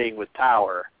I'm playing with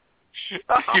power. You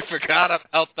forgot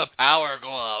about the power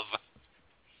glove.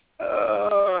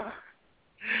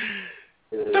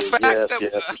 The fact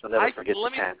that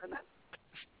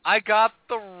I got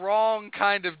the wrong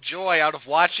kind of joy out of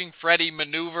watching Freddy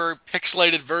maneuver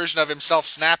pixelated version of himself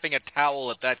snapping a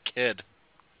towel at that kid.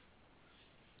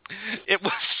 It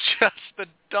was just the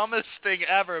dumbest thing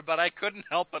ever, but I couldn't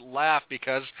help but laugh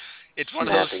because it's one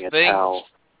of those things. Towel.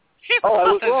 Oh,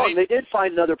 I was wrong. They did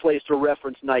find another place to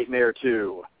reference Nightmare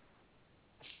 2.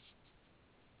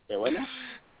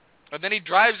 And then he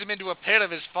drives him into a pit of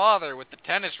his father with the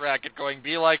tennis racket going,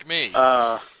 "Be like me."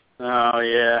 Oh,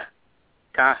 yeah.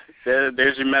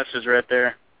 There's your message right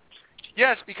there.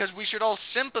 Yes, because we should all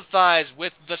sympathize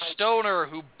with the stoner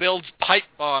who builds pipe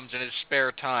bombs in his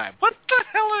spare time. What the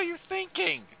hell are you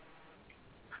thinking?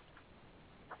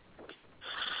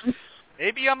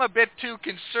 Maybe I'm a bit too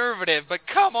conservative, but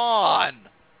come on.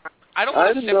 I don't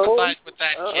want to sympathize with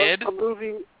that kid. A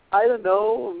movie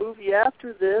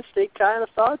after this, they kind of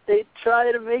thought they'd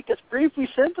try to make us briefly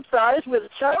sympathize with a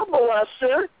child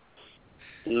molester.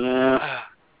 Yeah.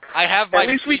 I have my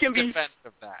brief defense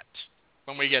of that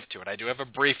when we get to it. I do have a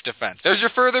brief defense. There's your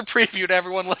further preview to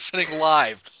everyone listening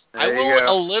live. I will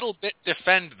a little bit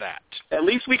defend that. At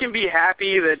least we can be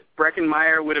happy that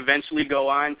Breckenmeyer would eventually go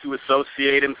on to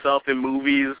associate himself in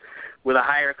movies with a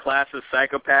higher class of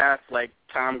psychopaths like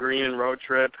Tom Green in Road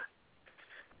Trip.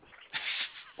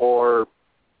 Or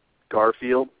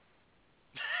Garfield.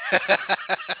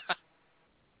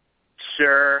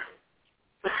 Sure.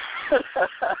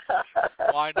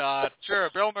 Why not? Sure,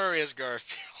 Bill Murray is Garfield.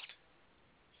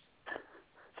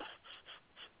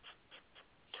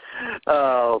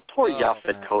 Oh, poor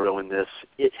Yaphet Kotto in this.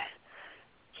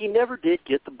 He never did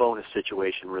get the bonus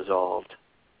situation resolved.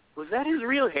 Was that his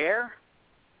real hair?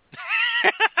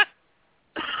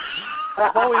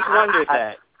 I've always wondered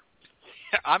that.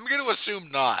 I'm going to assume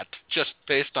not, just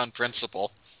based on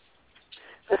principle.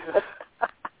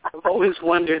 I've always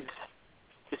wondered.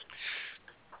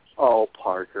 Oh,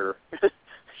 Parker.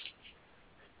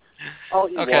 All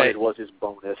he wanted was his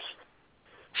bonus.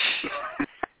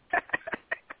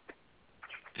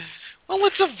 Well,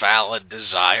 it's a valid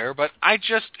desire, but I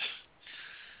just...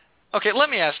 Okay, let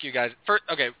me ask you guys. First,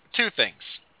 two things.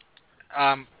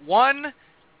 One,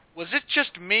 was it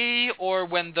just me, or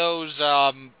when those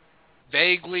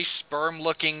vaguely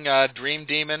sperm-looking dream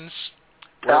demons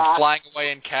were flying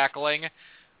away and cackling,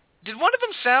 did one of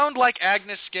them sound like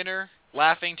Agnes Skinner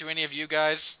laughing to any of you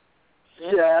guys?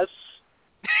 Yes.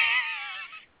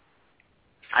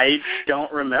 I don't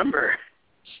remember.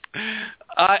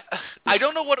 I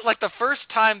don't know what, like, the first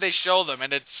time they show them,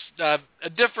 and it's a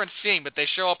different scene, but they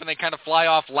show up and they kind of fly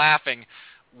off laughing.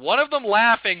 One of them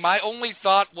laughing, my only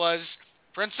thought was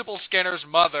Principal Skinner's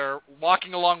mother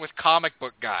walking along with Comic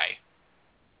Book Guy.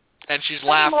 And she's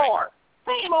laughing.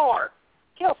 Say more!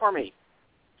 Kill for me!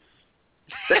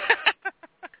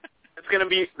 That's gonna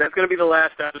be the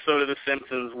last episode of The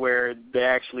Simpsons where they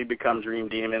actually become dream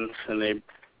demons and they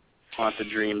haunt the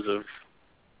dreams of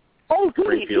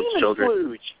Springfield's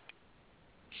children.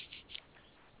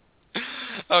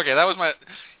 Okay, that was my...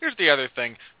 Here's the other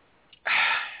thing.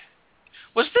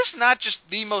 Was this not just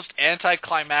the most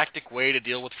anticlimactic way to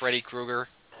deal with Freddy Krueger?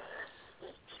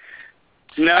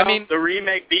 No, I mean, the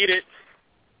remake beat it.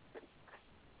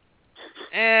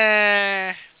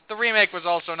 The remake was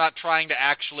also not trying to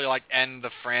actually, like, end the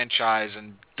franchise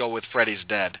and go with Freddy's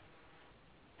Dead.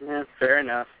 Yeah, fair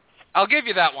enough. I'll give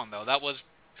you that one, though. That was...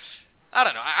 I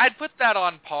don't know. I'd put that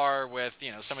on par with,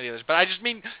 some of the others. But I just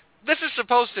mean, this is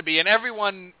supposed to be, and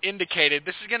everyone indicated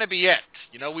this is going to be it.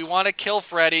 We want to kill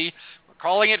Freddy. We're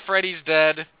calling it Freddy's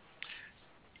Dead.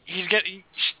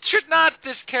 Should not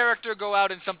this character go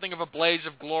out in something of a blaze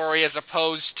of glory as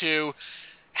opposed to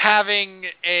having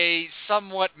a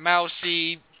somewhat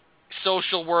mousy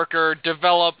social worker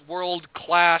develop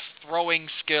world-class throwing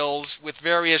skills with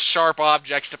various sharp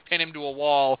objects to pin him to a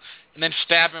wall and then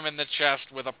stab him in the chest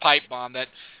with a pipe bomb that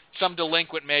some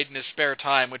delinquent made in his spare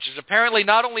time, which is apparently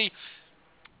not only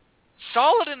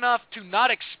solid enough to not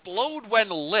explode when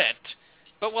lit,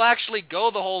 but will actually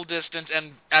go the whole distance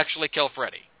and actually kill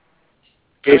Freddy.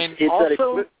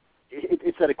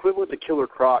 It's that equivalent to Killer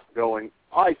Croc going,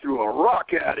 I threw a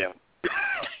rock at him.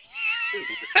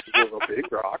 It was a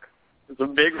big rock. It's a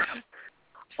big rock.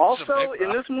 Also,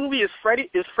 in this movie, is Freddy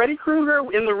Krueger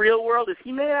in the real world, is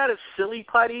he made out of silly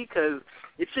putty? Because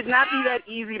it should not be that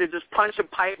easy to just punch a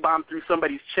pipe bomb through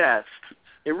somebody's chest.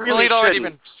 It really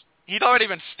shouldn't. He'd already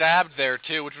been stabbed there,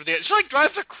 too, which was it's like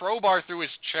drives a crowbar through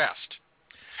his chest.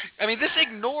 I mean, this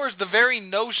ignores the very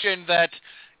notion that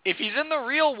if he's in the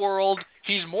real world,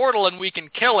 he's mortal and we can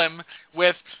kill him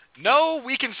with, no,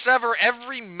 we can sever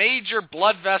every major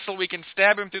blood vessel, we can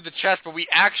stab him through the chest, but we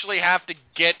actually have to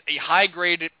get a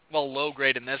high-grade, well,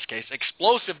 low-grade in this case,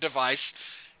 explosive device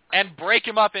and break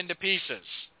him up into pieces.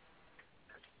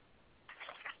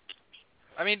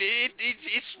 I mean,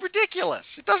 it's ridiculous.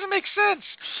 It doesn't make sense.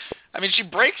 I mean, she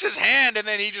breaks his hand and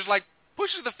then he just, like,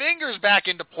 pushes the fingers back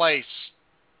into place.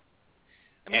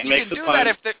 I mean, you can do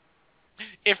that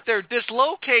if they're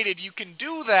dislocated, you can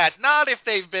do that. Not if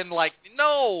they've been like,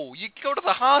 no, you go to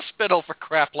the hospital for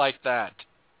crap like that.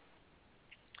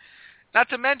 Not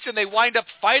to mention they wind up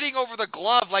fighting over the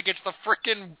glove like it's the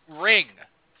frickin' ring.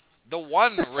 The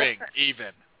one ring,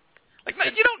 even. Like, no,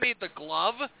 you don't need the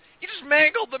glove. You just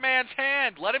mangled the man's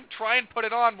hand. Let him try and put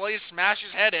it on while you smash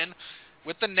his head in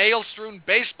with the nail-strewn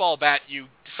baseball bat you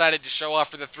decided to show off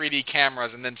for the 3D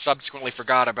cameras and then subsequently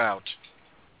forgot about.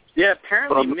 Yeah,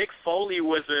 apparently Mick Foley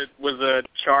was a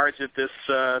charge at this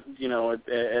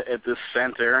at this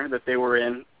center that they were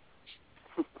in.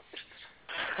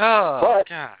 But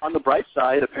God. On the bright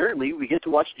side, apparently we get to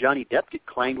watch Johnny Depp get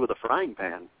clanged with a frying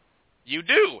pan. You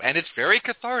do, and it's very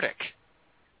cathartic.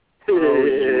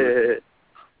 Oh,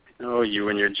 you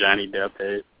and your Johnny Depp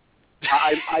hate.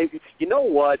 I you know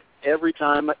what? Every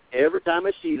time I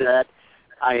see that,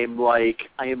 I am like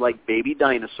Baby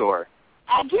Dinosaur.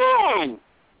 Again.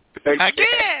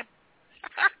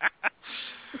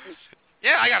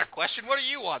 Yeah, I got a question. What are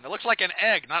you on? That looks like an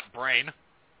egg, not brain.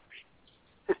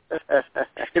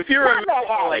 If you remember, not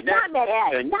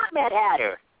Mad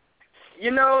Hatter.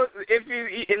 You know, if you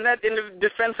in the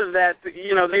defense of that,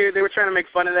 you know, they were trying to make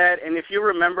fun of that, and if you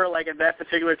remember, like at that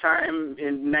particular time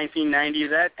in 1990,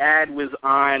 that ad was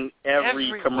on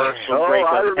every commercial break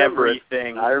of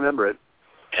everything. I remember it.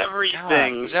 Everything. God,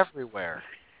 it was everywhere.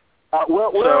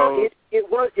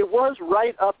 It was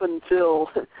right up until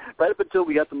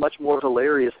we got the much more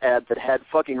hilarious ad that had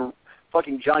fucking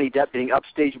Johnny Depp being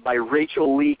upstaged by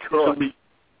Rachel Lee Cook.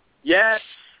 Yes.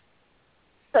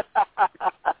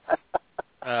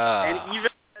 And even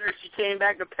better, she came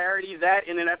back to parody that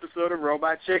in an episode of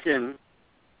Robot Chicken.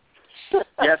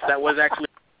 Yes, that was actually.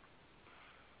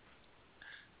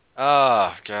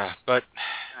 Oh God, but.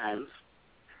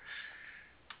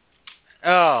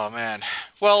 Oh man.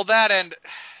 Well, that and.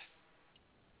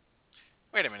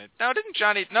 Wait a minute. No, didn't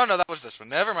Johnny? No, that was this one.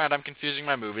 Never mind. I'm confusing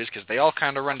my movies because they all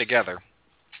kind of run together.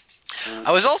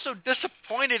 I was also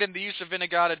disappointed in the use of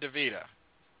Inagata Devita,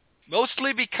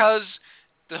 mostly because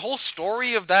the whole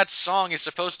story of that song is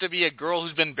supposed to be a girl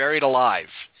who's been buried alive.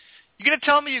 You gonna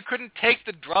tell me you couldn't take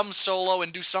the drum solo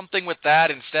and do something with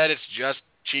that? Instead, it's just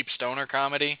cheap stoner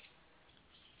comedy?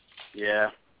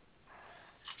 Yeah.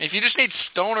 If you just need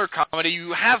stoner comedy,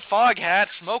 you have Foghat,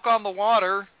 Smoke on the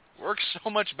Water. Works so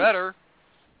much better.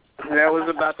 That was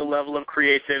about the level of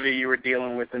creativity you were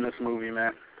dealing with in this movie,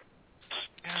 man.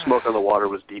 Smoke on the Water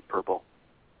was Deep Purple.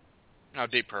 No,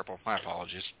 Deep Purple. My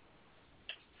apologies.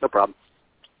 No problem.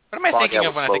 What am I thinking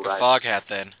of when I think of Foghat,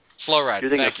 then? Slow Ride.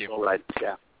 Thank you. Slow Ride,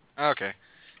 yeah. Okay.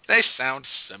 They sound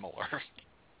similar.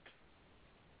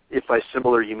 If by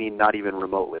similar you mean not even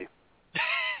remotely.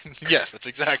 Yes, that's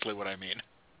exactly what I mean.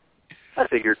 I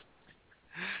figured.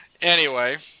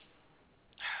 Anyway,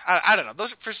 I don't know.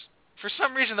 Those for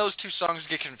some reason those two songs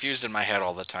get confused in my head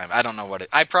all the time. I don't know what it.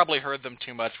 I probably heard them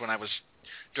too much when I was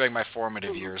during my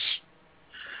formative years.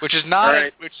 Which is not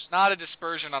a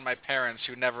dispersion on my parents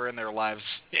who never in their lives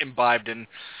imbibed in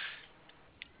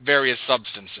various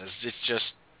substances. It's just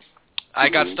I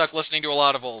got stuck listening to a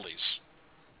lot of oldies.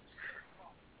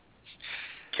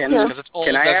 Can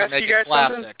I ask you guys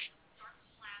something?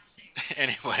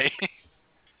 Anyway.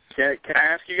 Can I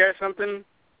ask you guys something?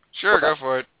 Sure, go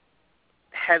for it.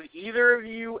 Have either of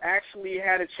you actually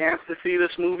had a chance to see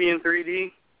this movie in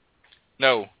 3D?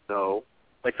 No.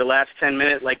 Like the last 10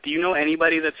 minutes? Like, do you know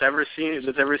anybody that's ever seen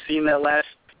that last,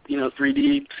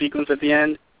 3D sequence at the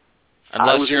end?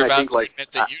 Unless you're about to admit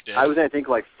that you did. I was in, I think,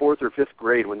 like 4th or 5th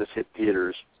grade when this hit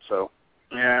theaters, so.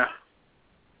 Yeah.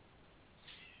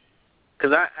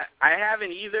 Because I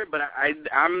haven't either, but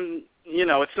I'm,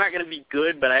 it's not going to be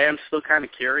good, but I am still kind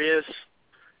of curious.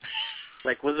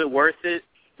 Like, was it worth it?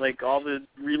 Like, all the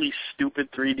really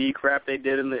stupid 3D crap they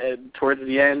did towards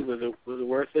the end, was it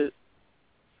worth it?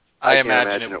 I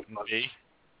imagine it wouldn't be.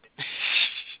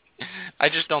 I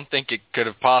just don't think it could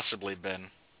have possibly been.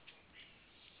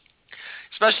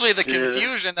 Especially the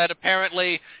confusion that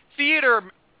apparently theater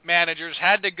managers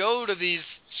had to go to these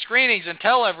screenings and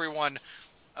tell everyone,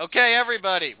 okay,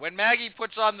 everybody, when Maggie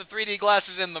puts on the 3D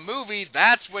glasses in the movie,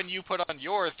 that's when you put on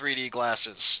your 3D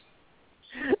glasses.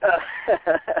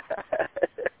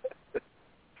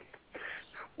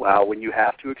 Wow, when you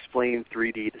have to explain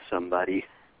 3D to somebody.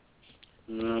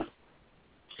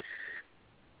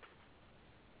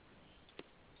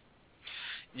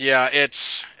 Yeah, this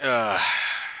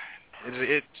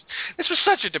was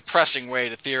such a depressing way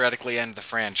to theoretically end the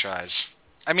franchise.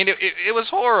 I mean, it was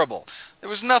horrible. There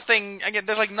was nothing, again,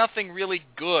 there's like nothing really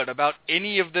good about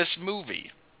any of this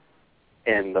movie.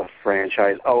 In the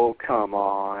franchise. Oh, come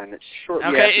on. Shortly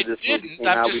okay, after it this didn't. Movie came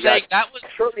I'm out, just saying that was.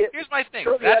 Here's my thing.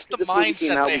 That's the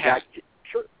mindset they had.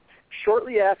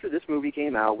 Shortly after this movie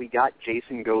came out, we got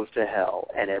Jason Goes to Hell,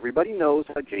 and everybody knows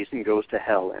how Jason Goes to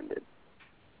Hell ended.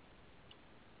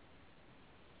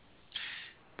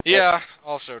 Yeah,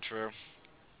 also true.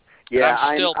 Yeah,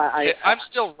 I'm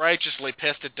still righteously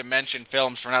pissed at Dimension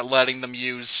Films for not letting them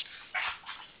use.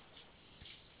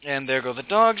 And there go the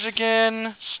dogs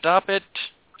again. Stop it.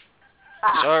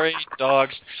 Sorry,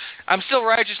 dogs. I'm still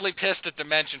righteously pissed at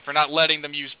Dimension for not letting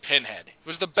them use Pinhead. It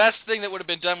was the best thing that would have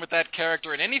been done with that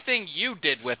character, and anything you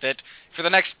did with it for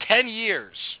the next 10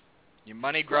 years. You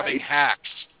money-grubbing hacks.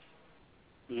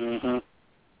 Mm-hmm.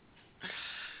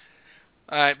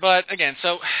 All right, but again,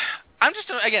 so I'm just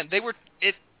again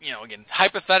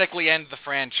hypothetically end the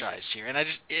franchise here, and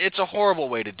it's a horrible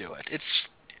way to do it. It's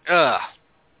I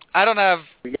don't have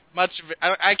much of it.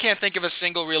 I can't think of a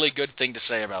single really good thing to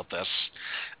say about this.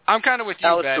 I'm kind of with you,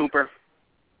 Alice Ben. Cooper.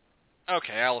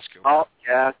 Okay, Alice Cooper. Oh,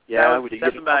 yeah.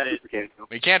 That's about it.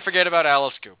 We can't forget about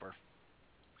Alice Cooper.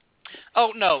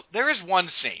 Oh, no, there is one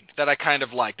scene that I kind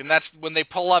of liked, and that's when they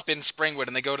pull up in Springwood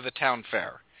and they go to the town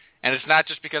fair. And it's not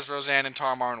just because Roseanne and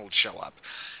Tom Arnold show up.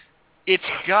 It's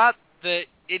got the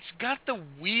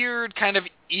weird kind of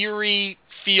eerie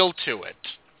feel to it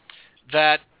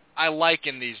that I like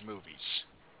in these movies.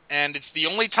 And it's the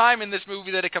only time in this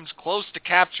movie that it comes close to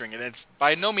capturing it. It's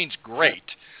by no means great,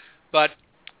 but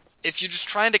if you're just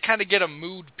trying to kind of get a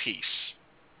mood piece,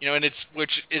 and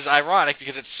which is ironic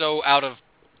because it's so out of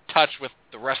touch with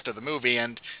the rest of the movie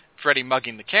and Freddy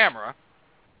mugging the camera.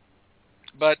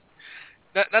 But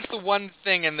that's the one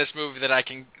thing in this movie that I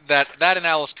can that and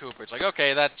Alice Cooper. It's like,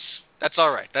 okay, that's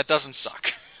all right. That doesn't suck.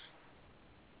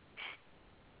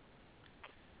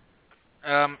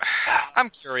 I'm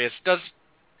curious.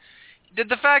 Did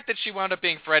the fact that she wound up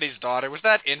being Freddy's daughter, was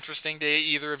that interesting to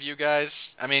either of you guys?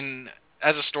 I mean,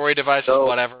 as a story device, or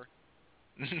whatever.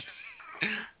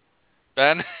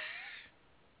 Ben?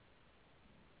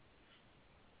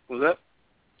 Was that?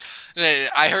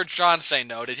 I heard Sean say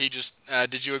no. Did he just?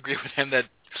 Did you agree with him that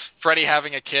Freddy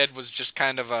having a kid was just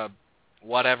kind of a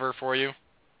whatever for you?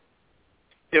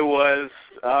 It was.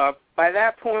 By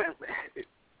that point,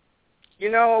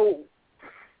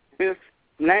 with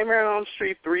Nightmare on Elm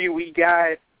Street 3, we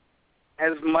got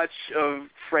as much of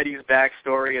Freddy's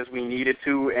backstory as we needed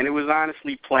to, and it was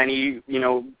honestly plenty,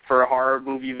 for a horror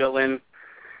movie villain.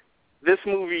 This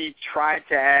movie tried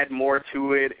to add more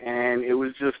to it, and it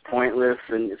was just pointless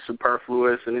and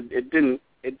superfluous, and it didn't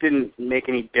make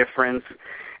any difference.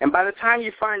 And by the time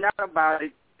you find out about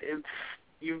it,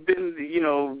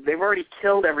 they've already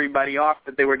killed everybody off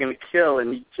that they were going to kill,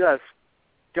 and you just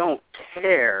don't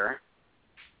care.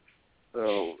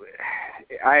 So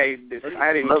I didn't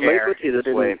care. Let me put it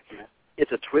this way: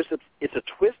 it's a twist. It's a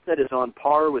twist that is on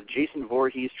par with Jason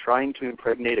Voorhees trying to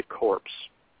impregnate a corpse.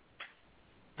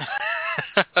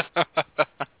 That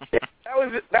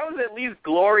was at least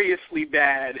gloriously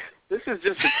bad. This is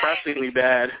just depressingly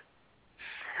bad.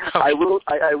 I will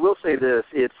say this: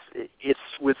 it's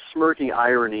with smirking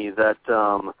irony that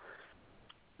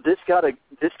this got a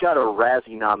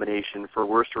Razzie nomination for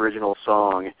Worst Original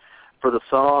Song for the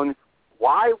song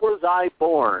 "Why Was I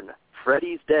Born?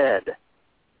 Freddy's Dead."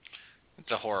 It's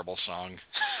a horrible song.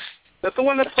 That's the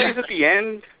one that plays at the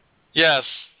end? Yes.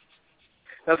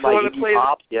 That's the one that plays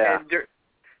yeah.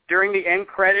 During the end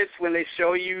credits when they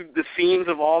show you the scenes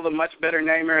of all the much better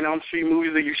Nightmare on Elm Street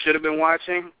movies that you should have been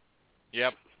watching?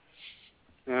 Yep.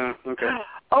 Okay.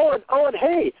 Oh, and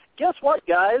hey, guess what,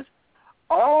 guys?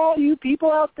 All you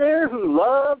people out there who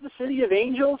love the City of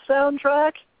Angels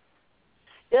soundtrack,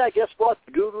 yeah, guess what?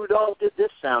 The Goo Goo Dolls did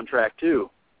this soundtrack, too.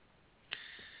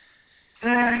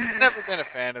 Never been a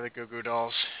fan of the Goo Goo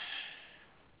Dolls.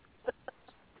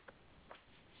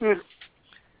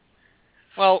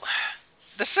 Well,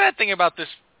 the sad thing about this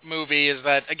movie is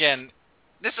that, again,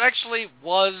 this actually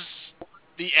was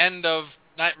the end of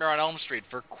Nightmare on Elm Street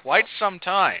for quite some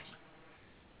time,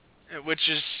 which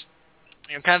is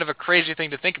kind of a crazy thing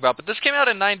to think about. But this came out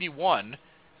in 91,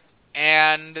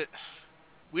 and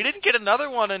we didn't get another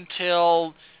one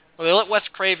until they let Wes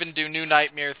Craven do New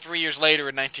Nightmare 3 years later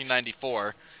in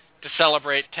 1994 to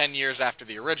celebrate 10 years after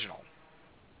the original.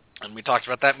 And we talked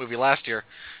about that movie last year.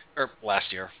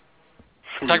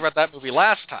 We talked about that movie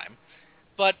last time.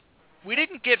 But we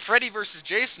didn't get Freddy vs.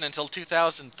 Jason until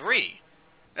 2003.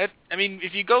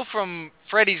 If you go from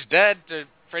Freddy's Dead to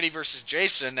Freddy vs.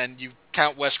 Jason and you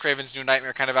count Wes Craven's New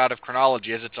Nightmare kind of out of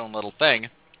chronology as its own little thing,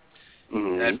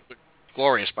 and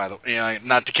glorious, by the way,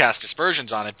 not to cast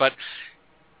aspersions on it, but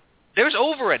there's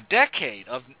over a decade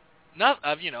of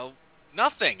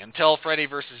nothing until Freddy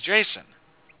vs. Jason.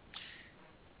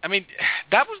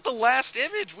 That was the last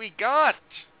image we got,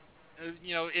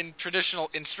 in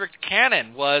strict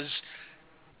canon was,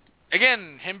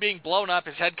 again, him being blown up,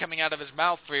 his head coming out of his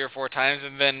mouth 3 or 4 times,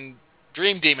 and then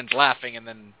dream demons laughing and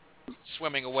then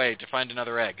swimming away to find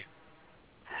another egg.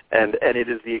 And it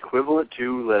is the equivalent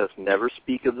to let us never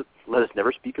speak of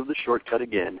the shortcut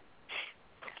again.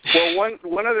 Well,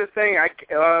 one other thing,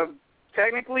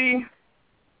 technically,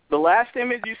 the last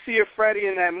image you see of Freddy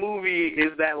in that movie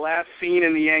is that last scene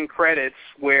in the end credits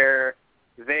where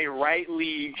they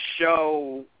rightly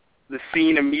show the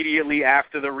scene immediately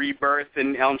after the rebirth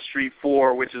in Elm Street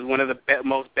 4, which is one of the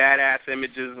most badass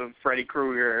images of Freddy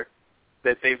Krueger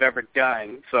that they've ever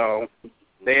done. So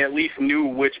they at least knew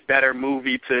which better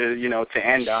movie to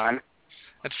end on.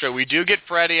 That's true. We do get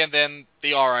Freddy and then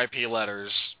the R.I.P.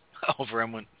 letters over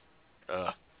him.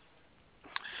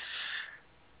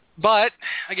 But,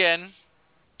 again,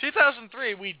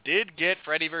 2003, we did get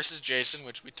Freddy vs. Jason,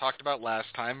 which we talked about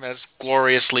last time, as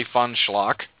gloriously fun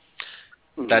schlock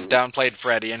that downplayed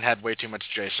Freddy and had way too much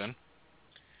Jason.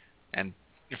 And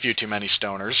a few too many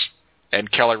stoners.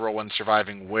 And Kelly Rowland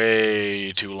surviving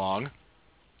way too long.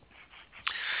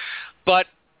 But,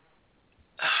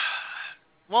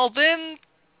 well, then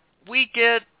we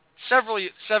get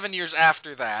 7 years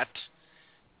after that,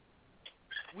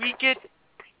 we get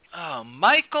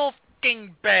Michael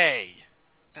King Bay.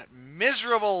 That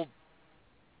miserable...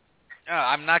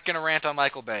 I'm not going to rant on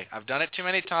Michael Bay. I've done it too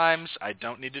many times. I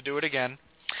don't need to do it again.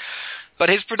 But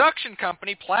his production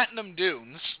company, Platinum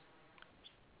Dunes,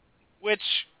 which,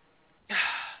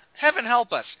 heaven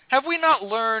help us, have we not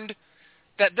learned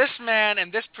that this man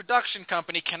and this production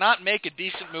company cannot make a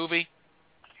decent movie?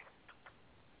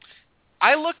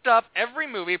 I looked up every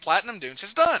movie Platinum Dunes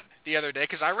has done the other day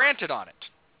because I ranted on it.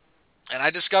 And I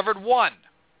discovered one.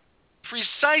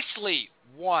 Precisely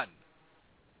one.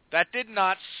 That did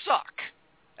not suck.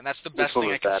 And that's the best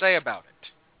thing I can say about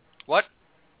it. What?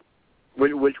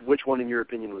 Which one, in your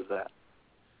opinion, was that?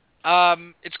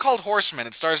 It's called Horseman.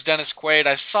 It stars Dennis Quaid.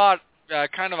 I saw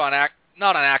it kind of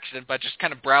not on accident, but just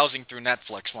kind of browsing through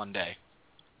Netflix one day.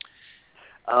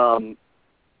 I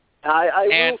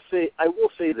will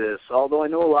say this, although I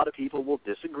know a lot of people will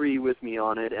disagree with me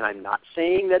on it, and I'm not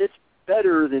saying that it's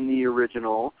better than the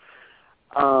original.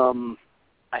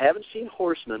 I haven't seen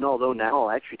Horseman, although now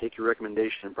I'll actually take your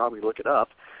recommendation and probably look it up.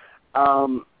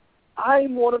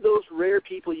 I'm one of those rare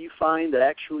people you find that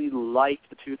actually liked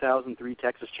the 2003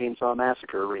 Texas Chainsaw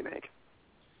Massacre remake.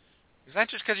 Is that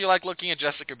just because you like looking at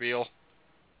Jessica Biel?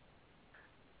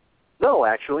 No,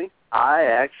 actually.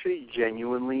 I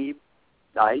genuinely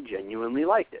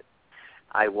liked it.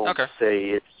 I won't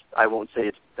say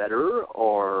it's better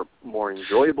or more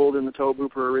enjoyable than the Tobe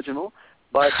Hooper original,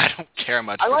 but I don't care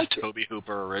much for the Tobe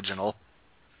Hooper original.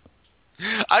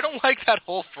 I don't like that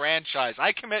whole franchise.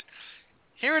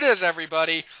 Here it is,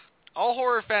 everybody. All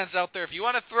horror fans out there, if you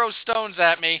want to throw stones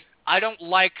at me, I don't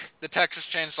like the Texas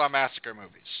Chainsaw Massacre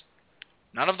movies.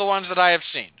 None of the ones that I have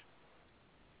seen.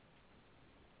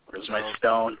 Where's my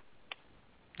stone?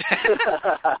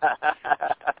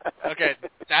 Okay,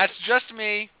 that's just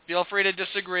me. Feel free to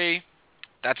disagree.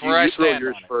 That's where I stand. You throw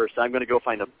yours first. I'm going to go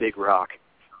find a big rock.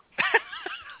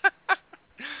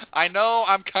 I know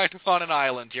I'm kind of on an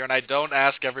island here, and I don't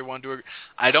ask everyone to agree.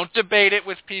 I don't debate it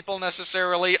with people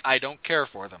necessarily. I don't care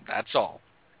for them. That's all.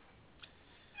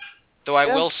 Though I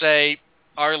will say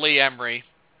R. Lee Emery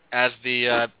as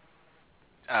the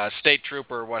state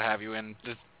trooper or what have you in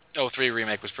the 03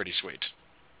 remake was pretty sweet.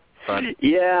 But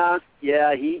yeah,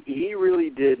 he really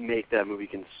did make that movie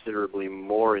considerably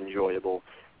more enjoyable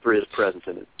for his presence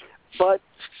in it. But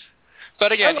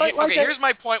again, here's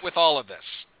my point with all of this.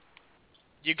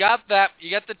 You got the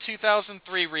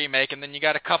 2003 remake, and then you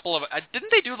got a couple of...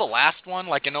 didn't they do the last one,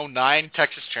 like in 09,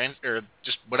 Texas Chainsaw, or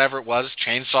just whatever it was,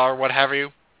 Chainsaw or what have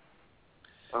you?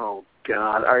 Oh,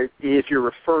 God. If you're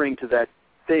referring to that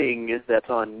thing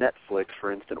that's on Netflix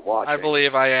for instant watching. I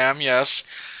believe I am, yes.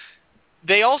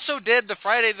 They also did the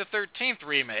Friday the 13th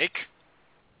remake,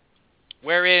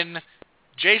 wherein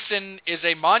Jason is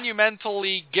a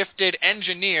monumentally gifted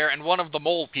engineer and one of the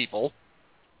mole people.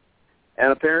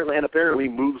 And apparently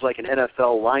moves like an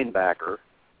NFL linebacker.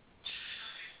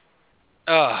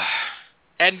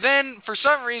 And then, for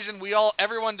some reason,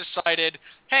 everyone decided,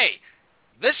 hey,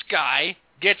 this guy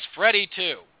gets Freddy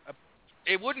too.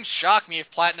 It wouldn't shock me if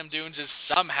Platinum Dunes is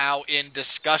somehow in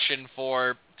discussion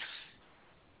for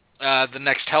the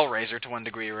next Hellraiser to one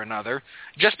degree or another.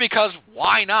 Just because,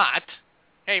 why not?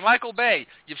 Hey, Michael Bay,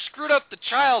 you've screwed up the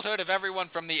childhood of everyone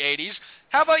from the 80s.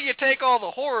 How about you take all the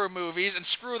horror movies and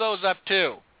screw those up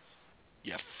too?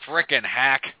 You frickin'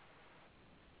 hack.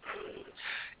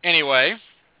 Anyway,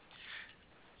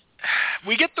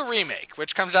 we get the remake,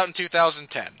 which comes out in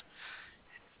 2010.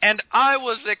 And I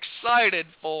was excited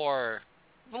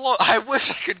I wish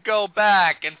I could go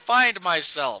back and find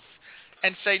myself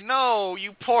and say, no,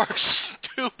 you poor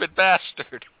stupid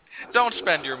bastard. Don't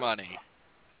spend your money.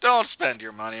 Don't spend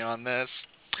your money on this.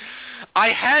 I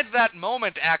had that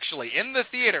moment, actually, in the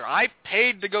theater. I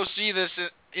paid to go see this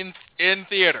in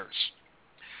theaters.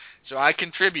 So I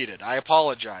contributed. I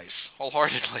apologize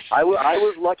wholeheartedly. I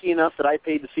was lucky enough that I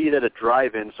paid to see it at a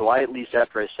drive-in, so I, at least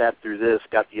after I sat through this,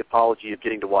 got the apology of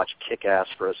getting to watch Kick-Ass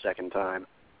for a second time.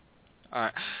 All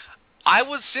right. I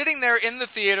was sitting there in the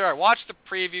theater. I watched the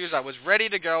previews. I was ready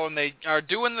to go, and they are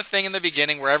doing the thing in the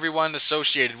beginning where everyone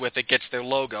associated with it gets their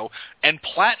logo, and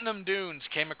Platinum Dunes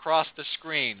came across the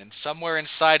screen, and somewhere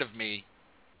inside of me,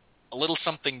 a little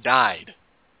something died.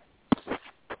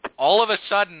 all of a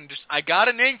sudden, I got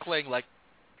an inkling, like,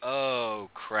 oh,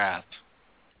 crap.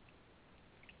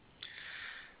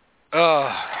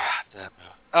 Oh, that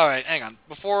movie. All right, hang on.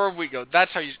 Before we go, that's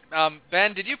how you...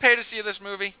 Ben, did you pay to see this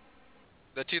movie?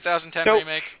 The 2010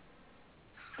 remake?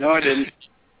 No, I didn't.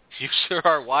 You sure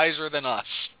are wiser than us.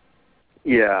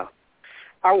 Yeah.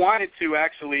 I wanted to,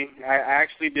 actually. I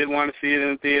actually did want to see it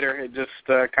in the theater. It just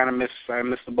kind of I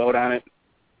missed the boat on it.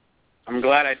 I'm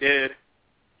glad I did.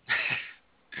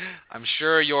 I'm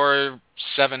sure your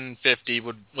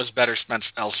 $750 was better spent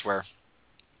elsewhere.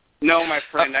 No, my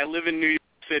friend. I live in New York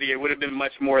City. It would have been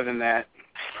much more than that.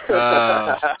 All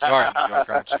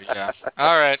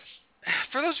right.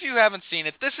 For those of you who haven't seen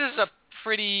it, this is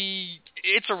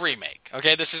it's a remake.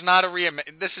 Okay, this is not a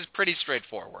remake. This is pretty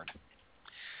straightforward.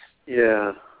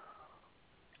 Yeah.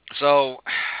 So,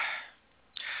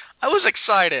 I was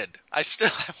excited. I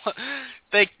still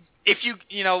think if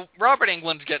Robert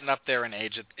Englund's getting up there in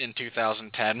age in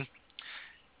 2010,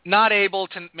 not able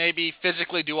to maybe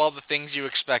physically do all the things you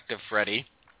expect of Freddy.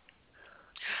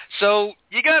 So,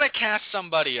 you gotta cast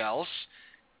somebody else.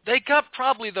 They got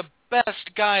probably the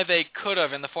best guy they could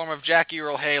have in the form of Jackie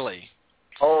Earle Haley.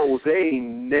 Oh, they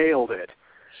nailed it.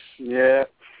 Yeah.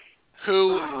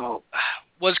 Who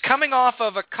was coming off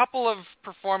of a couple of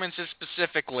performances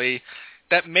specifically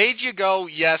that made you go,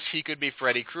 yes, he could be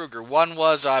Freddy Krueger. One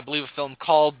was, I believe, a film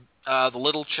called The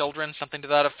Little Children, something to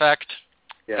that effect.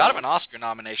 Yeah. Got him an Oscar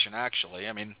nomination, actually.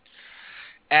 And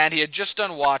he had just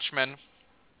done Watchmen,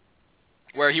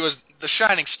 where he was the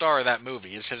shining star of that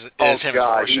movie, is him as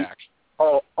Rorschach.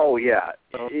 Oh, yeah.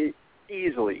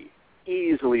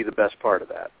 Easily the best part of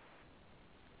that.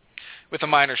 With a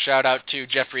minor shout-out to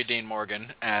Jeffrey Dean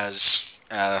Morgan as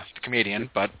the comedian,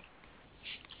 but...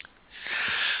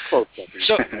 Close.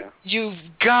 So, you've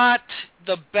got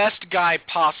the best guy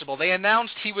possible. They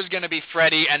announced he was going to be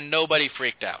Freddy, and nobody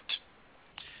freaked out.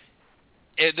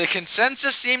 The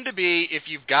consensus seemed to be, if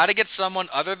you've got to get someone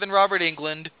other than Robert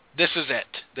Englund, this is it.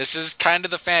 This is kind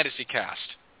of the fantasy cast.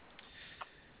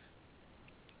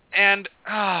 And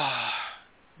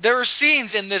there are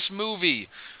scenes in this movie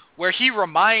where he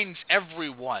reminds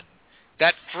everyone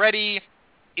that Freddy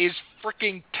is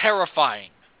freaking terrifying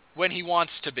when he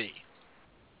wants to be.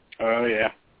 Oh,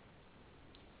 yeah.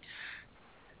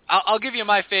 I'll give you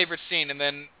my favorite scene, and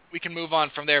then we can move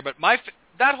on from there. But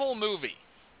that whole movie,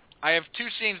 I have two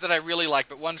scenes that I really like,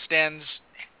 but one stands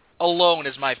alone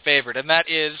as my favorite, and that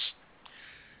is,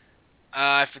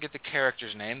 I forget the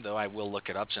character's name, though I will look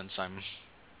it up since I'm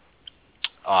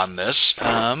on this.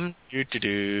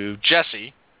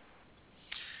 Jesse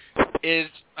is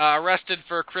arrested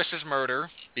for Chris's murder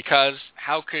because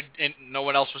no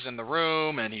one else was in the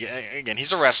room, and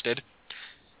he's arrested.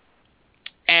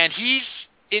 And he's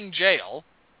in jail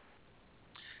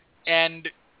and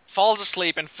falls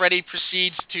asleep, and Freddy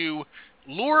proceeds to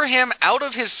lure him out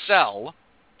of his cell,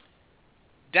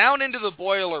 down into the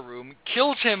boiler room,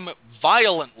 kills him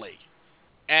violently.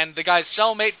 And the guy's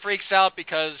cellmate freaks out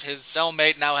because his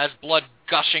cellmate now has blood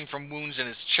gushing from wounds in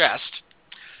his chest.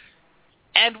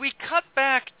 And we cut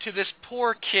back to this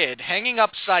poor kid hanging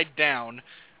upside down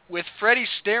with Freddy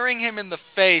staring him in the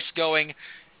face going,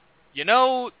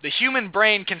 the human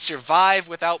brain can survive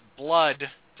without blood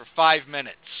for 5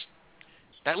 minutes.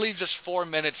 That leaves us 4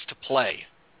 minutes to play.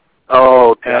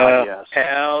 Oh, God, yes.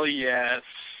 Hell yes.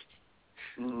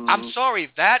 I'm sorry,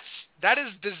 that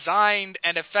is designed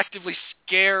and effectively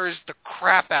scares the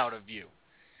crap out of you.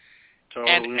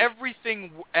 Totally.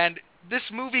 And this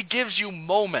movie gives you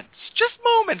moments, just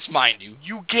moments, mind you.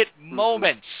 You get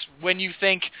moments when you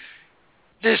think,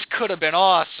 this could have been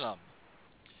awesome.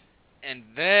 And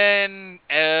then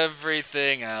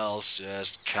everything else just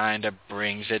kind of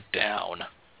brings it down.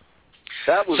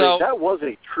 That was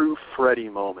a true Freddy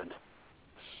moment.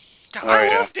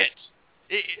 I loved it.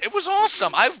 It was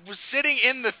awesome. I was sitting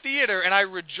in the theater and I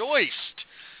rejoiced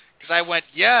because I went,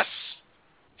 yes,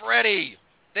 Freddy,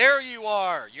 there you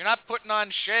are. You're not putting on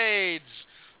shades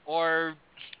or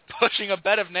pushing a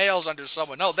bed of nails under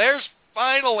someone. No, there's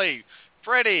finally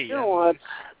Freddy. You know what?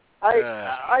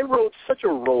 I rode such a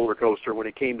roller coaster when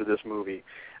it came to this movie.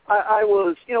 I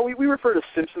was, we refer to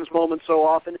Simpsons moments so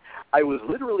often. I was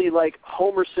literally like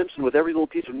Homer Simpson with every little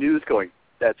piece of news going,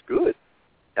 that's good.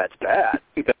 That's bad.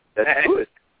 That's good.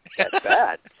 That's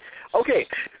bad. Okay,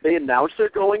 they announced they're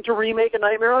going to remake A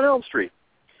Nightmare on Elm Street.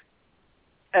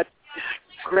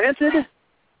 Granted,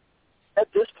 at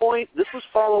this point, this was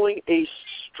following a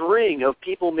string of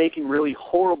people making really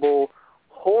horrible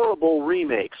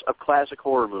remakes of classic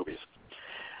horror movies.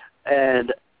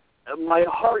 And my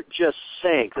heart just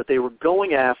sank that they were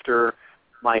going after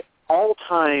my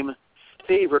all-time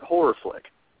favorite horror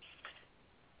flick.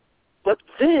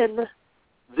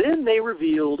 Then they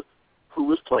revealed who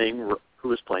was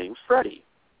playing Freddy.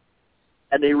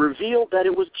 And they revealed that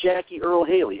it was Jackie Earle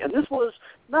Haley. And this was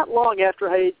not long after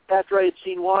I had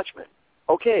seen Watchmen.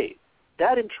 Okay,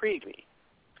 that intrigued me.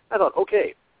 I thought,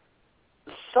 okay,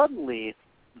 suddenly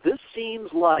this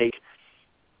seems like,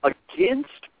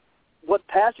 against what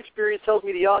past experience tells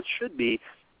me the odds should be,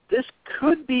 this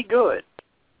could be good.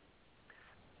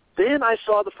 Then I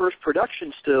saw the first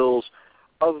production stills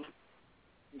of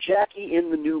Jackie in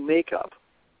the new makeup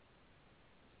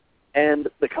and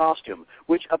the costume,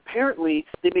 which apparently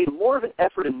they made more of an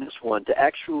effort in this one to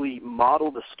actually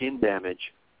model the skin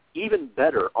damage even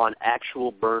better on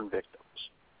actual burn victims.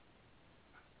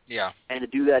 Yeah. And to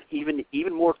do that even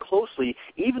more closely,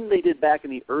 even they did back in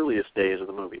the earliest days of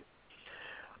the movie.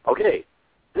 Okay,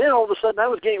 then all of a sudden I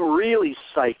was getting really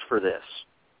psyched for this.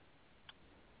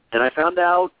 And I found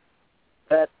out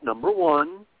that, number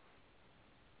one,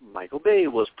 Michael Bay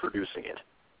was producing it.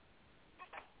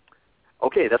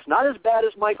 Okay, that's not as bad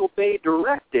as Michael Bay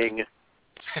directing,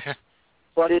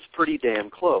 but it's pretty damn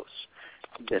close.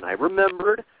 Then I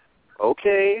remembered,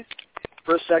 okay,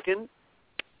 for a second,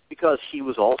 because he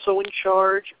was also in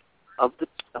charge of the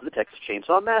Texas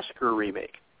Chainsaw Massacre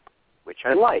remake, which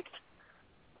I liked.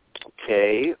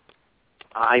 Okay,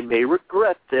 I may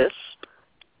regret this.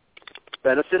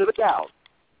 Benefit of a doubt.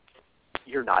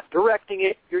 You're not directing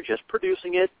it, you're just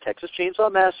producing it. Texas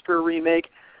Chainsaw Massacre remake.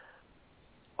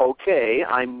 Okay,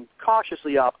 I'm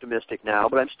cautiously optimistic now,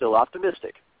 but I'm still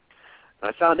optimistic. And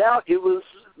I found out it was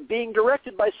being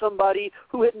directed by somebody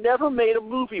who had never made a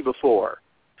movie before.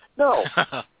 No,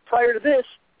 prior to this,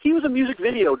 he was a music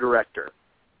video director.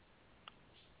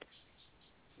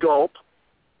 Gulp.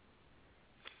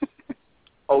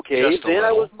 Okay, then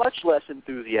I was much less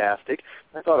enthusiastic.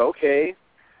 I thought, okay,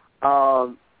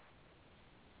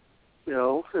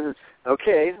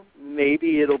 okay,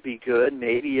 maybe it'll be good.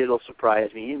 Maybe it'll surprise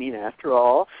me. I mean, after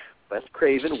all, Wes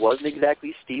Craven wasn't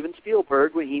exactly Steven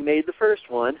Spielberg when he made the first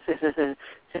one.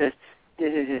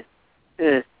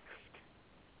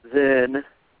 Then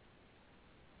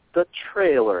the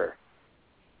trailer.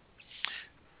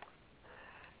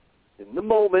 In the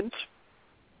moment,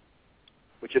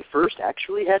 which at first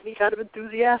actually had me kind of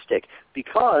enthusiastic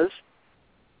because,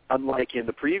 unlike in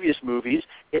the previous movies,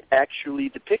 it actually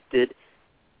depicted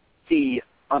the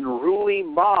unruly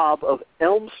mob of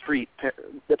Elm Street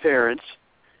the parents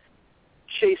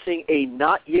chasing a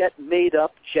not yet made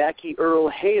up Jackie Earle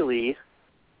Haley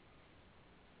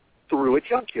through a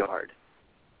junkyard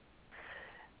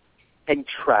and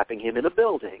trapping him in a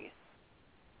building.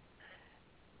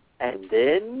 And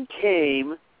then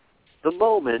came the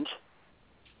moment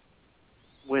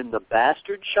when the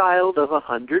bastard child of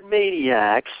 100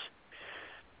 maniacs,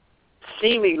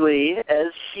 seemingly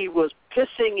as he was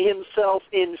pissing himself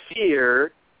in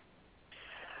fear,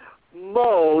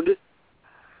 moaned,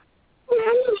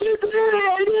 "I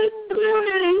didn't do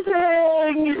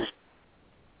anything."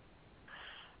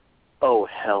 Oh,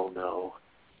 hell no.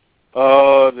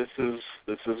 Oh, this is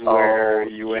where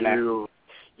you and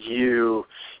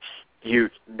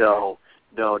No.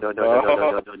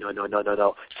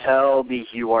 Tell me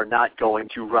you are not going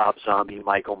to Rob Zombie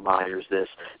Michael Myers this.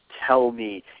 Tell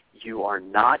me you are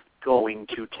not going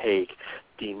to take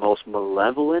the most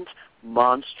malevolent,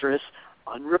 monstrous,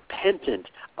 unrepentant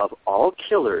of all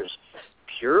killers,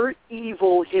 pure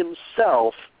evil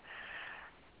himself,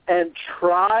 and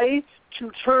try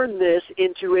to turn this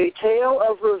into a tale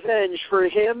of revenge for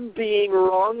him being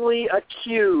wrongly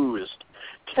accused.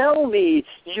 Tell me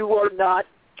you are not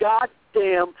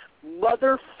goddamn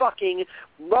motherfucking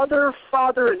mother,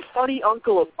 father, and funny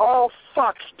uncle of all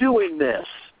fucks doing this.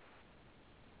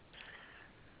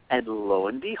 And lo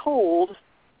and behold,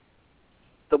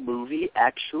 the movie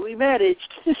actually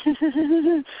managed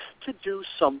to do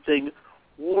something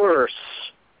worse.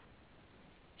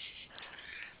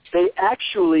 They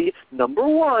actually, number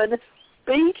one,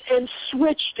 bait and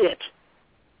switched it.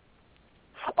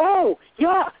 Oh,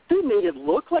 yeah, they made it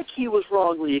look like he was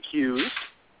wrongly accused.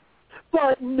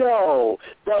 But no,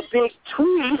 the big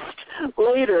twist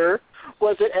later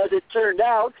was that, as it turned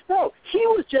out, no, he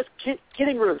was just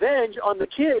getting revenge on the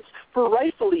kids for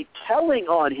rightfully telling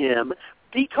on him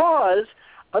because,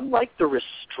 unlike the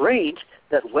restraint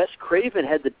that Wes Craven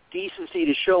had the decency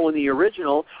to show in the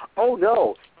original, oh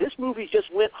no, this movie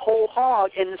just went whole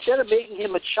hog, and instead of making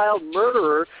him a child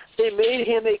murderer, they made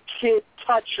him a kid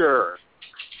toucher.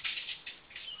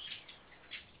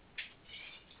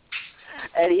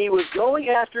 And he was going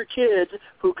after kids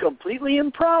who completely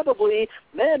improbably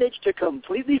managed to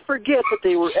completely forget that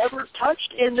they were ever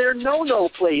touched in their no-no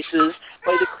places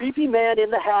by the creepy man in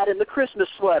the hat and the Christmas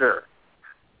sweater.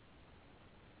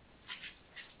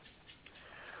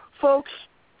 Folks,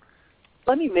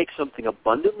 let me make something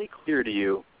abundantly clear to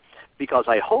you, because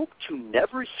I hope to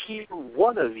never hear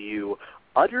one of you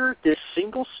utter this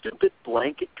single stupid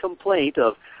blanket complaint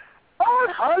of, all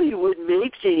Hollywood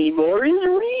makes anymore is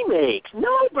remakes.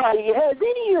 Nobody has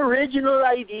any original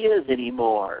ideas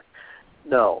anymore.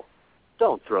 No,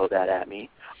 don't throw that at me.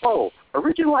 Oh,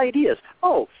 original ideas.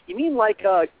 Oh, you mean like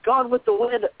Gone with the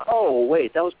Wind? Oh,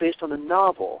 wait, that was based on a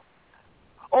novel.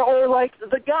 Or like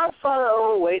The Godfather.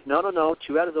 Oh, wait, no.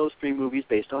 2 out of those 3 movies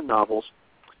based on novels.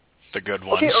 The good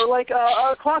ones. Okay, or like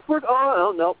Clockwork.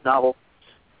 Oh, no, novel.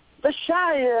 The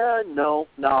Shire. No,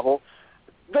 novel.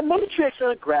 The Matrix,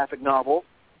 a graphic novel,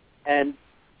 and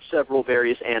several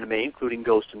various anime, including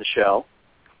Ghost in the Shell.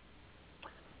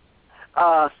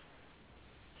 Or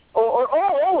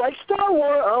like Star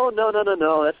Wars. Oh,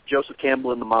 no. That's Joseph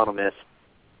Campbell and the Monomyth,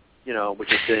 which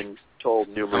has been told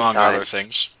numerous Among times. other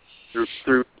things.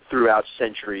 Throughout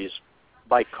centuries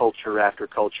by culture after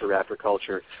culture after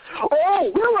culture.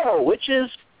 Oh, Willow, which is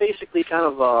basically kind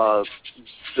of a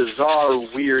bizarre,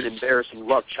 weird, embarrassing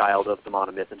love child of the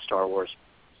Monomyth in Star Wars.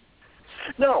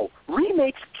 No,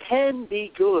 remakes can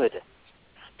be good.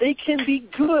 They can be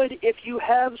good if you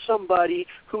have somebody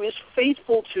who is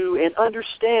faithful to and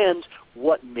understands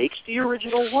what makes the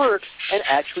original work and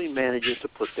actually manages to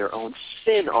put their own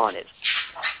spin on it.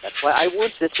 That's why I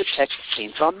want this to Texas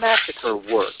Chainsaw Massacre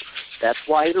work. That's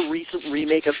why the recent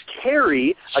remake of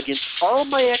Carrie, against all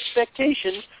my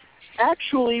expectations,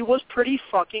 actually was pretty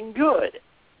fucking good.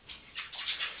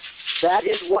 That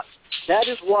is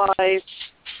why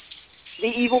the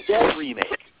Evil Dead remake,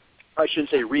 I shouldn't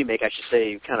say remake, I should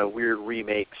say kind of weird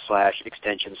remake /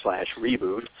 extension /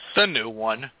 reboot. The new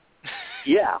one.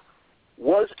 Yeah,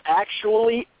 was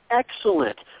actually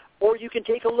excellent. Or you can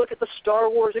take a look at the Star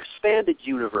Wars Expanded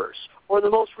Universe, or the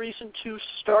most recent 2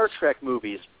 Star Trek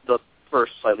movies, the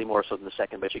first slightly more so than the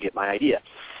second, but you get my idea.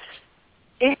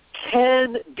 It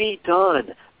can be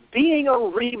done. Being a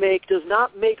remake does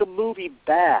not make a movie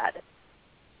bad.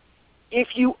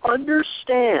 If you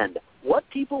understand what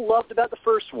people loved about the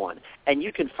first one, and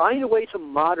you can find a way to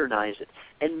modernize it,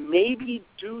 and maybe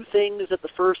do things that the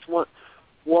first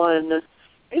one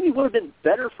maybe would have been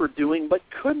better for doing, but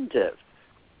couldn't have,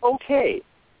 okay,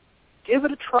 give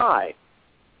it a try.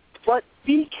 But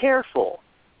be careful.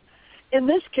 In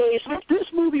this case, this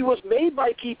movie was made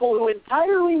by people who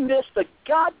entirely missed the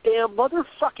goddamn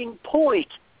motherfucking point,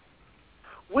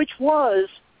 which was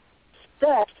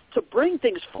that to bring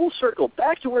things full circle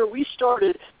back to where we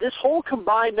started, this whole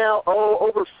combined now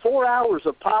over 4 hours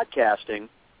of podcasting,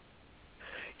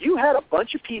 you had a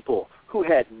bunch of people who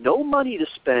had no money to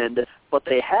spend, but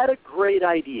they had a great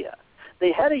idea.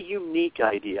 They had a unique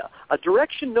idea, a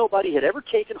direction nobody had ever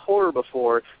taken horror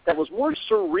before that was more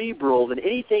cerebral than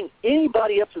anything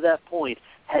anybody up to that point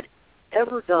had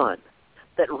ever done,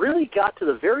 that really got to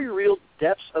the very real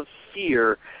depths of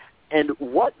fear and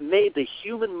what made the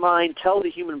human mind tell the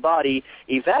human body,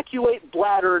 evacuate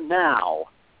bladder now.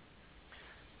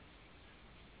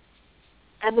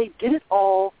 And they did it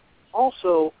all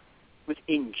also with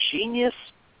ingenious,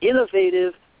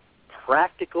 innovative,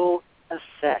 practical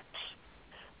effects.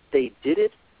 They did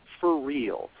it for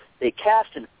real. They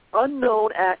cast an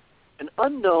unknown,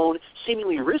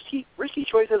 seemingly risky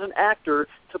choice as an actor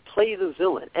to play the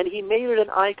villain, and he made it an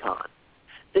icon.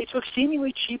 They took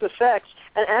seemingly cheap effects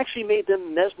and actually made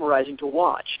them mesmerizing to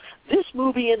watch. This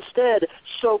movie instead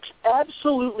soaks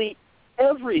absolutely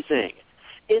everything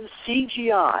in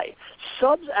CGI,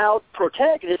 subs out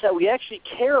protagonists that we actually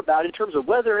care about in terms of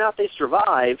whether or not they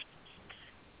survive,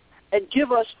 and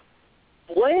give us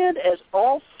bland as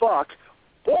all fuck,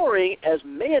 boring as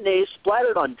mayonnaise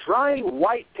splattered on drying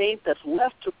white paint that's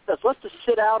left to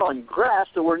sit out on grass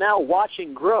that we're now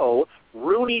watching grow,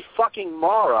 Rooney fucking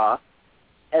Mara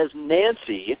as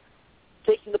Nancy,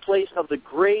 taking the place of the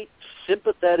great,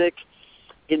 sympathetic,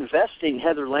 investing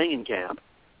Heather Langenkamp.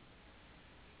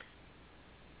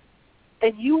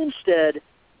 And you instead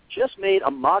just made a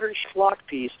modern schlock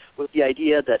piece with the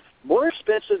idea that more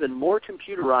expensive and more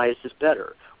computerized is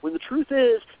better, when the truth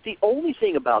is, the only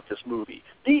thing about this movie,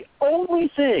 the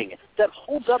only thing that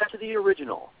holds up to the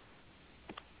original,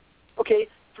 okay,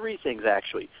 3 things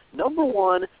actually. Number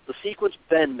 1, the sequence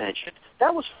Ben mentioned.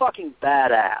 That was fucking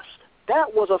badass.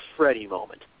 That was a Freddy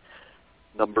moment.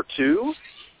 Number 2,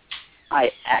 I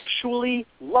actually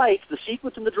like the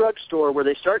sequence in the drugstore where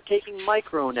they start taking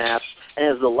micro naps, and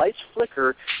as the lights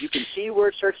flicker, you can see where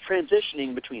it starts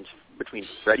transitioning between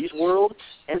Freddy's world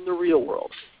and the real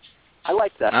world. I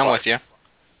like that I'm part. with you.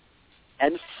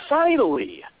 And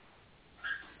finally,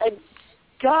 and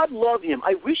God love him,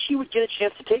 I wish he would get a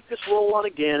chance to take this role on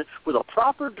again with a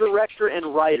proper director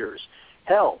and writers.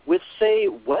 Hell, with, say,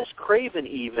 Wes Craven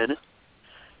even,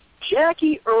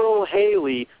 Jackie Earle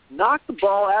Haley knocked the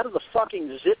ball out of the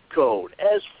fucking zip code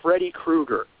as Freddy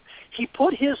Krueger. He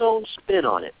put his own spin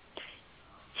on it.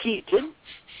 He didn't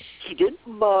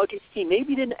mug. He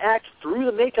maybe didn't act through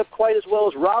the makeup quite as well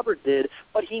as Robert did,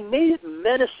 but he made it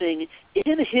menacing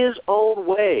in his own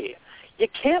way. You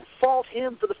can't fault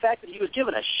him for the fact that he was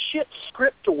given a shit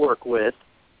script to work with,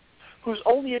 whose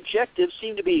only objectives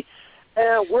seemed to be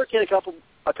work in a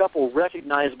couple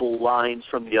recognizable lines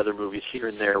from the other movies here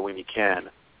and there when you can.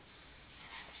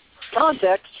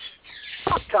 Context?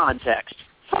 Fuck context.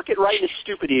 Fuck it right in its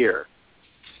stupid ear.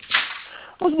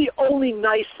 Those are the only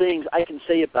nice things I can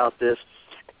say about this.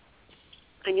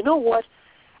 And you know what?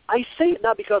 I say it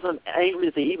not because I'm angry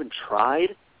that they even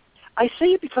tried. I say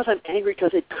it because I'm angry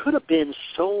because it could have been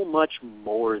so much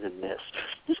more than this.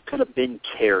 This could have been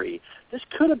Carrie. This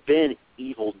could have been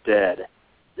Evil Dead.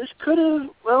 This could have,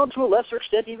 well, to a lesser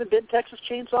extent, even been Texas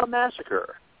Chainsaw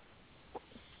Massacre.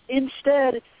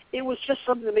 Instead, it was just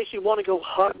something that makes me want to go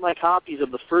hug my copies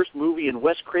of the first movie in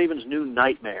Wes Craven's New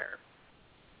Nightmare.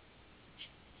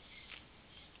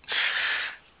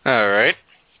 All right.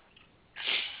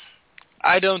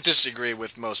 I don't disagree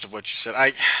with most of what you said.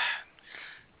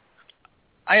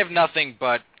 I have nothing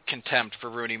but contempt for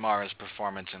Rooney Mara's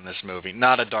performance in this movie.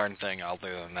 Not a darn thing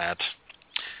other than that.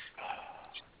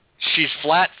 She's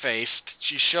flat-faced.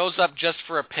 She shows up just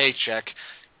for a paycheck.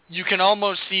 You can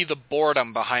almost see the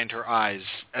boredom behind her eyes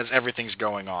as everything's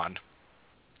going on.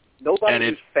 Nobody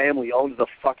whose family owns the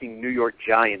fucking New York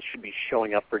Giants should be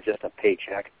showing up for just a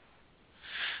paycheck.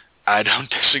 I don't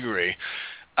disagree.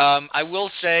 I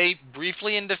will say,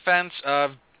 briefly in defense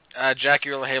of Jackie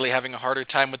Earle Haley having a harder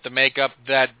time with the makeup,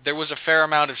 that there was a fair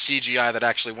amount of CGI that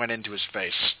actually went into his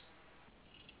face.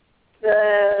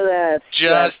 That's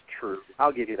true.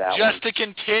 I'll give you that one. Just to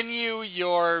continue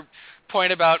your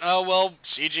point about, oh, well,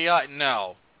 CGI,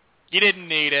 no. You didn't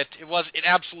need it. It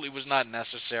absolutely was not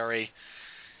necessary.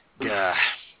 Yeah.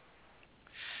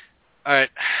 All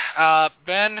right.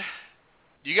 Ben,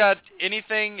 you got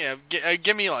anything?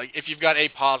 Give me, like, if you've got a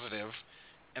positive,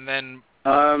 and then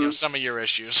some of your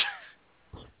issues.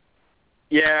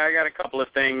 Yeah, I got a couple of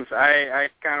things. I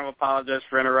kind of apologize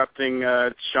for interrupting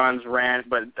Sean's rant,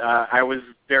 but I was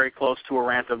very close to a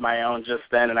rant of my own just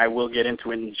then, and I will get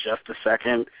into it in just a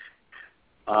second.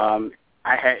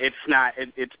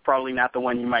 It's probably not the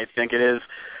one you might think it is.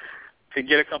 To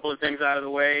get a couple of things out of the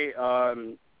way,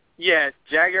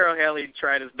 Jackie Earle Haley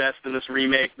tried his best in this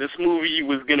remake. This movie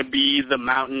was going to be the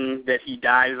mountain that he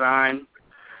dies on,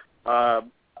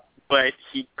 but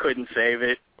he couldn't save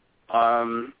it.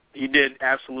 He did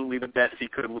absolutely the best he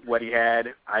could with what he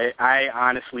had. I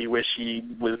honestly wish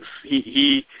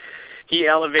he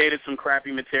elevated some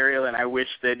crappy material, and I wish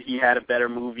that he had a better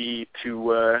movie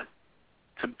to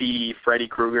be Freddy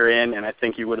Krueger in, and I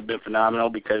think he would have been phenomenal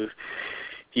because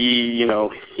he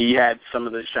had some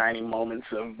of the shining moments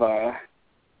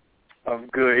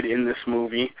of good in this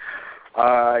movie.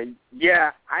 I've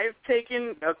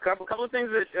taken a couple of things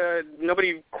that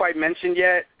nobody quite mentioned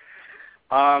yet.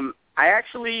 I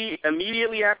actually,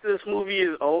 immediately after this movie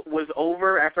was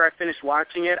over, after I finished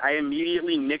watching it, I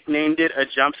immediately nicknamed it A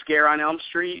Jump Scare on Elm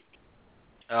Street.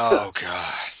 Oh,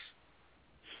 God.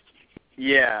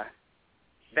 Yeah.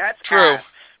 That's true.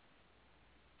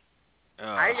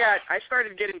 I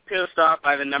started getting pissed off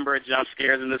by the number of jump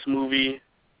scares in this movie.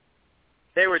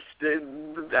 They were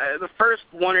the first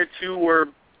one or two were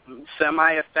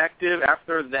semi-effective.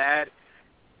 After that,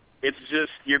 it's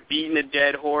just you're beating a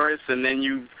dead horse, and then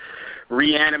you've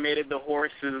reanimated the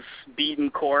horse's beaten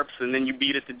corpse, and then you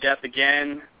beat it to death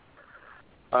again.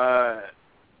 I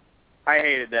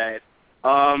hated that.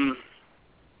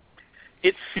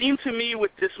 It seemed to me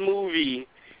with this movie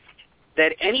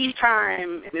that any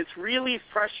time, and it's really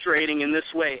frustrating in this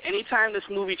way, anytime this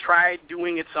movie tried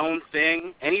doing its own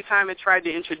thing, anytime it tried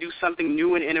to introduce something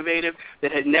new and innovative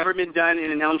that had never been done in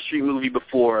an Elm Street movie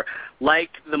before, like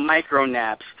the micro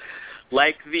naps,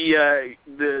 like the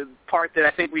part that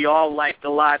I think we all liked a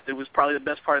lot, that was probably the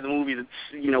best part of the movie, that's,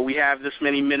 we have this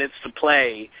many minutes to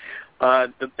play,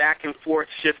 the back and forth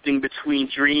shifting between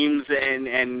dreams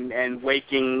and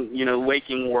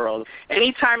waking world.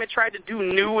 Anytime it tried to do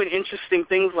new and interesting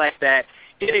things like that,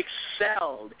 it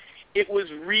excelled. It was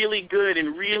really good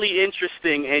and really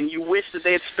interesting, and you wish that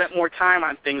they had spent more time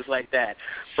on things like that.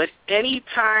 But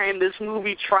anytime this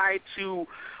movie tried to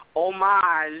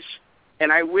homage,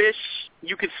 and I wish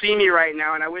you could see me right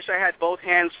now, and I wish I had both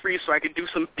hands free so I could do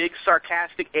some big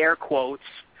sarcastic air quotes,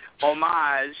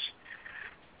 homage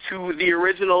to the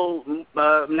original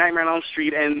Nightmare on Elm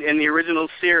Street and the original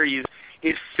series,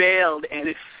 it failed, and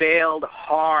it failed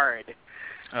hard.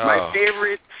 My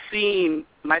favorite scene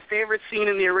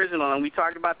in the original, and we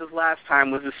talked about this last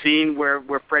time, was the scene where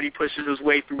Freddy pushes his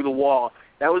way through the wall.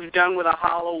 That was done with a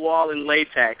hollow wall in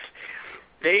latex.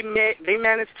 They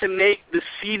managed to make the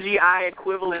CGI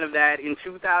equivalent of that in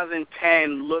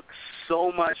 2010 look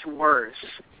so much worse.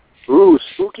 Ooh,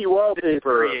 spooky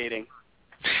wallpaper. It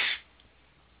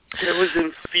was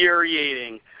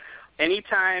infuriating.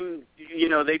 Anytime,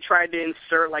 they tried to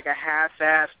insert like a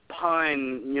half-assed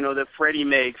pun, that Freddy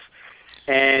makes,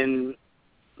 and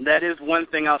that is one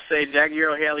thing I'll say, Jackie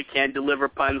Earle Haley can't deliver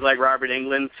puns like Robert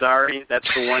Englund. Sorry. That's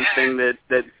the one thing that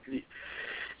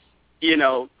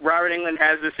Robert Englund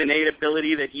has this innate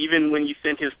ability that even when you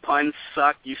think his puns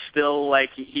suck, you still,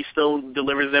 he still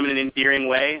delivers them in an endearing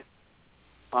way.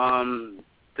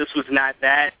 This was not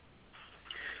that.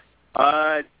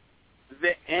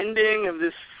 The ending of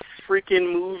this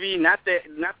freaking movie, not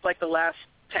like the last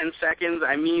 10 seconds,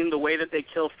 I mean the way that they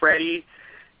kill Freddy.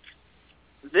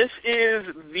 This is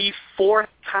the 4th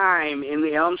time in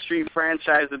the Elm Street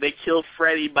franchise that they kill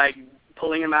Freddy by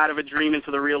pulling him out of a dream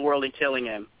into the real world and killing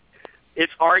him.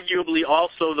 It's arguably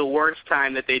also the worst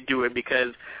time that they do it,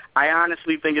 because I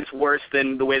honestly think it's worse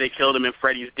than the way they killed him in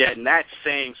Freddy's Dead, and that's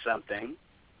saying something.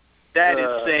 That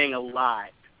is saying a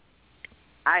lot.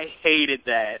 I hated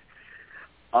that.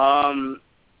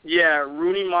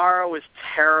 Rooney Mara was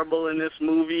terrible in this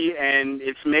movie, and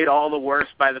it's made all the worse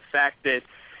by the fact that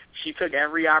she took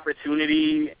every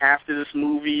opportunity after this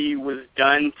movie was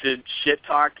done to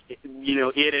shit-talk, it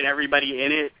and everybody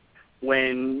in it,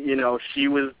 when, she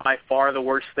was by far the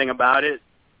worst thing about it.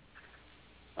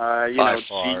 She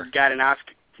got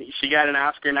an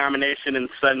Oscar nomination, and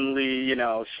suddenly,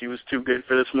 she was too good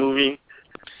for this movie.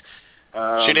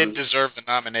 She didn't deserve the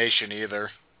nomination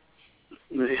either.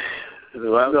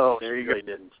 Well, no, there you go. They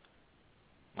didn't.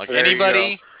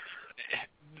 Anybody,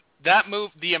 that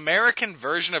the American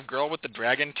version of Girl with the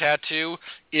Dragon Tattoo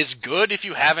is good if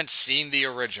you haven't seen the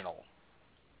original.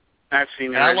 I've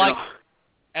seen the original.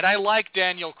 I like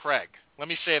Daniel Craig. Let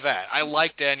me say that. I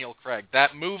like Daniel Craig.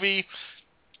 That movie,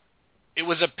 it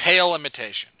was a pale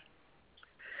imitation.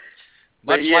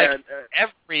 Much like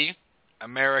every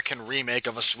American remake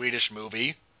of a Swedish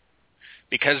movie,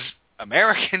 because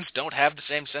Americans don't have the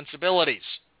same sensibilities.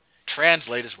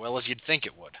 Translate as well as you'd think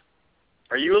it would.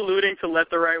 Are you alluding to Let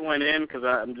the Right One In? Because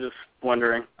I'm just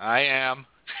wondering. I am.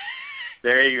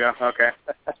 There you go. Okay.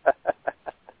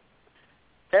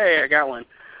 Hey, I got one.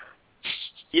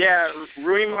 Yeah,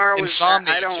 Rooney Mara was...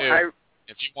 Insomnia, too,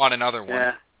 if you want another one.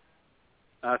 Yeah.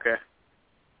 Okay.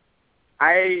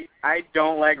 I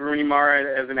don't like Rooney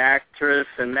Mara as an actress,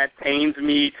 and that pains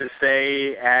me to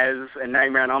say as a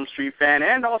Nightmare on Elm Street fan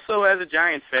and also as a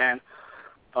Giants fan.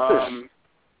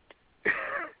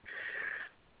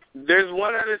 There's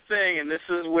one other thing, and this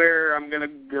is where I'm going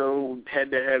to go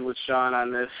head-to-head with Sean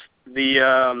on this.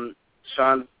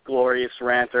 Sean's glorious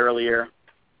rant earlier.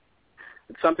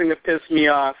 It's something that pissed me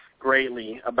off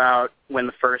greatly about when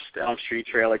the first Elm Street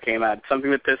trailer came out. It's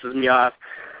something that pisses me off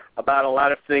about a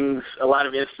lot of things, a lot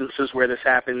of instances where this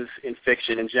happens in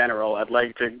fiction in general. I'd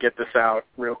like to get this out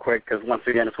real quick because, once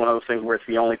again, it's one of those things where it's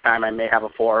the only time I may have a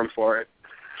forum for it.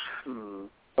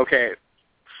 Okay,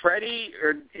 Freddy,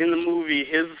 in the movie,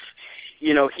 his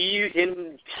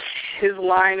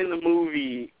line in the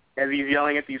movie as he's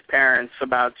yelling at these parents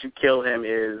about to kill him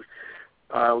is,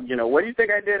 what do you think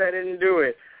I did? I didn't do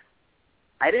it.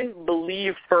 I didn't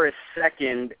believe for a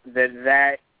second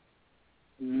that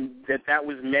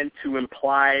was meant to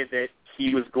imply that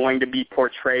he was going to be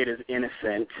portrayed as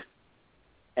innocent.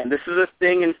 And this is a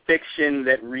thing in fiction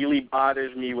that really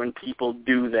bothers me when people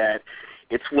do that.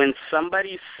 It's when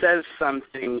somebody says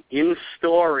something in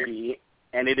story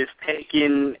and it is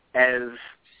taken as,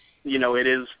 it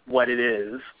is what it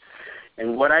is.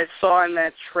 And what I saw in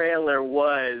that trailer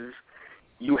was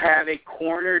you have a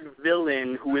cornered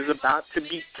villain who is about to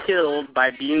be killed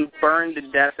by being burned to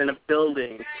death in a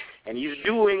building. And he's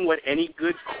doing what any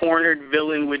good cornered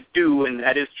villain would do, and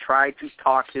that is try to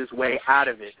talk his way out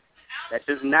of it. That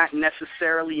does not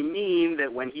necessarily mean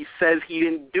that when he says he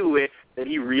didn't do it, that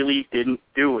he really didn't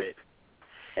do it.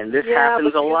 And this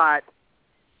happens a lot.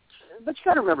 But you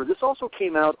got to remember, this also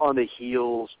came out on the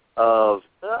heels of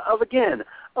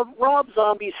Rob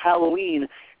Zombie's Halloween,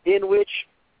 in which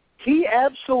he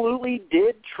absolutely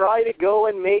did try to go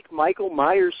and make Michael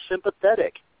Myers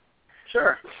sympathetic.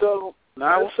 Sure. So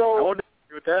I won't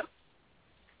agree with that.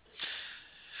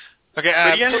 Okay.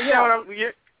 But you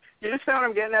understand what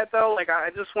I'm getting at, though? Like, I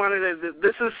just wanted to...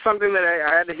 This is something that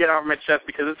I had to get off my chest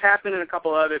because it's happened in a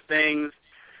couple other things.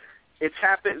 It's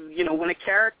happened, when a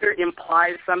character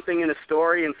implies something in a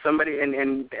story and somebody,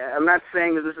 and I'm not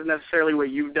saying that this is necessarily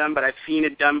what you've done, but I've seen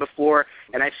it done before,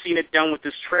 and I've seen it done with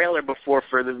this trailer before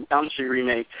for the Elm Street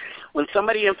remake. When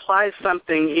somebody implies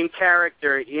something in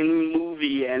character, in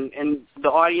movie, and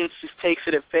the audience just takes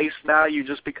it at face value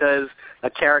just because a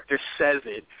character says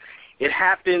it. It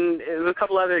happened, there's a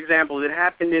couple other examples. It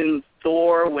happened in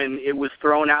Thor when it was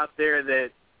thrown out there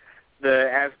that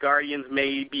the Asgardians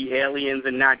may be aliens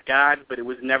and not God, but it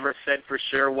was never said for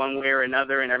sure one way or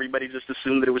another, and everybody just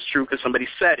assumed that it was true because somebody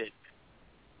said it.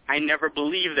 I never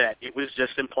believed that. It was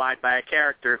just implied by a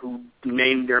character who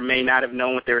may or may not have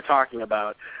known what they were talking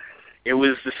about. It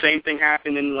was the same thing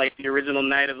happened in, like, the original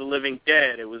Night of the Living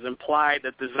Dead. It was implied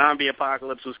that the zombie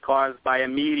apocalypse was caused by a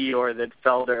meteor that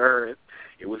fell to Earth.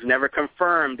 It was never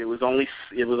confirmed. It was only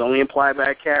implied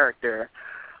by a character.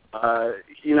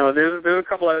 There's a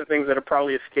couple other things that are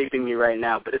probably escaping me right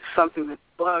now, but it's something that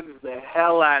bugs the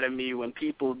hell out of me when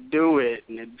people do it,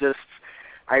 and it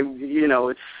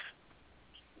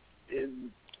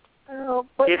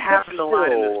happens a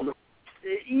lot in this movie.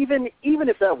 Even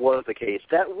if that was the case,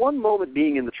 that one moment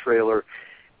being in the trailer,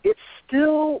 it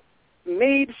still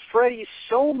made Freddy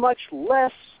so much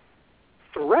less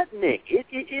threatening.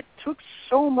 It took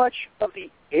so much of the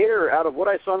air out of what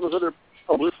I saw in those other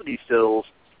publicity stills,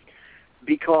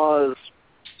 because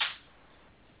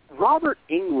Robert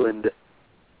Englund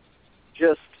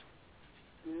just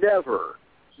never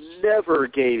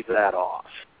gave that off.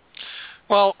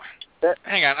 Well,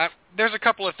 hang on. There's a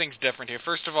couple of things different here.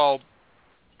 First of all,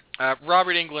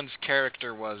 Robert Englund's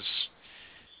character was,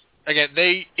 again,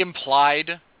 they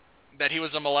implied that he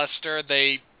was a molester.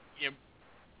 They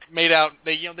made out,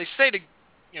 they say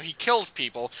he kills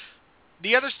people.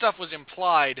 The other stuff was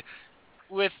implied.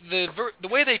 With the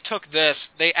way they took this,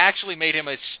 they actually made him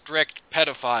a strict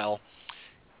pedophile.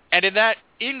 And in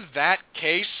that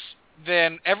case,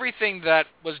 then everything that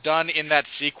was done in that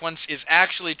sequence is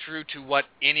actually true to what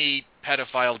any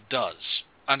pedophile does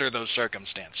under those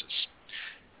circumstances.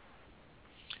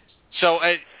 So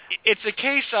it's a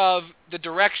case of the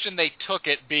direction they took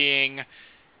it being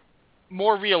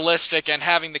more realistic and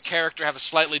having the character have a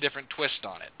slightly different twist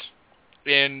on it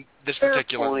in this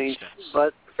particular instance.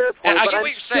 But fair point, I but get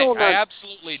what you're saying. I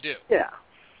absolutely do. Yeah,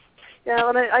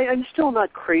 and I'm still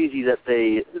not crazy that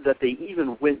they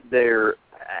even went there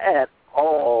at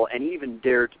all, and even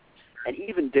dared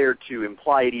to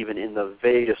imply it even in the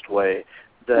vaguest way.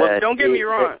 That well, don't get me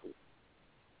wrong.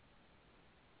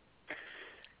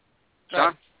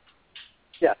 John?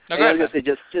 Yeah, no, I was going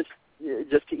to say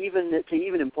just to even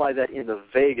imply that in the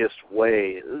vaguest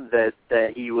way that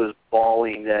he was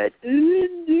bawling that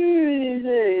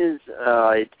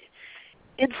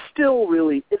it still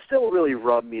really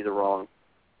rubbed me the wrong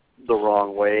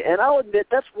way, and I'll admit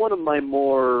that's one of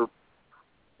the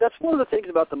things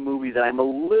about the movie that I'm a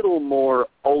little more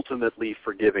ultimately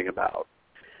forgiving about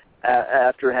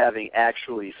after having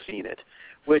actually seen it.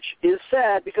 Which is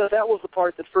sad because that was the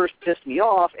part that first pissed me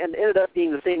off and ended up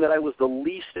being the thing that I was the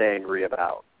least angry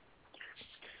about.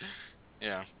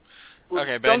 Yeah.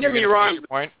 Okay, Ben, don't get me wrong.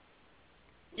 Point?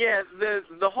 Yeah,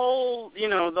 the whole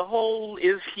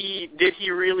did he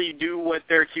really do what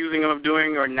they're accusing him of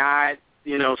doing or not?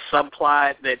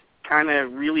 Subplot that kind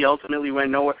of really ultimately went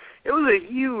nowhere. It was a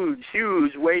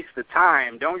huge waste of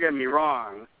time. Don't get me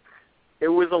wrong. It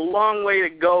was a long way to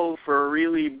go for a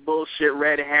really bullshit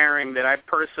red herring that I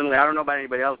don't know about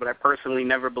anybody else, but I personally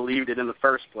never believed it in the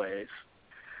first place.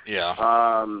 Yeah.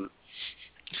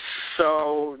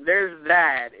 So there's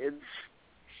that. It's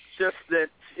just that,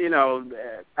 I don't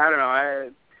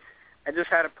know, I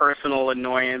just had a personal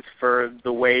annoyance for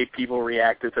the way people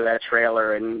reacted to that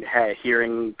trailer and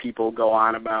hearing people go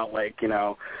on about,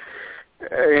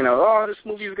 this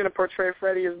movie is going to portray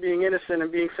Freddy as being innocent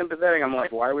and being sympathetic. I'm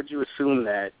like, why would you assume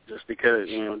that? Just because,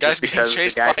 Guy's being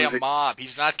chased by a mob.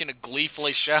 He's not going to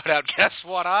gleefully shout out, guess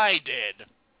what I did?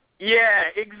 Yeah,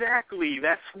 exactly.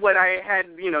 That's what I had,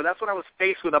 that's what I was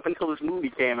faced with up until this movie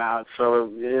came out.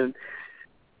 So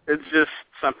it's just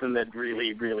something that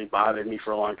really, really bothered me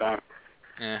for a long time.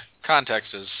 Yeah,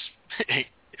 context is...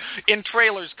 In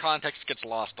trailers, context gets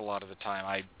lost a lot of the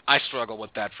time. I struggle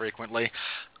with that frequently.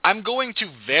 I'm going to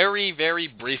very, very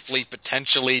briefly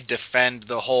potentially defend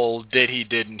the whole did he,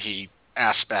 didn't he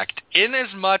aspect, in as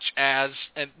much as,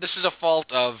 and this is a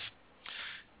fault of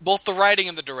both the writing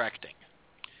and the directing,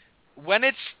 when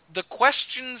it's the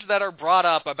questions that are brought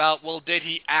up about, well, did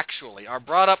he actually, are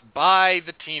brought up by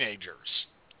the teenagers.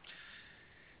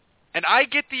 And I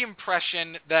get the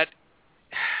impression that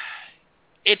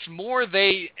it's more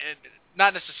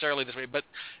not necessarily this way, but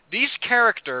these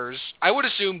characters, I would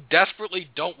assume, desperately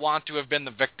don't want to have been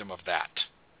the victim of that.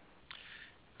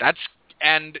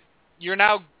 And you're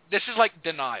now, this is like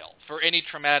denial for any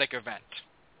traumatic event.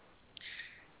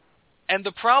 And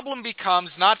the problem becomes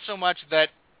not so much that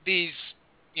these,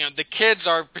 the kids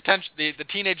are potentially, the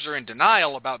teenagers are in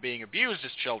denial about being abused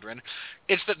as children.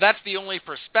 It's that that's the only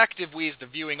perspective we as the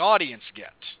viewing audience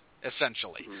get,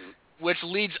 essentially, which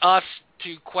leads us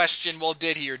to question, well,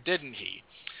 did he or didn't he?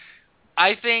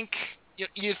 I think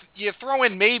you throw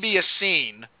in maybe a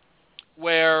scene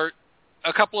where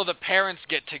a couple of the parents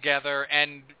get together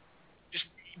and just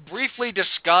briefly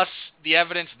discuss the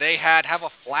evidence they had, have a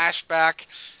flashback,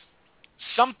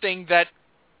 something that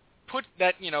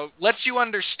lets you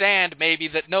understand maybe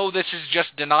that, no, this is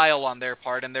just denial on their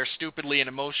part and they're stupidly and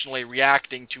emotionally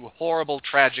reacting to horrible,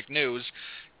 tragic news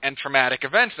and traumatic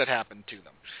events that happened to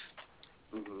them.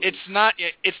 It's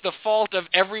the fault of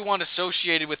everyone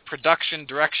associated with production,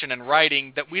 direction, and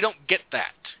writing that we don't get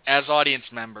that as audience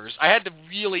members. I had to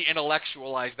really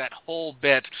intellectualize that whole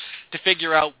bit to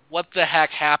figure out what the heck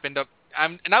happened.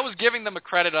 And I was giving them a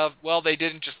credit of, well, they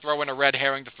didn't just throw in a red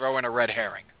herring to throw in a red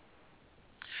herring,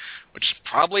 which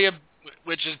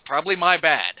is probably my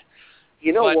bad.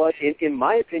 You know what? In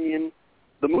my opinion,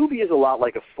 the movie is a lot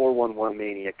like a 411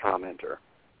 Maniac commenter.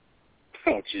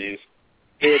 Oh, jeez.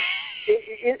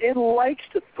 It likes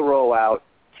to throw out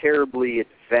terribly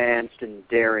advanced and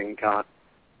daring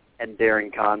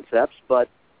concepts, but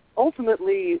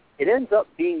ultimately it ends up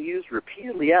being used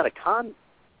repeatedly out of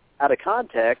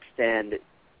context, and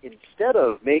instead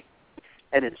of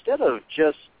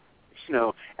just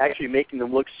actually making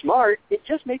them look smart, it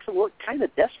just makes them look kind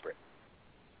of desperate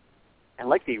and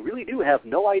like they really do have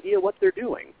no idea what they're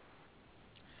doing.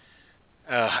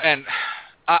 And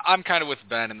I'm kind of with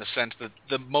Ben in the sense that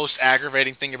the most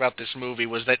aggravating thing about this movie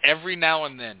was that every now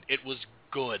and then it was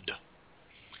good.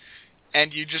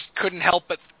 And you just couldn't help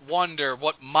but wonder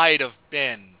what might have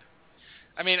been.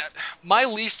 I mean, my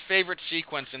least favorite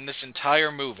sequence in this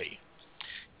entire movie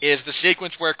is the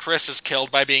sequence where Chris is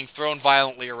killed by being thrown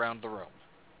violently around the room.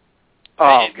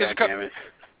 Oh, God damn it.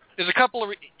 There's a couple of...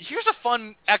 Here's a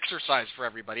fun exercise for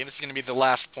everybody, and this is going to be the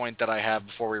last point that I have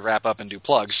before we wrap up and do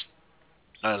plugs.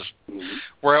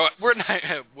 We're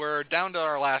down to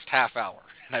our last half hour,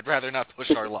 and I'd rather not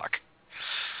push our luck.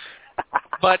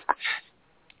 But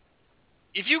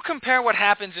if you compare what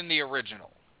happens in the original,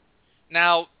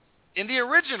 now, in the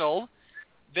original,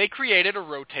 they created a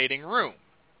rotating room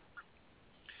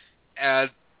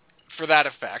for that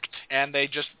effect, and they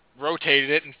just rotated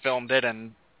it and filmed it,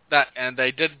 and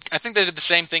they did. I think they did the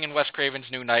same thing in Wes Craven's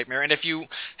New Nightmare. And if you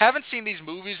haven't seen these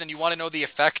movies and you want to know the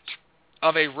effect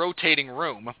of a rotating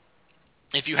room,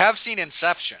 if you have seen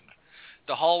Inception,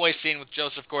 the hallway scene with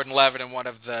Joseph Gordon-Levitt and one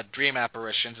of the dream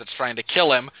apparitions that's trying to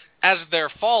kill him, as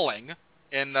they're falling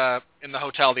in the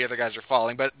hotel, the other guys are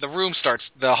falling, but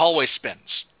the hallway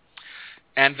spins,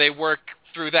 and they work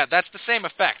through that. That's the same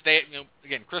effect.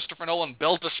 Again, Christopher Nolan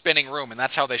built a spinning room, and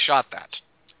that's how they shot that.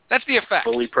 That's the effect.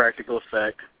 Fully practical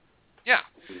effect. Yeah.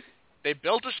 They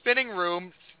built a spinning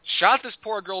room, shot this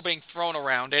poor girl being thrown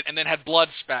around it, and then had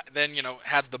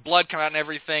had the blood come out and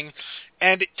everything.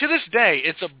 And to this day,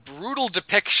 it's a brutal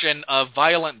depiction of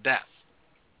violent death.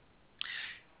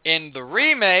 In the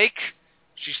remake,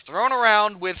 she's thrown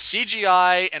around with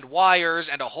CGI and wires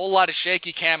and a whole lot of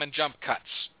shaky cam and jump cuts.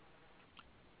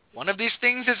 One of these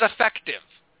things is effective.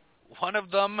 One of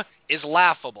them is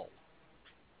laughable.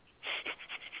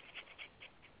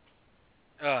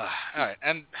 All right,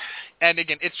 and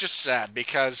again, it's just sad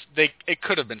because it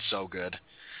could have been so good.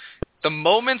 The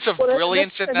moments of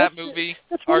brilliance in that movie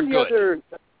are good.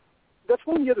 That's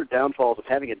one of the other downfalls of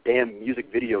having a damn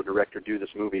music video director do this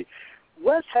movie.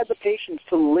 Wes had the patience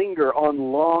to linger on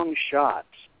long shots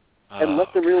and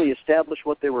let them really establish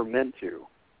what they were meant to.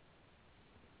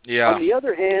 Yeah. On the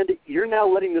other hand, you're now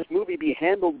letting this movie be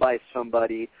handled by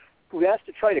somebody who has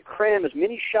to try to cram as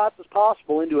many shots as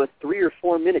possible into a 3 or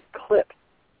 4 minute clip,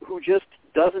 who just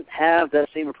doesn't have that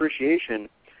same appreciation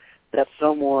that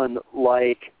someone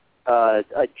like a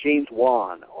James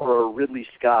Wan or a Ridley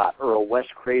Scott or a Wes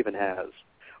Craven has,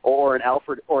 or an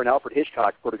Alfred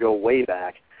Hitchcock, to go way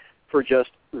back, for just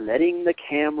letting the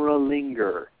camera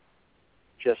linger.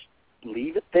 Just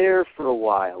leave it there for a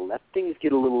while. Let things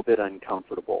get a little bit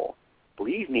uncomfortable.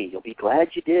 Believe me, you'll be glad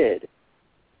you did.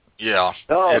 Yeah.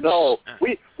 No.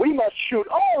 We must shoot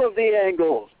all of the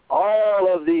angles. All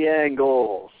of the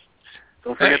angles.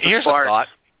 Don't forget Here's the fart. a thought.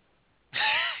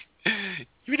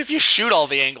 Even if you shoot all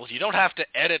the angles, you don't have to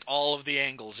edit all of the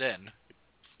angles in.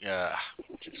 Yeah,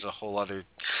 which is a whole other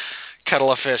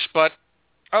kettle of fish. But,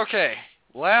 okay,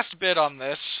 last bit on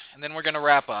this, and then we're going to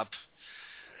wrap up.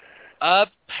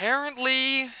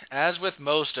 Apparently, as with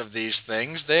most of these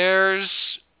things, there's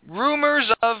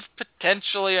rumors of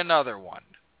potentially another one.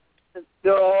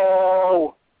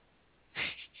 No!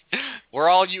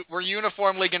 We're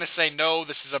uniformly going to say, no,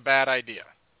 this is a bad idea.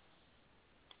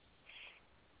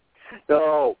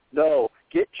 No.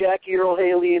 Get Jackie Earle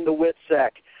Haley in the WITSEC.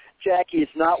 Jackie,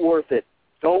 it's not worth it.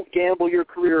 Don't gamble your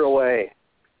career away.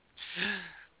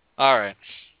 All right.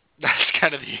 That's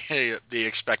kind of the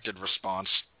expected response.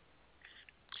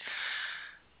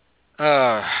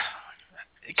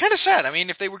 Kind of sad. I mean,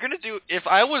 if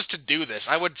I was to do this,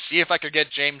 I would see if I could get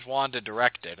James Wan to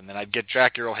direct it, and then I'd get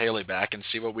Jackie Earle Haley back and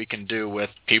see what we can do with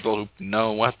people who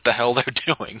know what the hell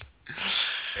they're doing.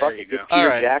 There you go. All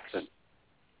right. Jackson.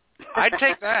 I'd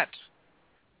take that.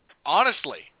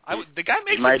 Honestly, the guy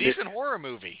makes a decent horror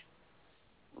movie.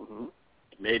 Mm-hmm.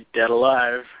 Made Dead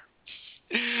Alive.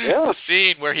 Yeah. The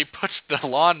scene where he puts the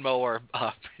lawnmower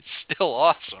up, it's still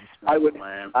awesome. I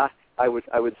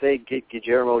would say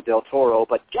Guillermo del Toro,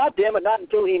 but goddamn it, not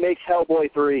until he makes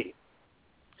Hellboy 3.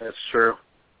 That's true.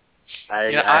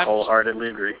 I wholeheartedly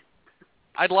agree.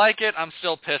 I'd like it. I'm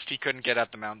still pissed he couldn't get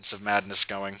At the Mountains of Madness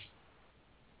going.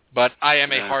 But I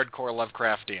am a hardcore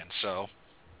Lovecraftian, so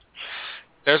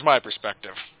there's my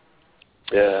perspective.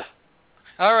 Yeah.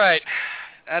 All right.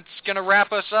 That's going to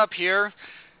wrap us up here.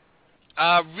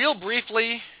 Real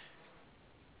briefly,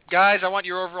 guys, I want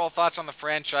your overall thoughts on the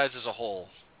franchise as a whole.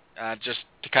 Just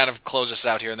to kind of close us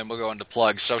out here, and then we'll go into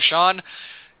plugs. So, Sean,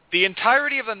 the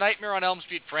entirety of the Nightmare on Elm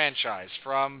Street franchise,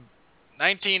 from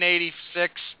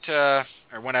 1986 to,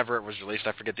 or whenever it was released,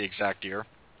 I forget the exact year,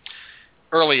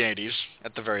 early 80s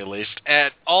at the very least,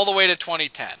 and all the way to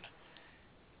 2010.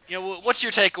 You know, what's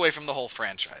your takeaway from the whole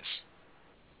franchise?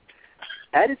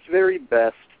 At its very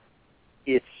best,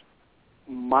 it's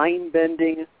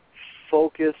mind-bending,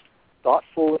 focused,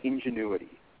 thoughtful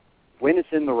ingenuity when it's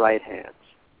in the right hands.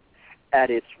 At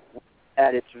its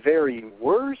very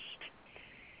worst,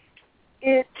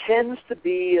 it tends to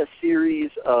be a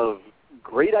series of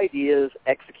great ideas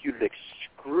executed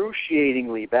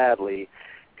excruciatingly badly,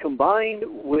 combined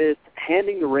with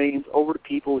handing the reins over to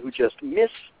people who just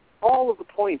miss all of the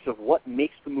points of what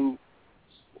makes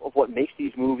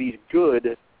these movies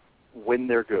good when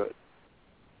they're good.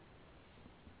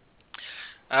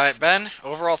 All right, Ben,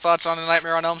 overall thoughts on the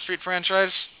Nightmare on Elm Street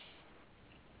franchise?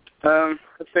 I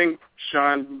think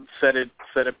Sean said it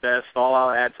best. All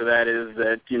I'll add to that is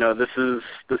that, you know, this is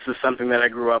something that I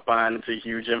grew up on. It's a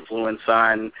huge influence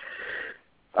on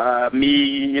me,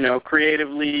 you know,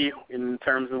 creatively, in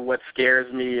terms of what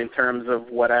scares me, in terms of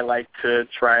what I like to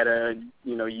try to,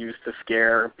 you know, use to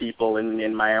scare people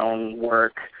in my own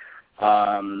work.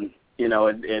 You know,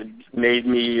 it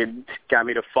got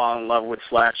me to fall in love with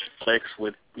slasher flicks,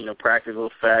 with, you know, practical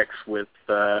effects, with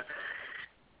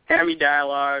hammy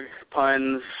dialogue,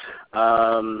 puns,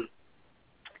 and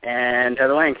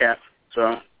Heather Langenkamp.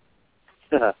 So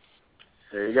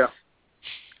there you go.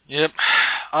 Yep.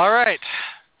 All right.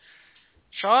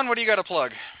 Sean, what do you got to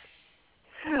plug?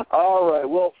 All right.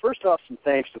 Well, first off, some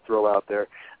thanks to throw out there.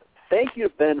 Thank you to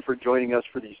Ben for joining us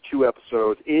for these 2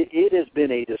 episodes. It has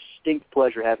been a distinct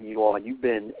pleasure having you on. You've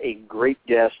been a great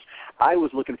guest. I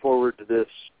was looking forward to this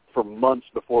for months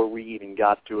before we even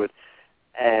got to it,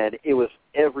 and it was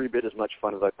every bit as much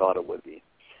fun as I thought it would be.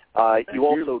 You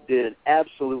also did an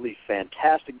absolutely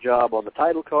fantastic job on the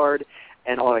title card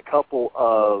and on a couple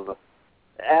of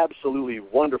absolutely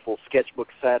wonderful sketchbook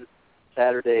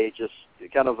Saturday, just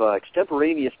kind of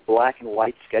extemporaneous black and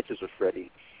white sketches of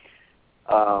Freddy.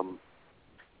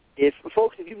 If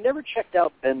you've never checked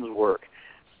out Ben's work,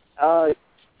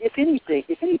 if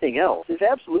anything else, if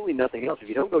absolutely nothing else, if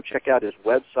you don't go check out his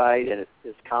website and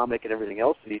his comic and everything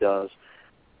else that he does,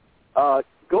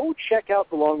 go check out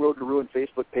the Long Road to Ruin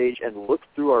Facebook page and look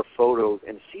through our photos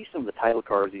and see some of the title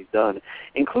cards he's done,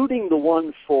 including the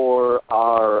one for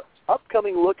our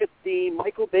upcoming look at the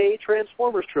Michael Bay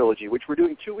Transformers trilogy, which we're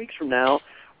doing 2 weeks from now,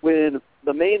 when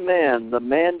the main man, the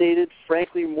mandated,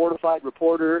 frankly mortified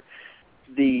reporter,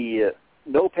 the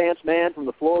No Pants Man from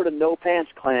the Florida No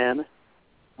Pants Clan,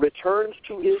 returns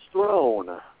to his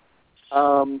throne.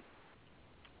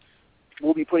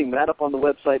 We'll be putting that up on the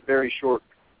website very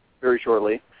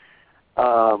shortly.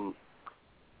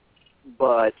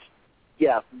 But,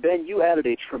 yeah, Ben, you added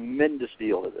a tremendous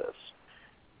deal to this.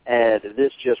 And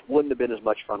this just wouldn't have been as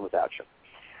much fun without you.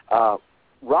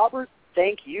 Robert,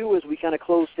 thank you as we kind of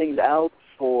close things out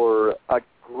for a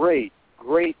great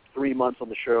 3 months on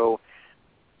the show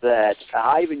that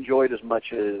I've enjoyed as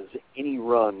much as any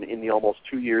run in the almost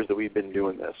 2 years that we've been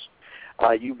doing this.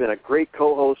 You've been a great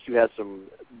co-host. You had some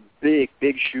big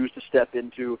shoes to step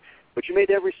into, but you made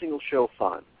every single show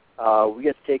fun. We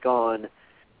get to take on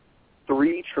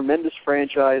 3 tremendous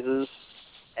franchises,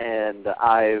 and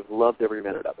I've loved every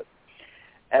minute of it.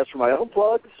 As for my own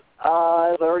plugs, as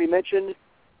I already mentioned,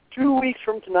 2 weeks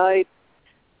from tonight,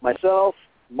 myself,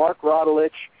 Mark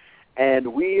Rodelich,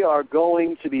 and we are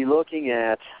going to be looking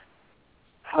at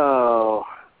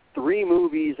 3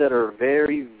 movies that are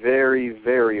very, very,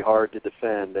 very hard to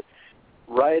defend,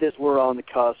 right as we're on the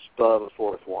cusp of a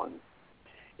 4th one.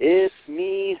 It's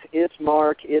me, it's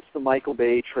Mark, it's the Michael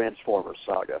Bay Transformers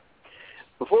saga.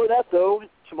 Before that, though,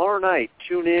 tomorrow night,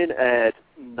 tune in at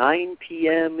 9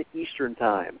 p.m. Eastern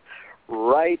Time,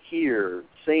 right here,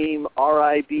 same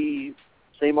RIB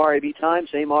time,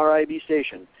 same RIB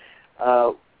station,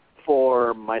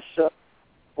 for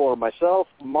myself,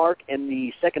 Mark, and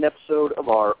the second episode of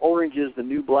our Orange is the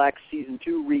New Black Season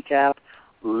 2 recap,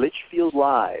 Litchfield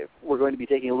Live. We're going to be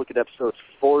taking a look at episodes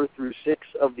 4 through 6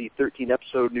 of the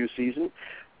 13-episode new season.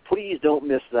 Please don't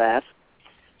miss that.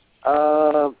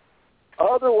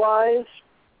 Otherwise,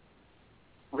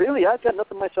 really, I've got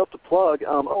nothing myself to plug.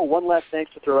 One last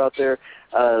thanks to throw out there.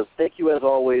 Thank you, as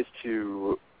always,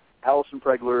 to Allison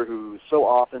Pregler, who so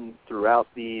often throughout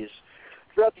these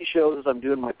shows, as I'm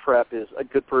doing my prep, is a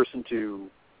good person to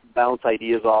bounce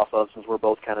ideas off of, since we're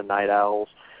both kind of night owls.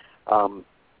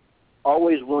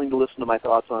 Always willing to listen to my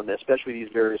thoughts on, especially these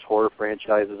various horror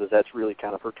franchises, as that's really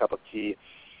kind of her cup of tea.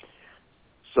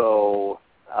 So,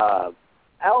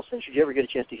 Allison, should you ever get a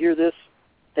chance to hear this,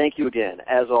 thank you again,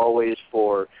 as always,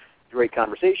 for the great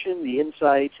conversation, the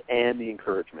insight, and the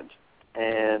encouragement.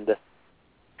 And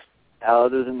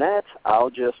other than that, I'll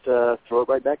just throw it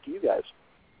right back to you guys.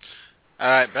 All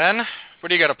right, Ben, what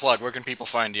do you got to plug? Where can people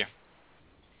find you?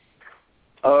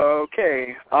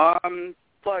 Okay,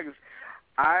 plugs.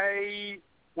 I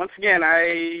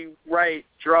write,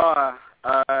 draw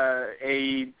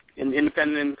an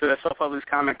independent self-published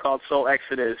comic called Soul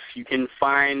Exodus. You can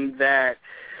find that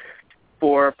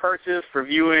for purchase, for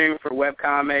viewing, for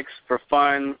webcomics, for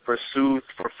fun, for Sooth,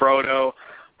 for Frodo,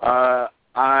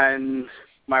 on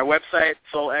my website,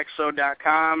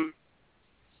 soulexo.com,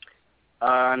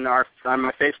 on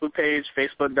my Facebook page,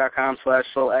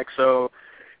 facebook.com/soulexo.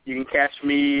 You can catch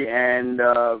me, and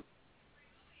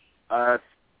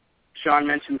Sean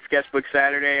mentioned Sketchbook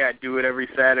Saturday. I do it every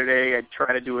Saturday. I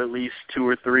try to do at least 2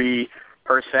 or 3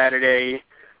 per Saturday.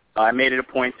 I made it a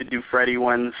point to do Freddy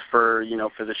ones for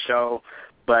the show,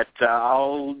 but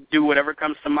I'll do whatever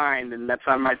comes to mind, and that's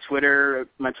on my Twitter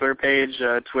page,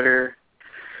 Twitter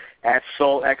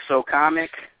 @SoulExoComic.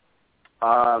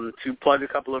 To plug a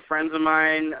couple of friends of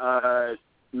mine,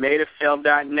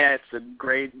 MadeOfFail.net. It's a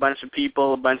great bunch of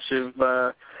people, a bunch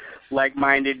of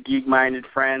like-minded, geek-minded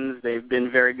friends. They've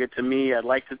been very good to me. I'd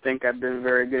like to think I've been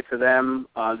very good to them.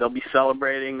 They'll be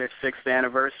celebrating their 6th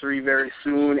anniversary very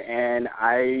soon, and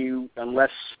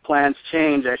unless plans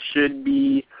change, I should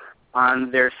be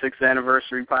on their 6th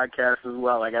anniversary podcast as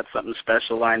well. I got something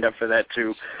special lined up for that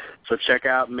too. So check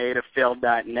out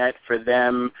MadeOfFail.net for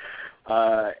them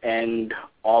and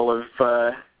all of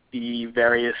the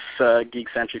various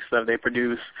geek-centric stuff they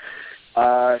produce.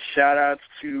 Shout-outs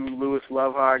to Louis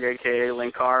Lovehog, a.k.a.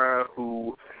 Linkara,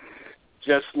 who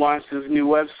just launched his new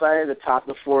website,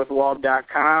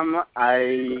 atopthefourthwall.com.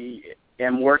 I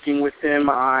am working with him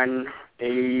on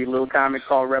a little comic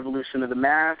called Revolution of the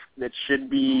Mask that should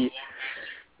be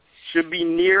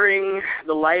nearing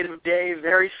the light of day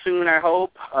very soon, I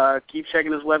hope. Keep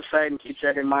checking his website and keep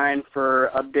checking mine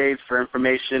for updates, for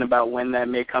information about when that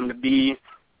may come to be.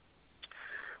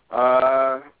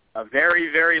 A very,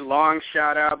 very long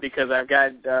shout-out because I've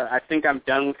got, I think I'm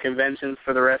done with conventions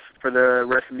for the rest of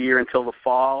the year until the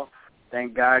fall.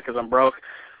 Thank God, because I'm broke.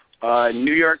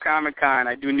 New York Comic Con.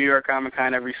 I do New York Comic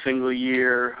Con every single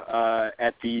year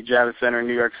at the Javits Center in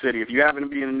New York City. If you happen to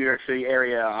be in the New York City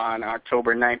area on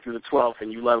October 9th through the 12th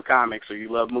and you love comics or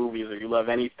you love movies or you love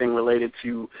anything related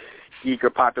to geek or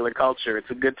popular culture, it's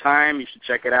a good time. You should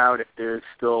check it out if there's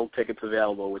still tickets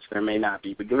available, which there may not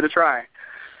be, but give it a try.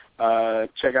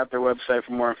 Check out their website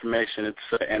for more information. It's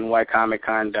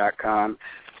nycomiccon.com.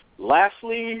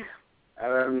 Lastly,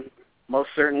 most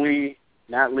certainly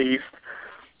not least,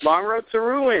 Long Road to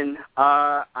Ruin.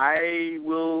 I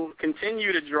will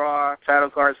continue to draw title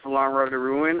cards for Long Road to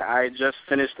Ruin. I just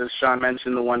finished, as Sean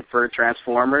mentioned, the one for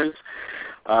Transformers,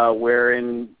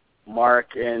 wherein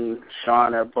Mark and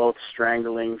Sean are both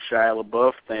strangling Shia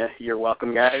LaBeouf. You're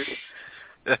welcome, guys.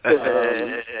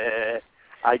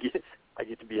 I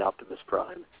get to be Optimus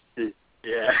Prime.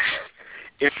 Yeah.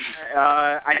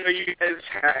 I know you guys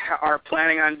are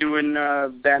planning on doing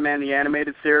Batman the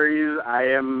Animated Series. I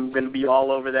am going to be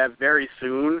all over that very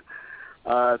soon.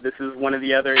 This is one of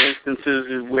the other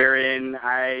instances wherein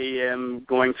I am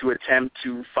going to attempt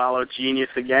to follow Genius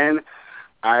again.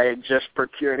 I just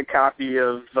procured a copy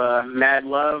of Mad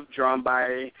Love, drawn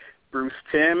by Bruce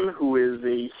Timm, who is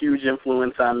a huge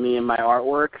influence on me and my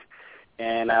artwork.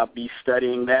 And I'll be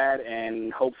studying that,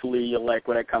 and hopefully you'll like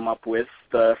what I come up with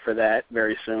for that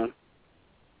very soon.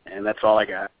 And that's all I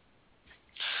got.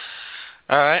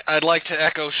 All right. I'd like to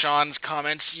echo Sean's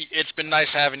comments. It's been nice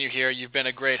having you here. You've been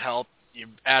a great help. You've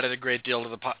added a great deal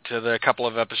to the couple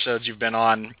of episodes you've been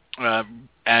on,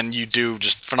 and you do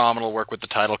just phenomenal work with the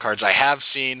title cards. I have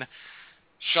seen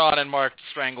Sean and Mark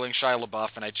strangling Shia LaBeouf,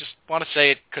 and I just want to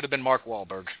say it could have been Mark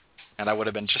Wahlberg, and I would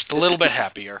have been just a little bit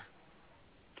happier.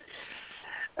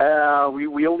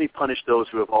 We only punish those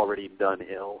who have already done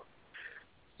ill.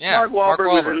 Yeah, Mark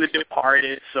Wahlberg was in The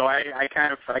Departed, so I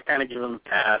kind of give him a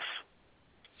pass.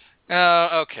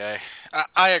 Okay.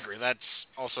 I agree. That's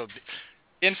also...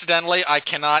 Incidentally, I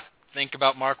cannot think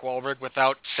about Mark Wahlberg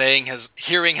without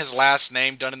hearing his last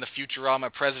name done in the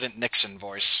Futurama President Nixon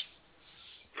voice.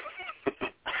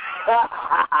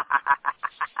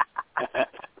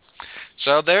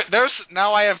 So there's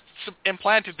now I have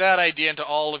implanted that idea into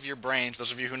all of your brains,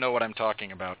 those of you who know what I'm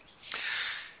talking about.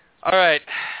 All right,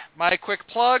 my quick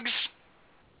plugs.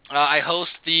 I host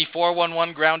the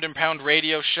 411 Ground and Pound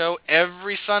radio show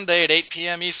every Sunday at 8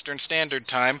 p.m. Eastern Standard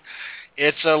Time.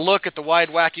 It's a look at the wide,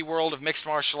 wacky world of mixed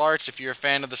martial arts. If you're a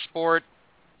fan of the sport,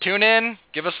 tune in,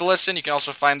 give us a listen. You can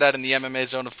also find that in the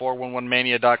MMA Zone of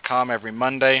 411mania.com every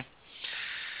Monday.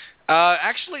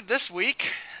 Actually, this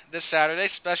Saturday,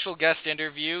 special guest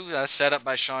interview set up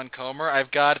by Sean Comer. I've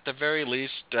got, at the very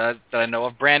least, that I know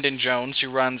of, Brandon Jones,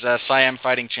 who runs Siam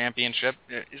Fighting Championship.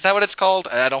 Is that what it's called?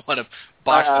 I don't want to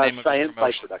botch the name of the promotion. Siam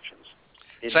Fight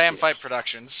Productions. Siam Fight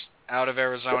Productions, out of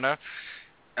Arizona.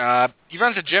 He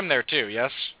runs a gym there too,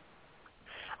 yes?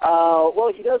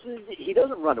 Well, he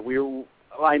doesn't run it.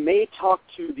 I may talk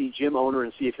to the gym owner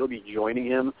and see if he'll be joining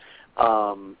him.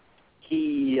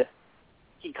 He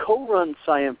co-runs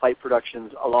Siam Fight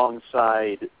Productions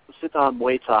alongside Sitan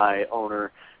Muay Thai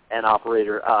owner and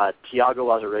operator Tiago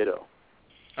Azeredo.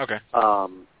 Okay.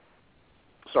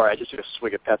 Sorry, I just took a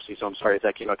swig of Pepsi, so I'm sorry if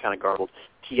that came out kind of garbled.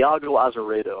 Tiago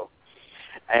Azeredo.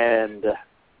 And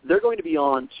they're going to be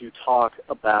on to talk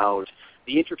about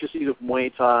the intricacies of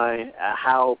Muay Thai,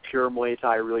 how pure Muay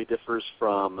Thai really differs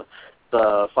from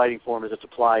the fighting form as it's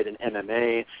applied in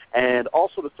MMA, and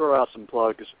also to throw out some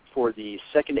plugs for the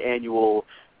second annual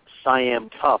Siam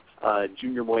Cup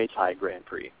Junior Muay Thai Grand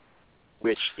Prix,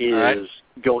 which is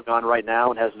going on right now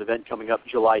and has an event coming up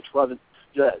July 12th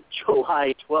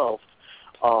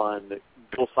on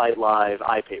Go Fight Live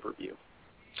iPay-per-view.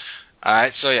 All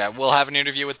right, so yeah, we'll have an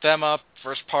interview with them up,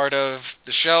 first part of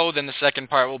the show, then the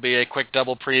second part will be a quick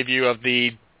double preview of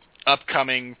the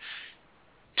upcoming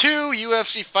 2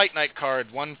 UFC Fight Night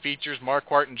cards. One features Mark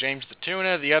Quart and James the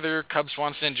Tuna, the other Cub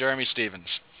Swanson and Jeremy Stevens.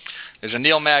 There's a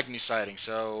Neil Magny sighting,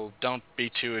 so don't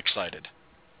be too excited.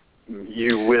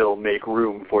 You will make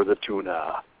room for the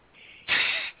tuna.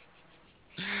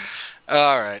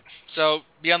 All right, so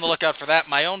be on the lookout for that.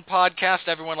 My own podcast,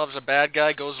 Everyone Loves a Bad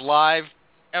Guy, goes live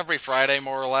every Friday,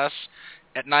 more or less,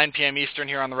 at 9 p.m. Eastern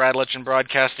here on the Rad Legend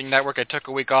Broadcasting Network. I took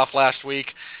a week off last week.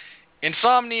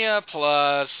 Insomnia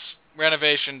plus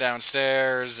renovation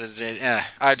downstairs.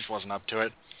 I just wasn't up to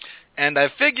it. And I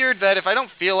figured that if I don't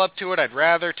feel up to it, I'd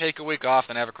rather take a week off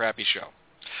than have a crappy show.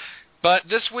 But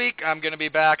this week, I'm going to be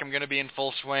back. I'm going to be in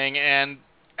full swing. And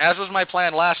as was my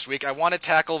plan last week, I want to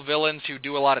tackle villains who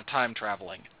do a lot of time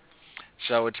traveling.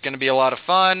 So it's going to be a lot of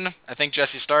fun. I think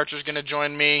Jesse Starcher's going to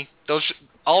join me.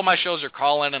 All of my shows are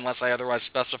call-in unless I otherwise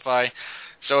specify.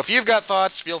 So if you've got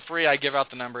thoughts, feel free. I give out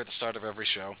the number at the start of every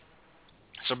show.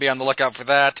 So be on the lookout for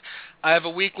that. I have a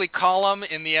weekly column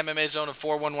in the MMA Zone of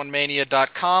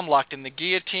 411mania.com, Locked in the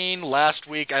Guillotine. Last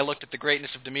week I looked at the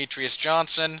greatness of Demetrius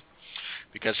Johnson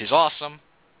because he's awesome.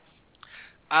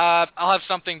 I'll have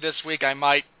something this week. I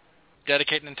might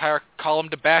dedicate an entire column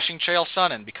to bashing Chael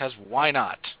Sonnen because why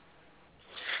not?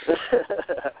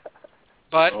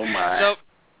 But so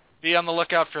be on the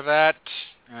lookout for that.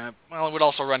 Well, it would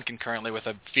also run concurrently with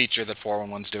a feature that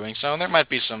 411's doing, so there might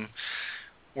be some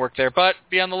work there. But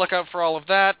be on the lookout for all of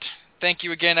that. Thank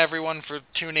you again, everyone, for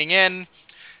tuning in.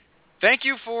 Thank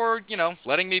you for,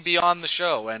 letting me be on the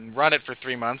show and run it for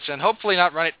 3 months, and hopefully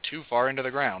not run it too far into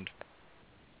the ground.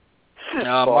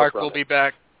 Mark will be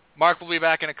back. Mark will be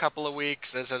back in a couple of weeks,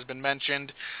 as has been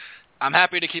mentioned. I'm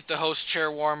happy to keep the host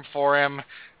chair warm for him.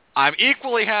 I'm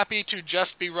equally happy to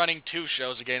just be running 2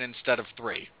 shows again instead of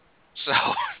 3. So,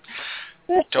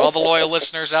 to all the loyal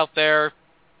listeners out there,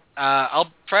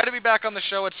 I'll try to be back on the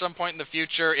show at some point in the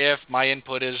future if my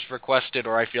input is requested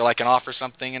or I feel I can offer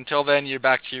something. Until then, you're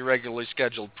back to your regularly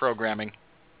scheduled programming.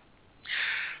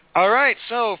 All right,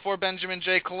 so for Benjamin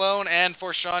J. Colon and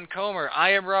for Sean Comer,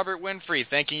 I am Robert Winfrey,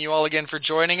 thanking you all again for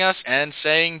joining us and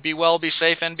saying be well, be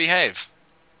safe, and behave.